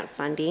Block Grant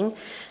funding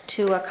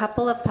to a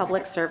couple of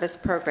public service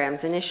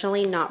programs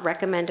initially not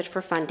recommended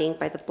for funding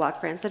by the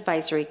Block Grants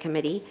Advisory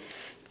Committee,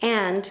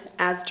 and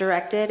as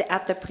directed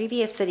at the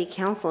previous City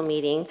Council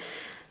meeting,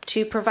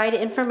 to provide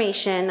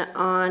information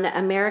on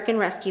American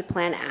Rescue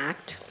Plan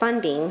Act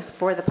funding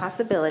for the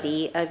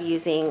possibility of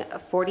using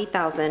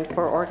 $40,000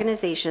 for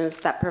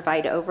organizations that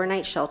provide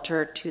overnight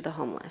shelter to the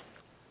homeless.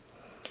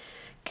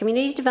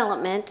 Community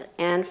Development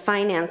and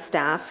Finance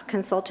staff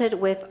consulted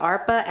with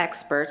ARPA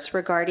experts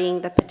regarding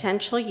the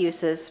potential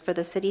uses for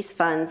the city's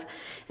funds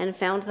and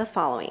found the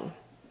following.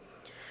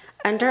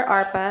 Under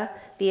ARPA,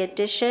 the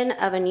addition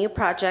of a new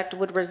project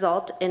would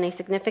result in a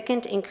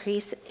significant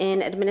increase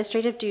in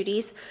administrative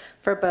duties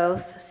for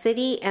both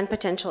city and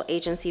potential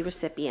agency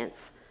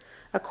recipients.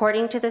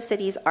 According to the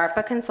city's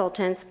ARPA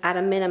consultants, at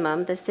a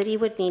minimum, the city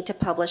would need to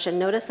publish a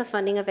notice of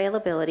funding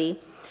availability,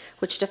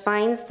 which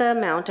defines the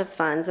amount of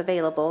funds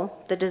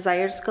available, the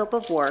desired scope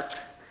of work,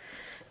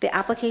 the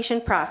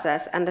application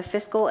process, and the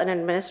fiscal and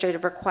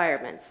administrative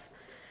requirements.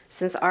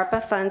 Since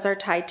ARPA funds are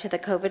tied to the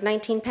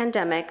COVID-19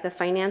 pandemic, the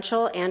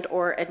financial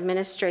and/or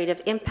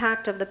administrative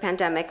impact of the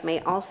pandemic may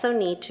also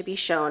need to be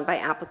shown by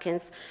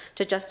applicants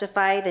to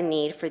justify the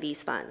need for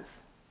these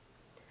funds.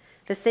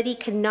 The city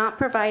cannot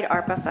provide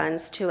ARPA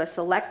funds to a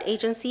select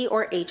agency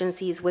or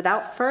agencies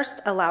without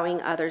first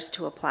allowing others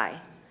to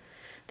apply.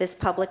 This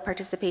public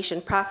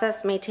participation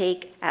process may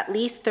take at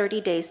least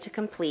 30 days to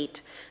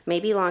complete,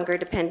 maybe longer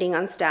depending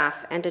on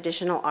staff and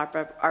additional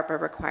ARPA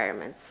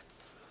requirements.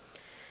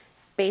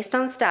 Based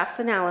on staff's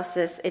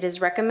analysis, it is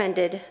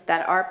recommended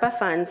that ARPA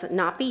funds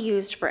not be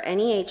used for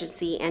any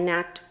agency and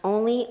act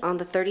only on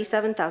the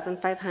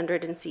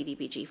 $37,500 in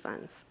CDBG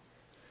funds.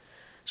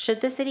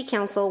 Should the City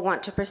Council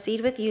want to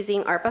proceed with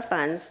using ARPA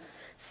funds,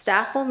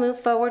 staff will move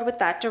forward with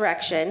that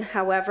direction.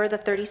 However, the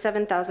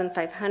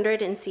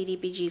 $37,500 in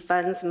CDBG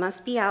funds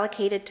must be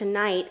allocated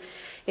tonight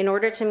in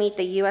order to meet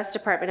the U.S.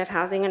 Department of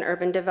Housing and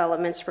Urban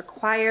Development's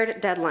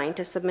required deadline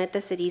to submit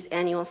the city's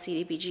annual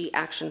CDBG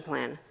action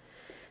plan.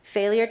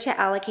 Failure to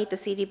allocate the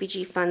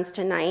CDBG funds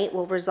tonight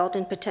will result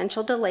in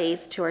potential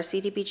delays to our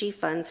CDBG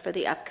funds for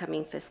the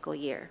upcoming fiscal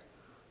year.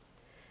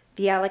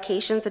 The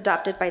allocations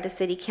adopted by the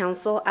City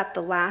Council at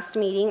the last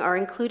meeting are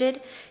included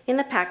in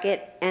the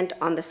packet and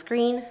on the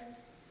screen,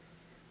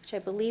 which I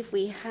believe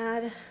we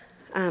had.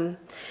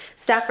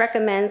 Staff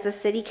recommends the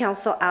City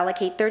Council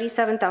allocate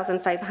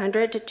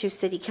 $37,500 to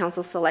City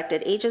Council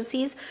selected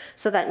agencies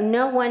so that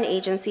no one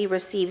agency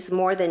receives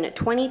more than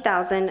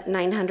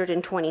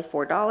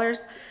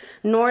 $20,924,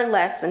 nor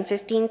less than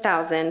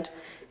 $15,000,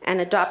 and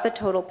adopt the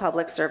total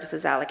public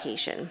services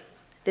allocation.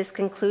 This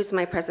concludes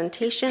my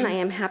presentation. I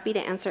am happy to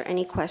answer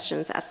any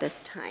questions at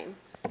this time.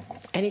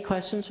 Any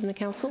questions from the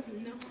council?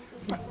 No.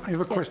 I have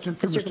a question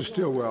for Mr.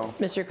 Stillwell.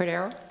 Mr.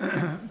 Cordero?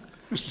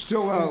 Mr.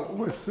 Stillwell,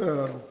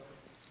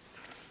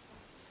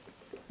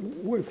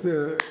 with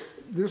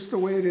this the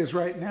way it is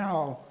right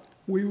now,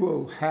 we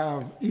will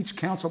have, each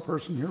council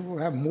person here will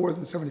have more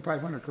than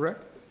 7,500,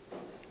 correct?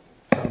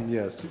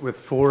 Yes, with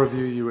 4 of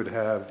you, you would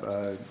have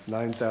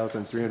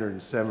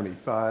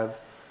 9,375.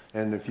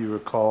 And if you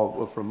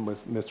recall from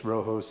what Ms.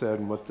 Rojo said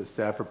and what the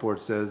staff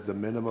report says, the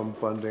minimum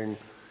funding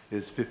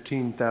is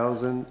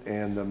 15,000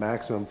 and the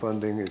maximum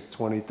funding is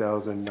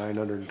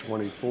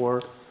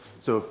 20,924.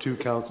 So if 2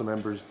 council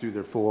members do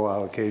their full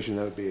allocation,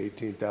 that would be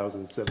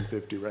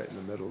 18,750, right in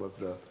the middle of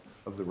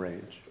the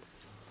range.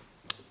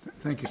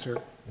 Thank you, sir.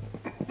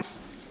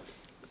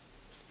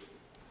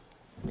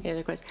 Any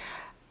other questions?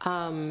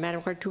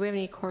 Madam Clerk, do we have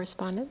any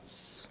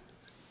correspondence?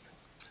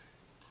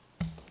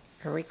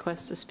 A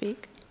request to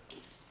speak?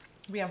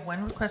 We have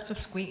one request to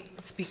speak,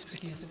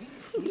 excuse me.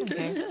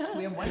 Okay.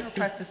 We have one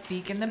request to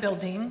speak in the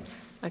building.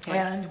 Okay.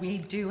 And we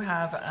do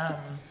have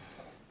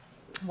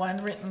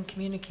one written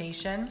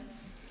communication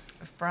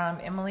from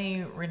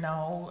Emily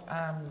Renault,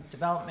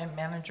 Development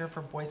Manager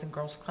for Boys and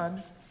Girls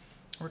Clubs,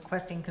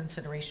 requesting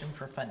consideration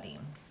for funding.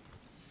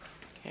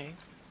 Okay.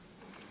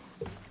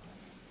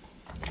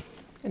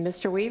 And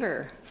Mr.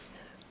 Weaver?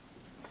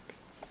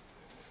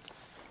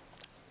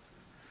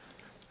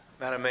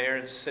 Madam Mayor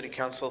and City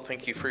Council,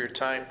 thank you for your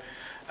time.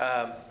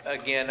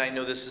 Again, I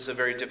know this is a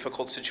very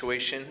difficult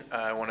situation.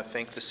 I want to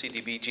thank the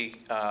CDBG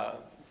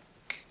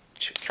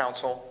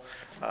Council,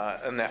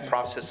 and that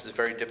process is a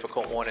very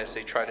difficult one as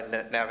they try to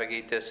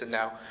navigate this, and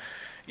now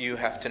you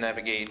have to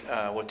navigate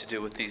what to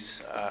do with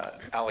these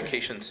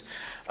allocations.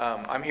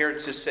 I'm here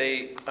to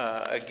say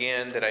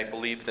again that I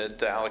believe that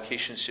the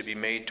allocations should be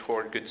made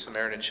toward Good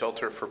Samaritan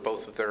Shelter for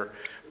both of their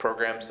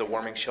programs, the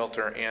warming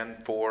shelter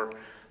and for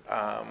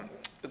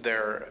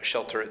their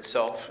shelter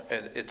itself.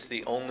 It's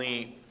the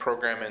only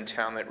program in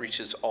town that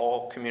reaches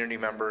all community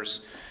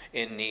members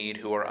in need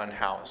who are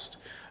unhoused.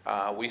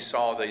 We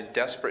saw the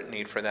desperate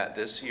need for that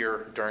this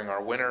year during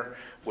our winter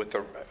with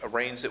the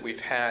rains that we've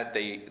had.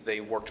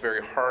 They worked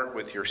very hard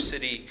with your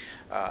city,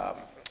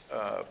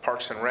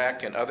 Parks and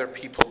Rec, and other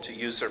people to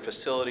use their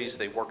facilities.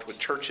 They worked with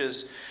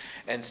churches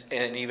and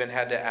even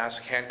had to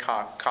ask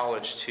Hancock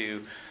College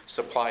to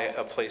supply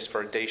a place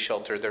for a day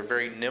shelter. They're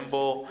very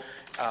nimble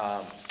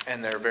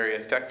and they're very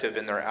effective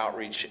in their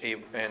outreach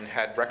and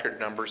had record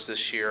numbers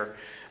this year.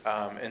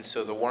 And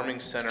so the warming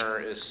center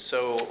is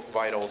so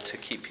vital to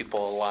keep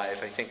people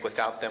alive. I think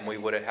without them, we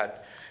would have had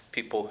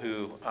people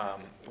who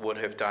would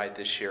have died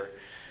this year.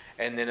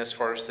 And then as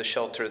far as the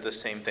shelter, the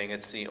same thing.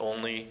 It's the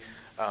only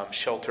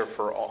shelter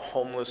for all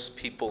homeless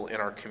people in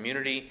our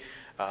community.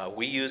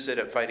 We use it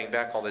at Fighting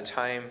Back all the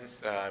time.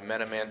 I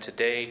met a man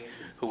today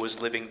who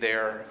was living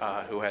there,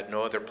 who had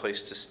no other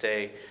place to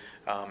stay.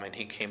 And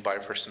he came by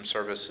for some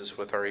services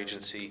with our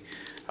agency.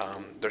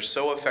 They're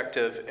so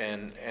effective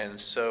and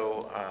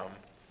so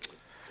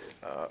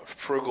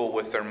frugal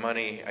with their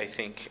money. I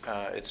think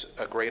it's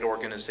a great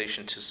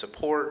organization to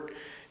support,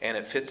 and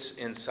it fits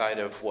inside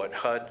of what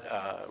HUD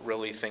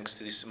really thinks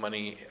this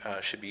money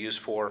should be used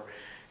for.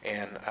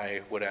 And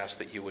I would ask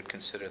that you would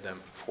consider them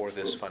for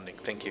this funding.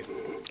 Thank you.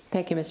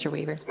 Thank you, Mr.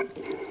 Weaver.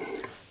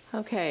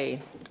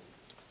 Okay.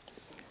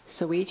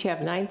 So we each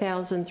have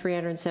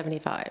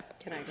 9,375.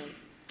 Can I go?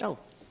 Oh,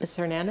 Ms.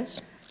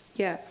 Hernandez?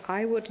 Yeah,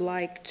 I would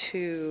like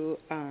to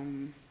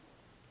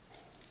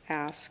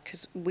ask,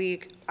 because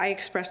I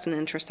expressed an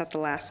interest at the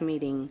last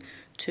meeting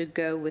to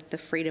go with the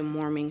Freedom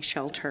Warming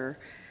Shelter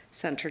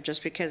Center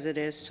just because it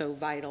is so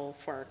vital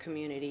for our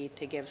community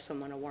to give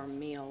someone a warm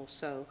meal.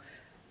 So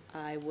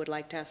I would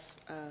like to ask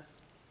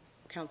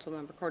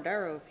Councilmember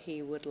Cordero if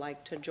he would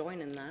like to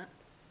join in that.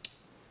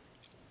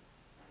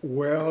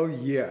 Well,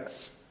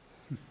 yes,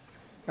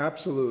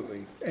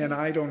 absolutely. And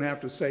I don't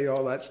have to say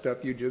all that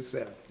stuff you just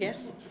said.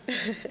 Yes.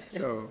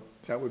 So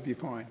that would be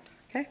fine.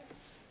 Okay.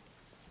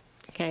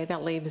 Okay,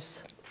 that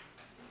leaves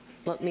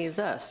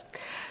us.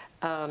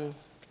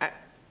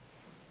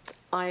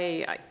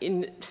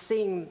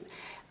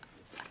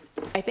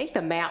 I think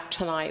the map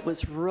tonight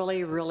was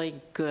really, really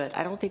good.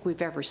 I don't think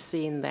we've ever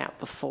seen that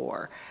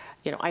before.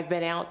 You know, I've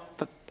been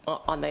out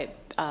on the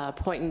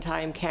point in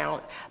time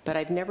count, but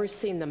I've never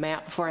seen the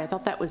map before. I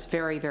thought that was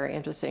very, very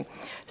interesting.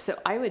 So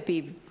I would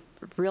be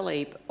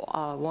really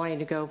wanting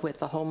to go with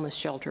the homeless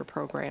shelter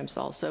programs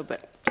also,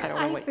 but I don't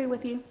know. I agree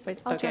with you.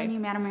 I'll join you,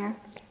 Madam Mayor.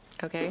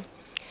 Okay.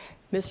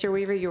 Mr.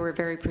 Weaver, you were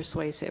very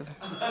persuasive.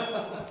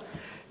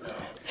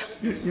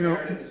 You know,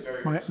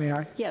 may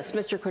I? Yes,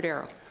 Mr.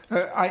 Cordero.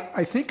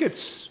 I think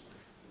it's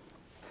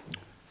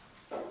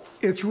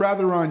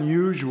rather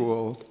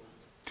unusual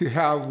to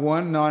have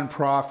one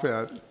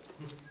nonprofit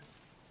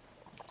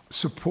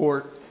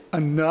support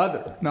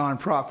another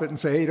nonprofit and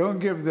say, hey, don't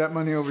give that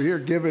money over here,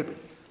 give it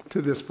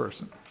to this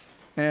person.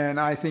 And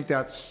I think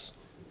that's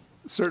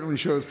certainly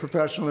shows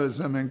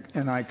professionalism,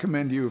 and I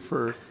commend you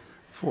for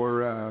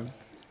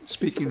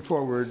speaking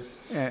forward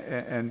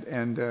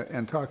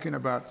and talking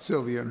about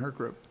Sylvia and her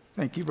group.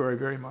 Thank you very,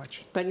 very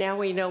much. But now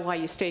we know why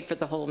you stayed for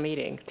the whole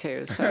meeting,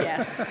 too. So.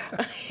 Yes.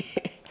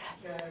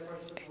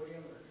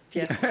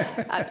 Yes.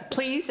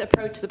 Please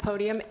approach the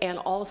podium and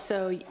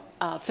also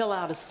fill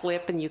out a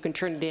slip, and you can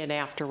turn it in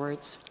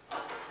afterwards.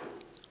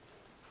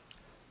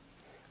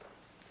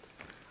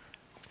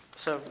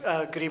 So,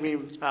 good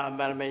evening,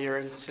 Madam Mayor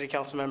and City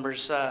Council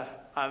members.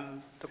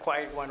 I'm the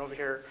quiet one over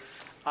here.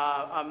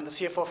 I'm the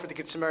CFO for the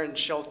Good Samaritan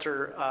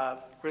Shelter.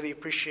 Really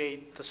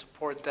appreciate the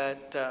support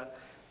that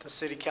the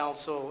City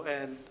Council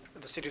and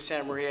the City of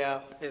Santa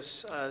Maria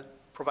is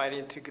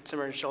providing to Good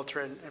Samaritan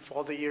Shelter, and for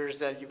all the years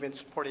that you've been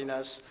supporting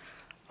us.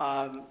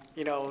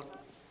 You know,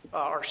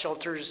 our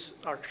shelter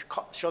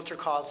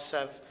costs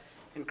have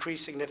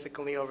increased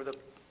significantly over the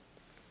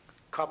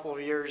couple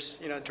of years.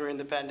 You know, during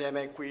the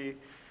pandemic, we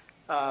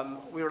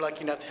were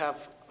lucky enough to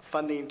have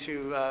funding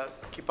to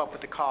keep up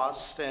with the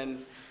costs,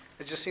 and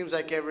it just seems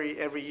like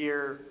every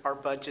year our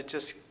budget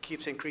just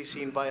keeps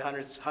increasing by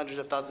hundreds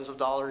of thousands of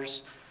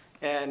dollars,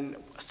 and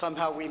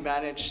somehow we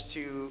manage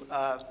to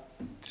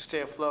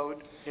stay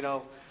afloat. You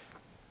know,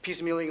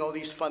 piecemealing all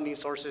these funding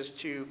sources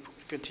to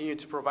continue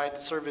to provide the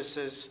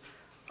services.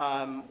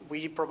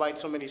 We provide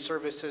so many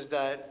services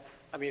that,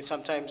 I mean,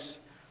 sometimes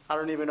I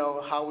don't even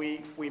know how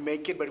we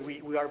make it, but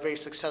we are very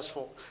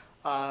successful.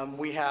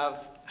 We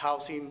have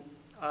housing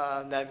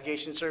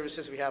navigation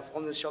services, we have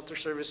homeless shelter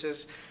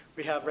services,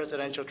 we have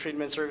residential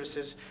treatment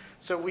services.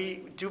 So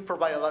we do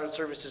provide a lot of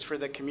services for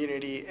the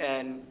community,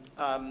 and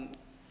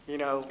you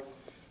know,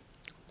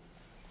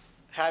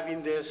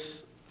 having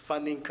this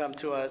funding come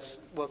to us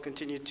will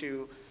continue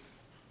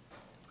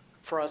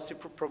for us to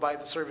provide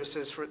the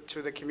services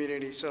to the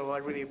community. So I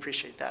really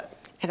appreciate that.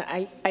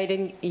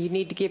 And you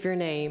need to give your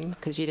name,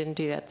 because you didn't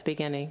do that at the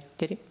beginning,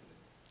 did you?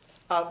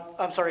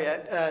 I'm sorry,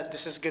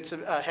 this is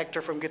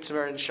Hector from Good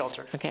Samaritan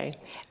Shelter. Okay,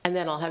 and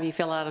then I'll have you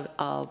fill out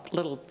a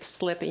little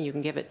slip, and you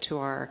can give it to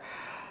our.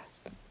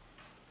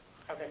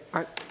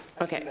 Okay.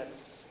 Okay.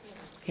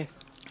 Yeah.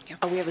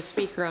 Oh, we have a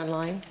speaker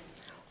online.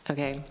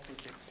 Okay.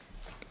 Thank you.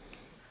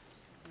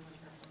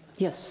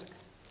 Yes.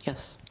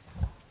 Yes.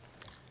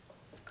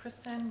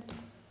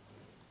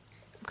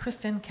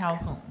 Kristen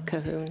Calhoun.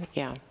 Cahoon.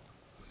 Yeah.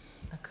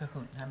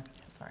 Cahoon. I'm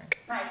sorry.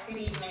 Hi. Good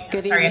evening.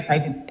 Good Sorry evening. if I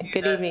didn't.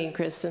 Good evening,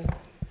 Kristen.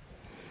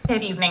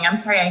 Good evening. I'm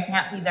sorry I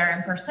can't be there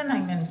in person.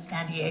 I'm in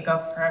San Diego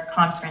for a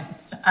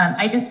conference.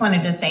 I just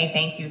wanted to say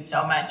thank you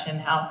so much,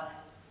 and how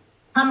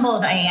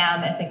humbled I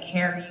am at the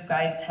care you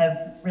guys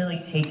have really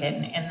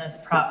taken in this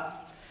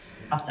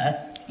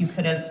process. You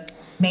could have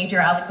made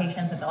your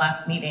allocations at the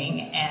last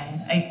meeting,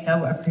 and I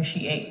so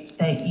appreciate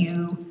that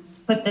you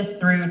put this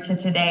through to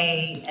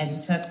today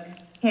and took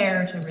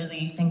care to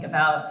really think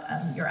about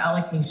your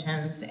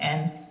allocations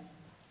and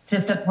to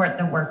support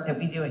the work that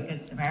we do at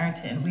Good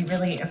Samaritan. We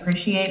really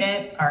appreciate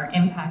it. Our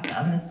impact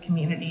on this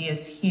community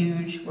is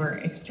huge. We're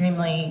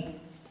extremely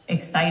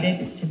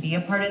excited to be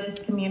a part of this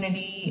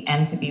community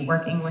and to be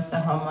working with the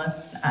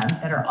homeless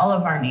that are all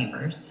of our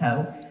neighbors.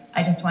 So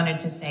I just wanted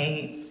to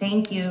say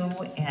thank you,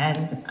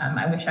 and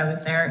I wish I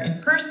was there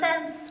in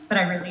person, but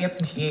I really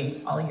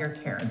appreciate all your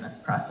care in this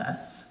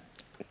process.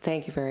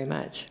 Thank you very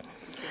much.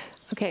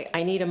 Okay,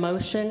 I need a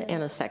motion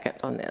and a second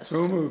on this.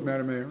 So moved,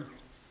 Madam Mayor.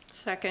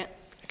 Second.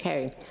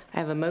 Okay, I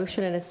have a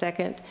motion and a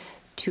second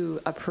to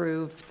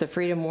approve the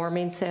Freedom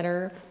Warming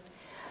Center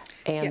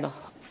and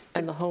Yes.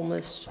 the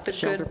homeless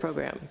shelter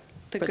program.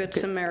 The Good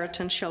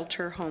Samaritan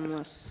Shelter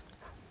Homeless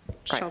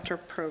Right. Shelter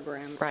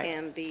Program. Right.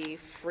 And the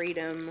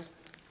Freedom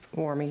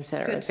Warming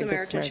Center. Good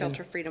Samaritan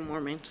Shelter Freedom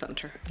Warming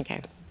Center.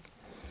 Okay.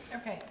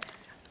 Okay.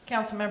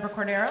 Councilmember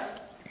Cordero?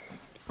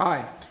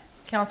 Aye.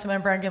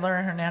 Councilmember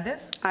Aguilar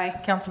Hernandez?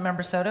 Aye.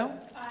 Councilmember Soto?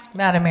 Aye.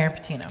 Madam Mayor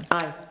Patino?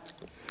 Aye.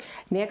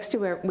 Next,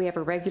 we have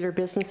a regular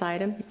business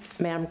item.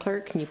 Madam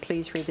Clerk, can you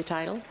please read the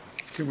title?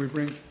 Can we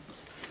bring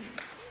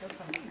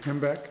him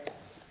back?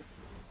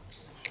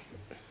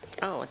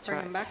 Oh, that's Bring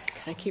right. him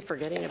back. I keep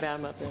forgetting about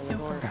him up there in the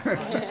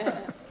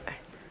corner.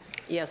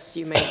 Yes,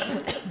 you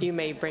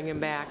may bring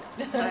him back.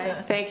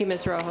 Thank you,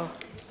 Ms. Rojo.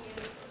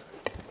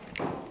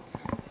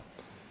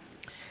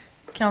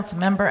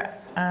 Councilmember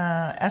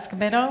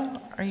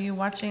Escobedo, are you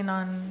watching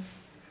on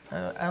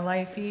a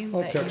live feed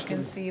I'll that you text can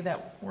him. see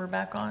that we're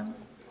back on?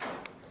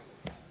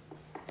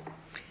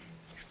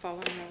 He's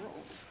following the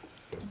rules.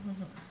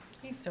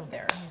 He's still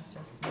there. He's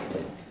just.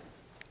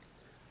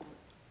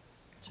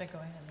 Should I go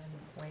ahead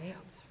and wait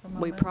for a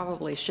moment? We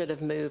probably should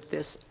have moved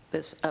this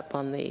up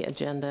on the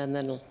agenda, and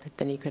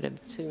then he could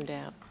have tuned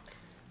out.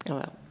 Oh,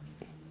 well.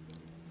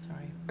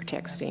 Sorry. We're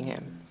texting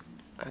him.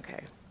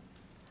 Okay.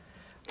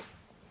 Do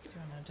you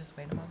want to just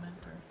wait a moment?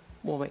 Or?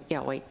 Well,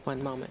 wait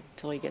one moment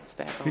till he gets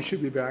back on. He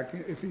should be back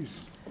if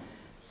he's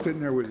sitting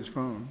there with his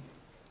phone.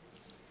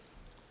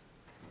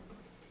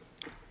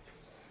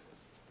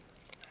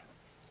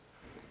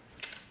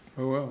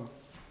 Oh, well.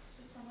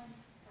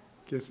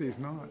 Guess he's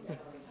not.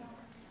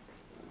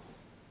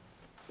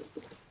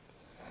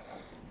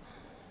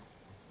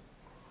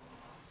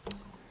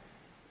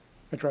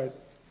 I tried.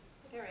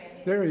 There he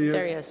is. There he is.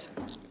 There he is.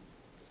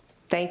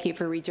 Thank you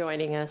for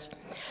rejoining us.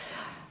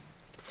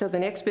 So the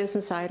next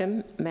business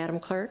item, Madam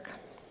Clerk.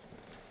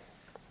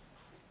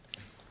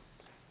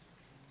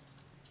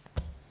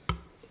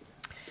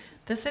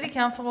 The City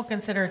Council will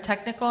consider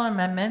technical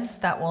amendments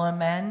that will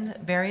amend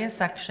various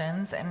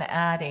sections and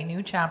add a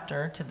new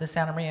chapter to the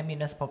Santa Maria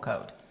Municipal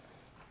Code.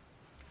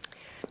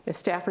 The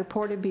staff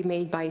report will be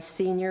made by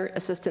Senior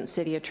Assistant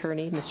City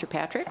Attorney, Mr.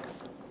 Patrick.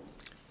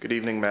 Good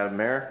evening, Madam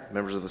Mayor,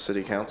 members of the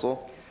City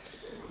Council.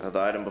 The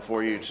item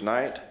before you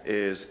tonight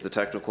is the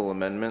technical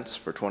amendments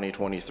for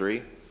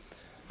 2023.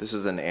 This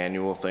is an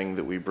annual thing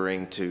that we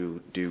bring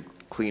to do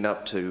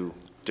cleanup to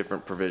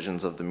different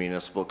provisions of the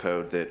municipal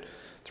code that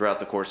throughout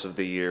the course of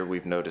the year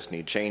we've noticed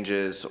need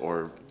changes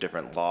or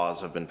different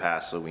laws have been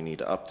passed, so we need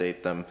to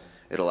update them.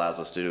 It allows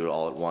us to do it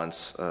all at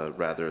once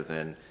rather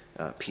than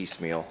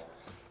piecemeal.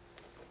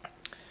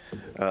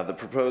 The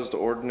proposed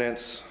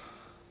ordinance,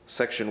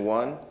 Section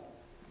 1,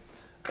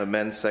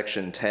 amends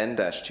Section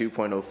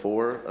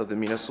 10-2.04 of the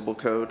Municipal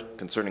Code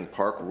concerning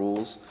park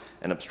rules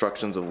and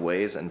obstructions of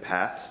ways and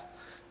paths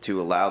to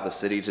allow the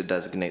city to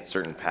designate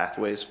certain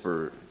pathways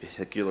for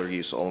vehicular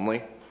use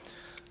only.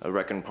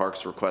 Rec and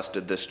Parks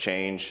requested this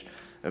change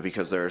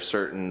because there are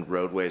certain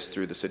roadways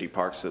through the city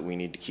parks that we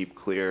need to keep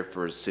clear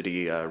for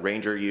city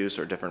ranger use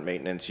or different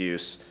maintenance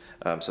use,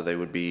 so they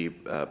would be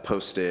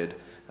posted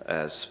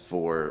as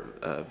for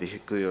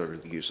vehicular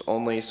use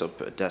only, so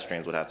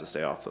pedestrians would have to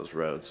stay off those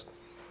roads.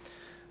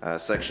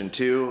 Section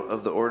 2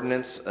 of the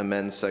ordinance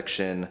amends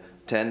Section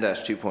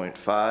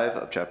 10-2.5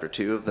 of Chapter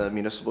 2 of the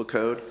Municipal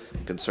Code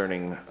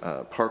concerning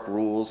park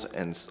rules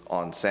and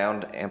on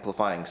sound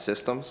amplifying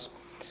systems.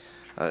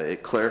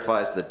 It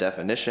clarifies the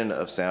definition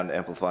of sound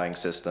amplifying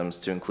systems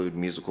to include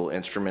musical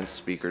instruments,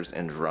 speakers,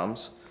 and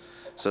drums.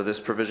 So this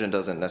provision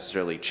doesn't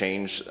necessarily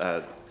change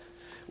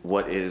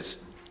what is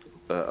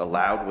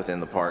allowed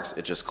within the parks.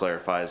 It just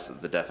clarifies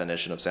the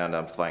definition of sound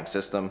amplifying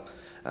system.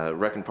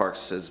 Rec and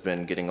Parks has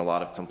been getting a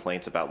lot of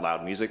complaints about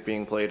loud music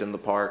being played in the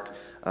park,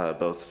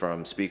 both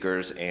from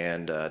speakers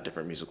and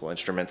different musical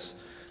instruments.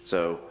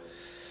 So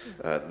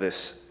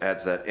this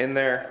adds that in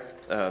there.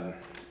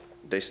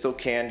 They still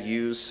can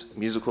use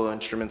musical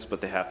instruments,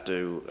 but they have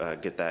to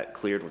get that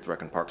cleared with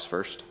Rec and Parks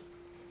first.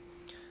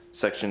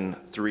 Section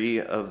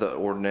 3 of the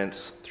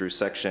ordinance through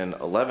Section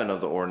 11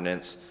 of the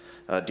ordinance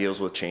deals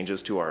with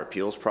changes to our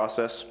appeals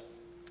process.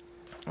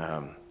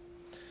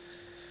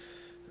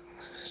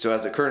 So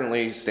as it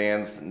currently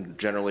stands,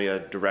 generally a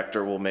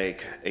director will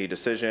make a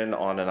decision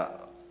on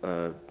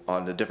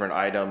a different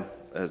item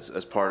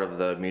as part of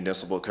the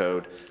municipal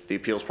code. The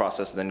appeals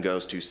process then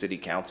goes to City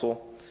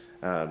Council.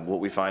 What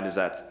we find is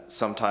that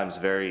sometimes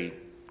very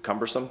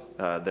cumbersome.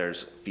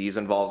 There's fees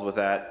involved with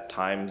that.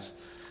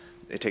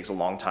 It takes a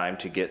long time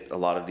to get a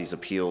lot of these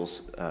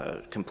appeals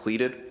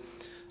completed.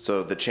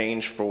 So the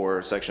change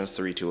for sections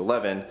 3 to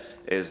 11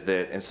 is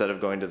that instead of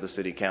going to the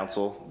City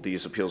Council,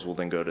 these appeals will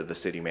then go to the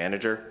city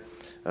manager.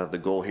 The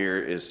goal here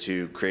is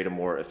to create a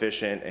more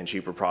efficient and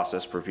cheaper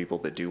process for people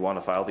that do want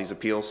to file these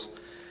appeals.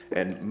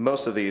 And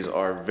most of these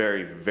are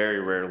very, very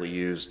rarely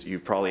used. You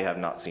probably have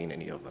not seen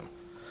any of them,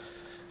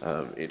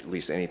 at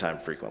least anytime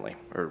frequently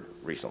or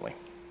recently.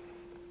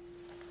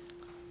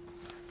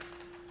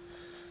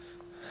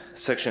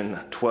 Section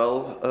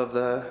 12 of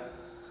the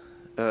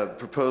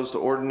proposed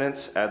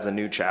ordinance adds a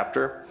new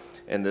chapter,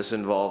 and this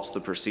involves the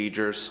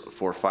procedures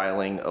for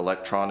filing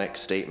electronic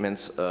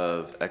statements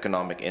of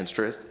economic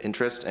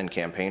interest and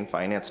campaign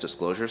finance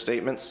disclosure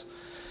statements.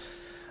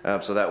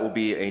 So that will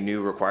be a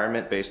new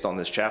requirement based on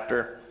this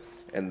chapter,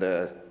 and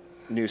the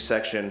new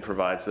section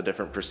provides the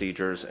different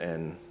procedures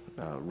and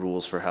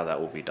rules for how that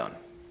will be done.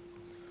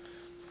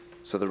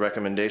 So the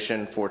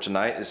recommendation for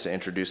tonight is to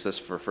introduce this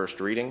for first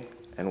reading,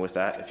 and with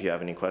that, if you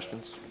have any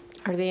questions.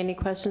 Are there any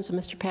questions of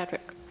Mr.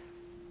 Patrick?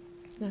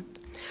 No.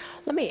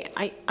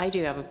 I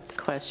do have a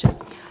question.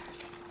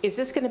 Is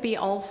this going to be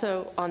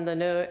also on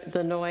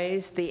the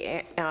noise,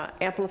 the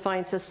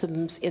amplifying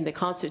systems in the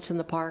concerts in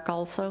the park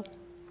also?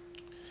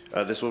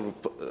 This will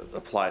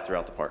apply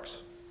throughout the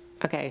parks.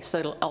 Okay, so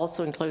it'll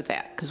also include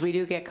that, because we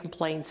do get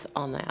complaints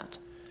on that,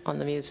 on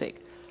the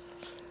music.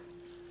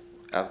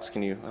 Alex,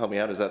 can you help me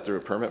out? Is that through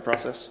a permit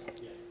process?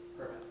 Yes,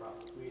 permit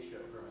process. We issue a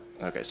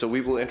permit. Okay, so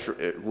we will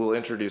we'll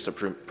introduce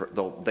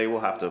they will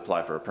have to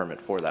apply for a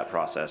permit for that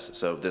process.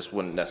 So this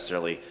wouldn't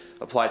necessarily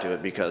apply to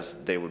it because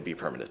they would be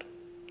permitted.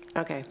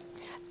 Okay.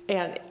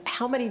 And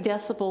how many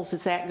decibels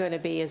is that going to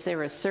be? Is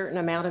there a certain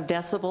amount of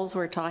decibels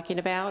we're talking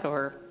about,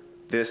 or?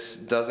 This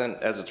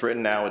doesn't, as it's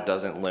written now, it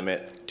doesn't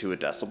limit to a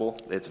decibel.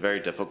 It's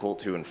very difficult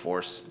to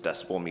enforce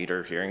decibel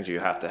meter hearings. You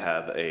have to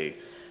have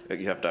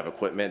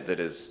equipment that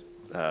is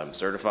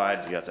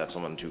certified. You have to have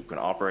someone who can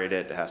operate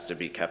it. It has to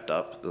be kept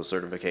up, those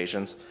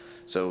certifications.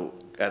 So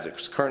as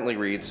it currently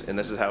reads, and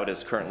this is how it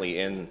is currently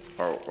in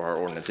our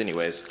ordinance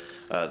anyways,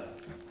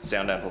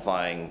 sound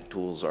amplifying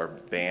tools are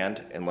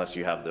banned unless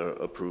you have the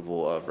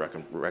approval of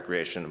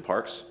Recreation and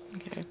Parks.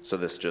 Okay. So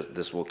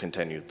this will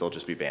continue. They'll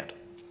just be banned.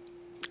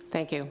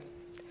 Thank you.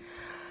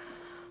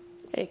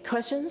 Any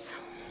questions?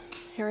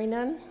 Hearing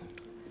none.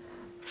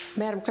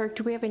 Madam Clerk,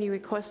 do we have any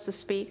requests to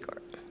speak?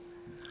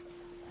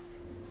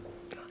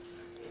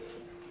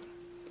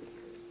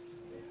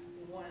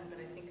 One, but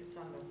I think it's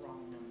on the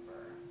wrong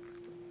number.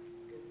 It's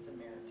Good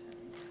Samaritan,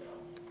 so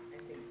I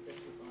think this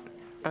was on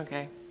it.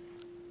 Okay.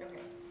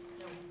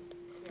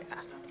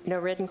 No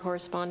written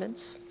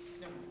correspondence?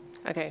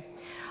 Okay.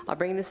 I'll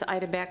bring this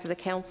item back to the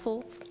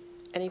council.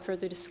 Any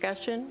further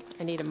discussion?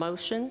 I need a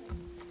motion.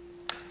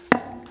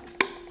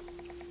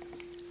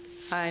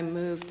 I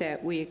move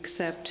that we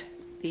accept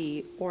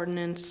the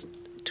ordinance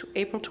to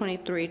April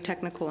 23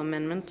 technical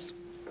amendments.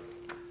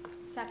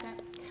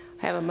 Second.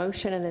 I have a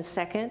motion and a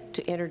second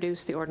to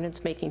introduce the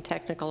ordinance making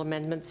technical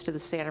amendments to the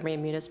Santa Maria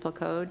Municipal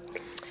Code.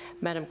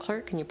 Madam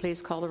Clerk, can you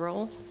please call the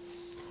roll?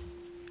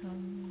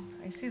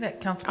 I see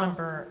that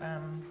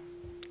Councilmember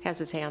has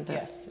his hand up.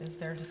 Yes, is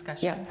there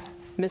discussion? Yeah.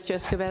 Mr.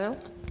 Escobedo?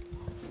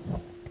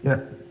 Yeah,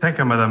 thank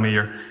you, Madam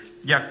Mayor.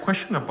 Yeah,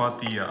 question about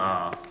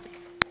the,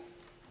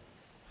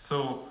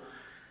 so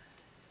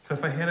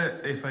if I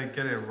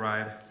get it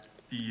right,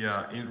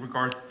 in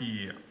regards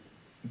the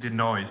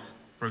noise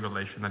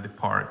regulation at the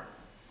park,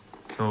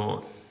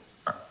 so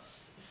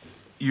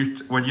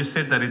when you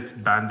said that it's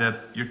banded,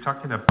 you're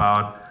talking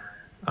about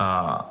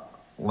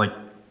like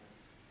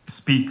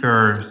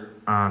speakers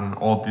and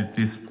all the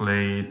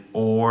display,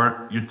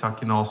 or you're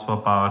talking also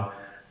about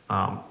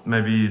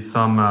maybe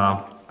some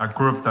a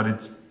group that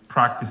it's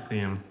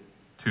practicing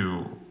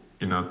to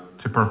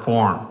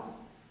perform.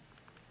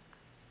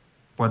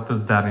 What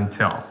does that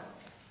entail?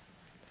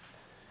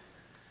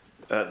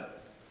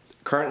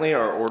 Currently,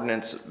 our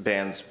ordinance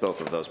bans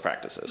both of those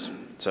practices.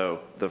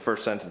 So the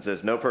first sentence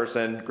is, no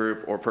person,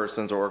 group, or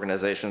persons or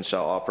organizations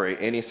shall operate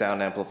any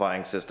sound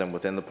amplifying system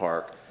within the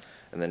park,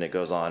 and then it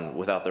goes on,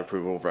 without the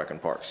approval of Rec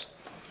and Parks.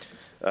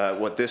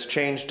 What this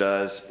change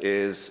does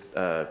is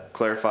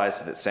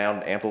clarifies that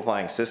sound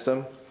amplifying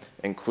system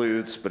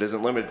includes, but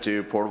isn't limited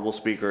to, portable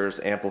speakers,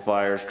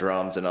 amplifiers,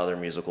 drums, and other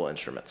musical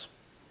instruments.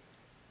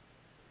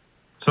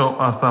 So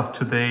as of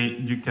today,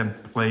 you can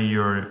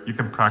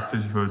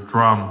practice your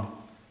drum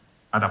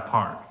at a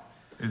park.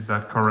 Is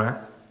that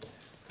correct?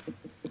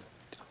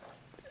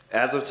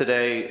 As of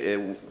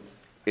today,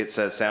 it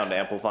says sound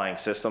amplifying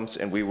systems,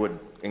 and we would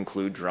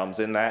include drums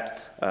in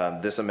that.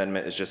 This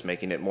amendment is just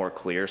making it more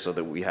clear so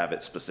that we have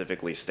it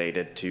specifically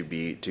stated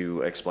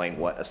to explain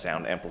what a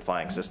sound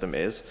amplifying system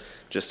is,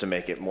 just to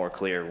make it more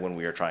clear when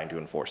we are trying to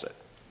enforce it.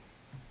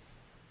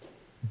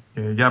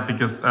 Yeah,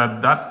 because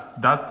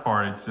that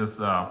part, it's just,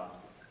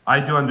 I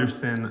do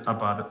understand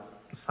about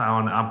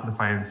sound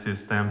amplifying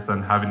systems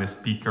and having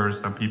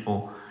speakers and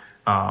people,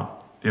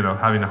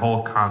 having a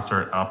whole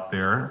concert up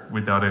there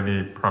without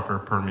any proper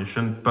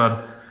permission.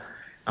 But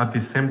at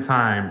the same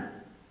time,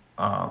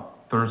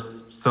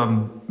 there's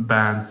some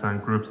bands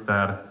and groups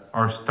that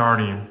are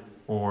starting,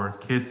 or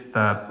kids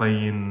that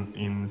play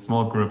in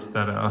small groups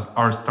that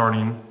are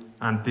starting,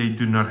 and they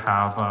do not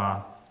have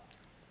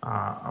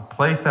a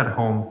place at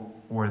home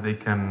where they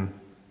can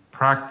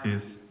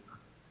practice.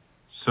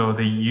 So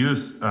they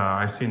use,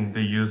 I've seen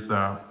they use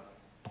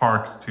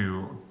parks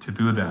to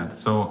do that.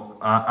 So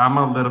I'm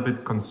a little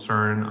bit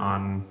concerned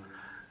on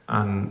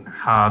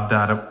how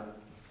that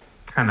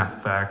can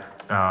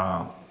affect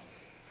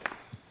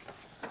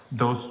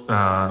those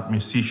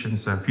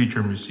musicians and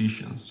future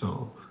musicians.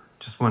 So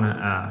just want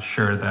to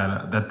share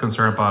that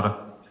concern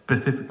about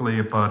specifically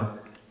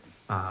about.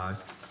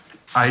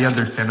 I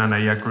understand and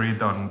I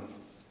agreed on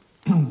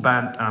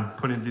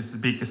putting these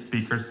big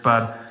speakers,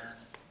 but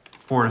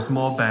for a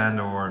small band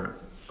or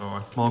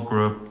a small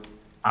group,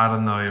 I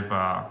don't know if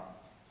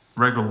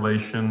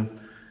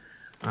regulation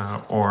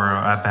or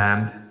a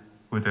band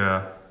would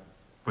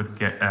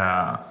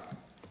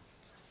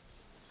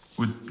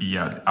be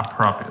an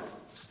appropriate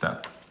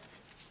step.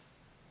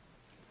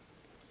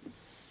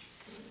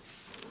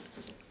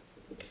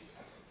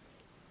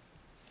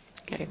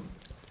 Okay.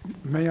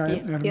 May I?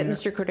 Yeah,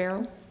 Mr.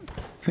 Cordero?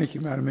 Thank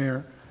you, Madam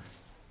Mayor.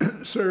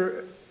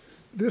 Sir,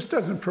 this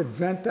doesn't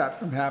prevent that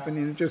from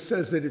happening. It just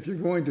says that if you're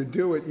going to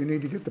do it, you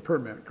need to get the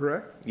permit,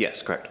 correct?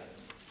 Yes, correct.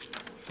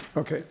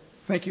 Okay,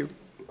 thank you.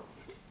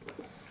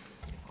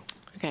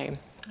 Okay.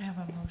 I have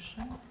a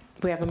motion.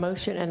 We have a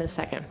motion and a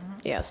second.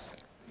 Yes.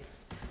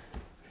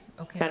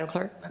 Okay. Madam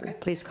Clerk, Okay.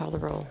 please call the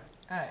roll.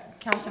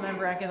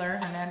 Councilmember Aguilar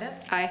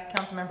Hernandez? Aye.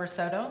 Councilmember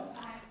Soto?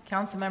 Aye.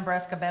 Councilmember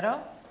Escobedo?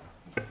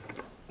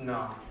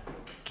 No.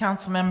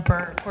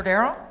 Councilmember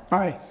Cordero?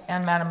 Aye.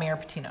 And Madam Mayor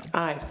Patino?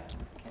 Aye.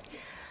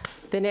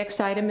 The next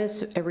item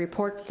is a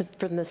report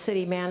from the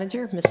city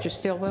manager, Mr.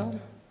 Stillwell.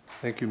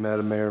 Thank you,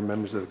 Madam Mayor,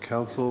 members of the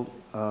council.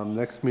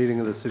 Next meeting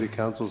of the City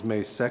Council is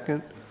May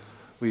 2nd.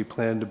 We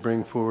plan to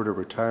bring forward a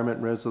retirement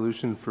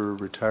resolution for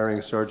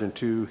retiring Sergeant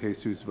 2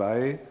 Jesus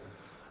Valle.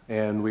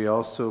 And we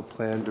also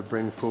plan to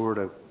bring forward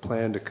a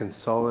plan to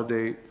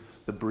consolidate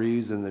the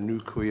Breeze and the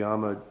New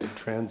Cuyama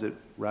transit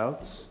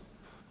routes,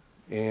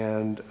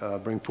 and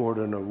bring forward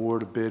an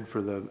award bid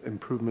for the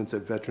improvements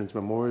at Veterans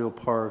Memorial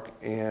Park,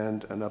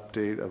 and an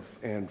update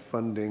and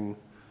funding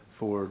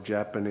for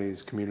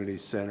Japanese Community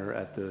Center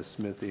at the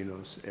Smith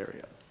Enos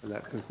area. And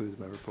that concludes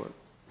my report.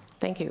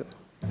 Thank you.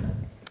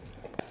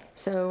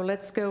 So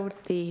let's go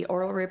with the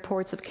oral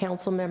reports of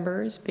council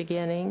members,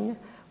 beginning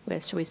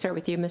with, shall we start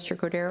with you, Mr.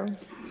 Cordero?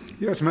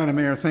 Yes, Madam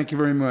Mayor, thank you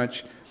very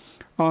much.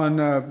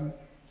 On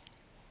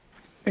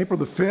April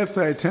the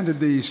 5th, I attended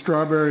the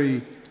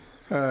Strawberry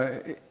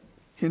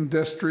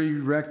Industry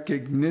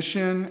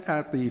Recognition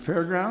at the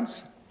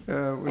fairgrounds.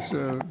 It was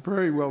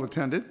very well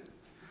attended.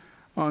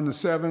 On the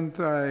 7th,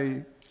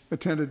 I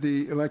attended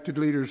the Elected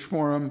Leaders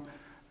Forum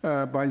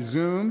by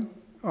Zoom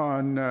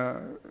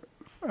on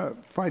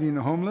fighting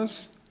the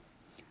homeless.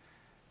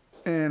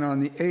 And on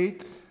the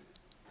 8th,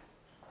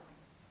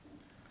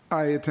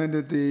 I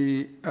attended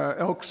the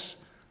Elks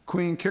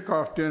Queen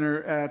kickoff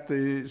dinner at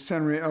the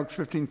Santa Maria Elks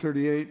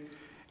 1538.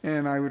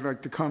 And I would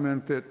like to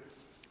comment that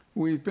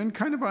we've been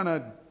kind of on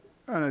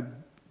a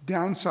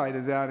downside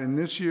of that. And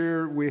this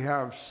year we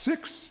have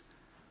 6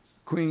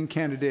 Queen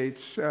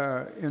candidates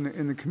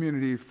in the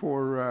community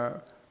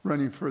for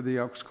running for the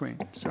Elks Queen.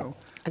 So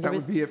that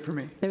would be it for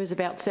me. There was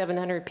about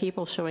 700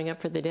 people showing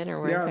up for the dinner.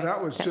 Weren't Yeah, there?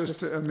 that was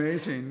just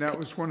amazing. That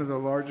was one of the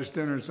largest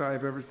dinners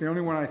I've ever, the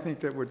only one I think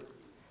that would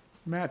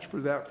match for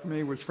that for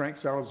me was Frank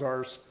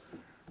Salazar's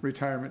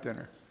retirement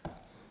dinner.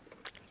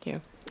 Thank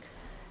you.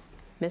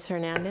 Ms.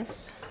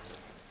 Hernandez?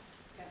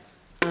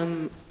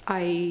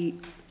 I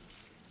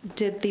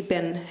did the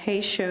Ben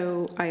Hay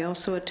Show. I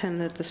also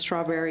attended the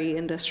Strawberry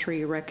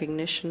Industry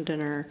Recognition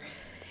Dinner.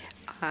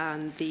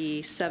 On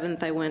the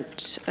 7th, I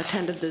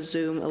attended the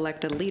Zoom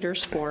Elected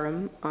Leaders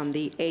Forum. On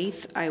the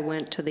 8th, I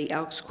went to the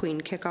Elks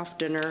Queen Kickoff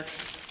Dinner.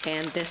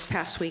 And this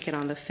past weekend,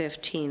 on the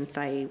 15th,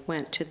 I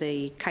went to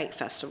the Kite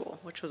Festival,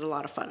 which was a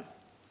lot of fun.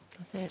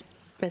 That's it.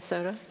 Ms.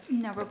 Soto?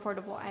 No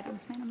reportable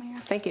items, Madam Mayor.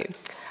 Thank you.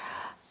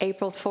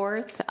 April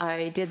 4th,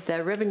 I did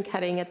the ribbon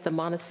cutting at the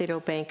Montecito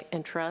Bank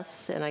and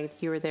Trust, and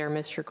you were there,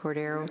 Mr.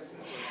 Cordero.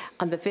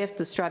 On the 5th,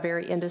 the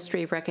Strawberry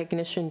Industry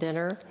Recognition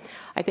Dinner.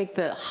 I think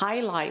the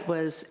highlight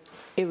was,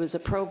 it was a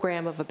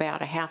program of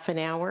about a half an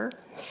hour.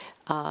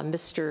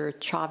 Mr.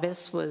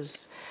 Chavez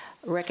was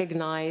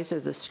recognized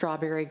as a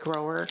strawberry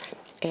grower,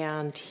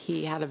 and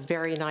he had a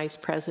very nice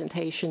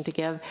presentation to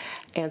give.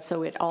 And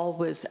so it all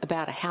was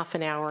about a half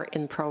an hour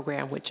in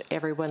program, which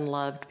everyone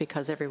loved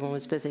because everyone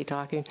was busy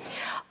talking.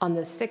 On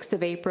the 6th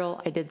of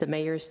April, I did the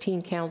Mayor's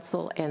Teen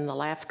Council and the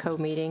LAFCO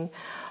meeting.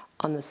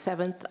 On the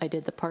 7th, I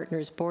did the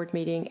Partners Board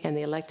meeting and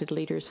the Elected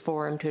Leaders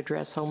Forum to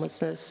address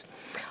homelessness.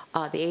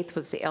 The 8th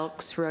was the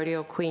Elks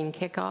Rodeo Queen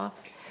kickoff.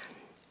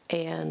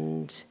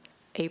 And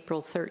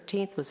April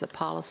 13th was a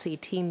policy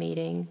team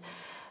meeting,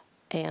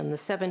 and the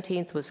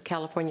 17th was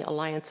California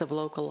Alliance of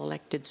Local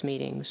Electeds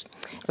meetings.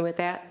 And with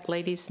that,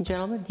 ladies and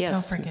gentlemen,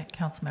 yes. Don't forget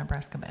Councilmember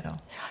Escobedo.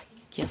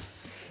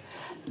 Yes.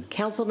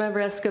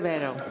 Councilmember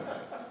Escobedo.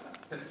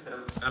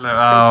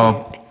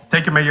 Hello.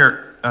 Thank you,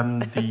 Mayor. On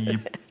the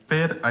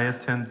 5th, I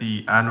attend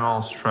the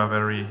annual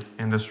Strawberry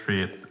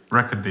Industry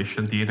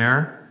Recognition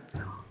Dinner.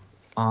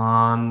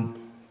 On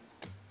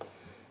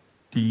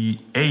the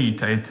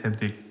 8th, I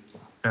attended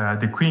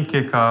the Queen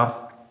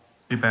Kickoff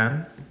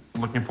event.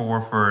 Looking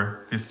forward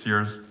for this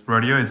year's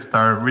rodeo. It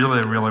started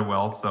really, really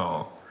well.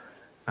 So,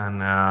 and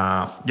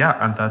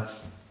yeah, and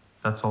that's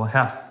all I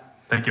have.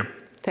 Thank you.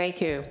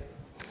 Thank you.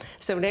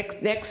 So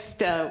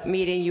next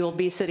meeting, you'll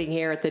be sitting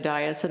here at the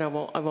dais, and I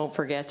won't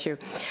forget you.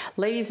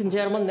 Ladies and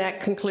gentlemen, that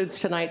concludes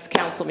tonight's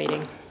council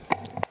meeting.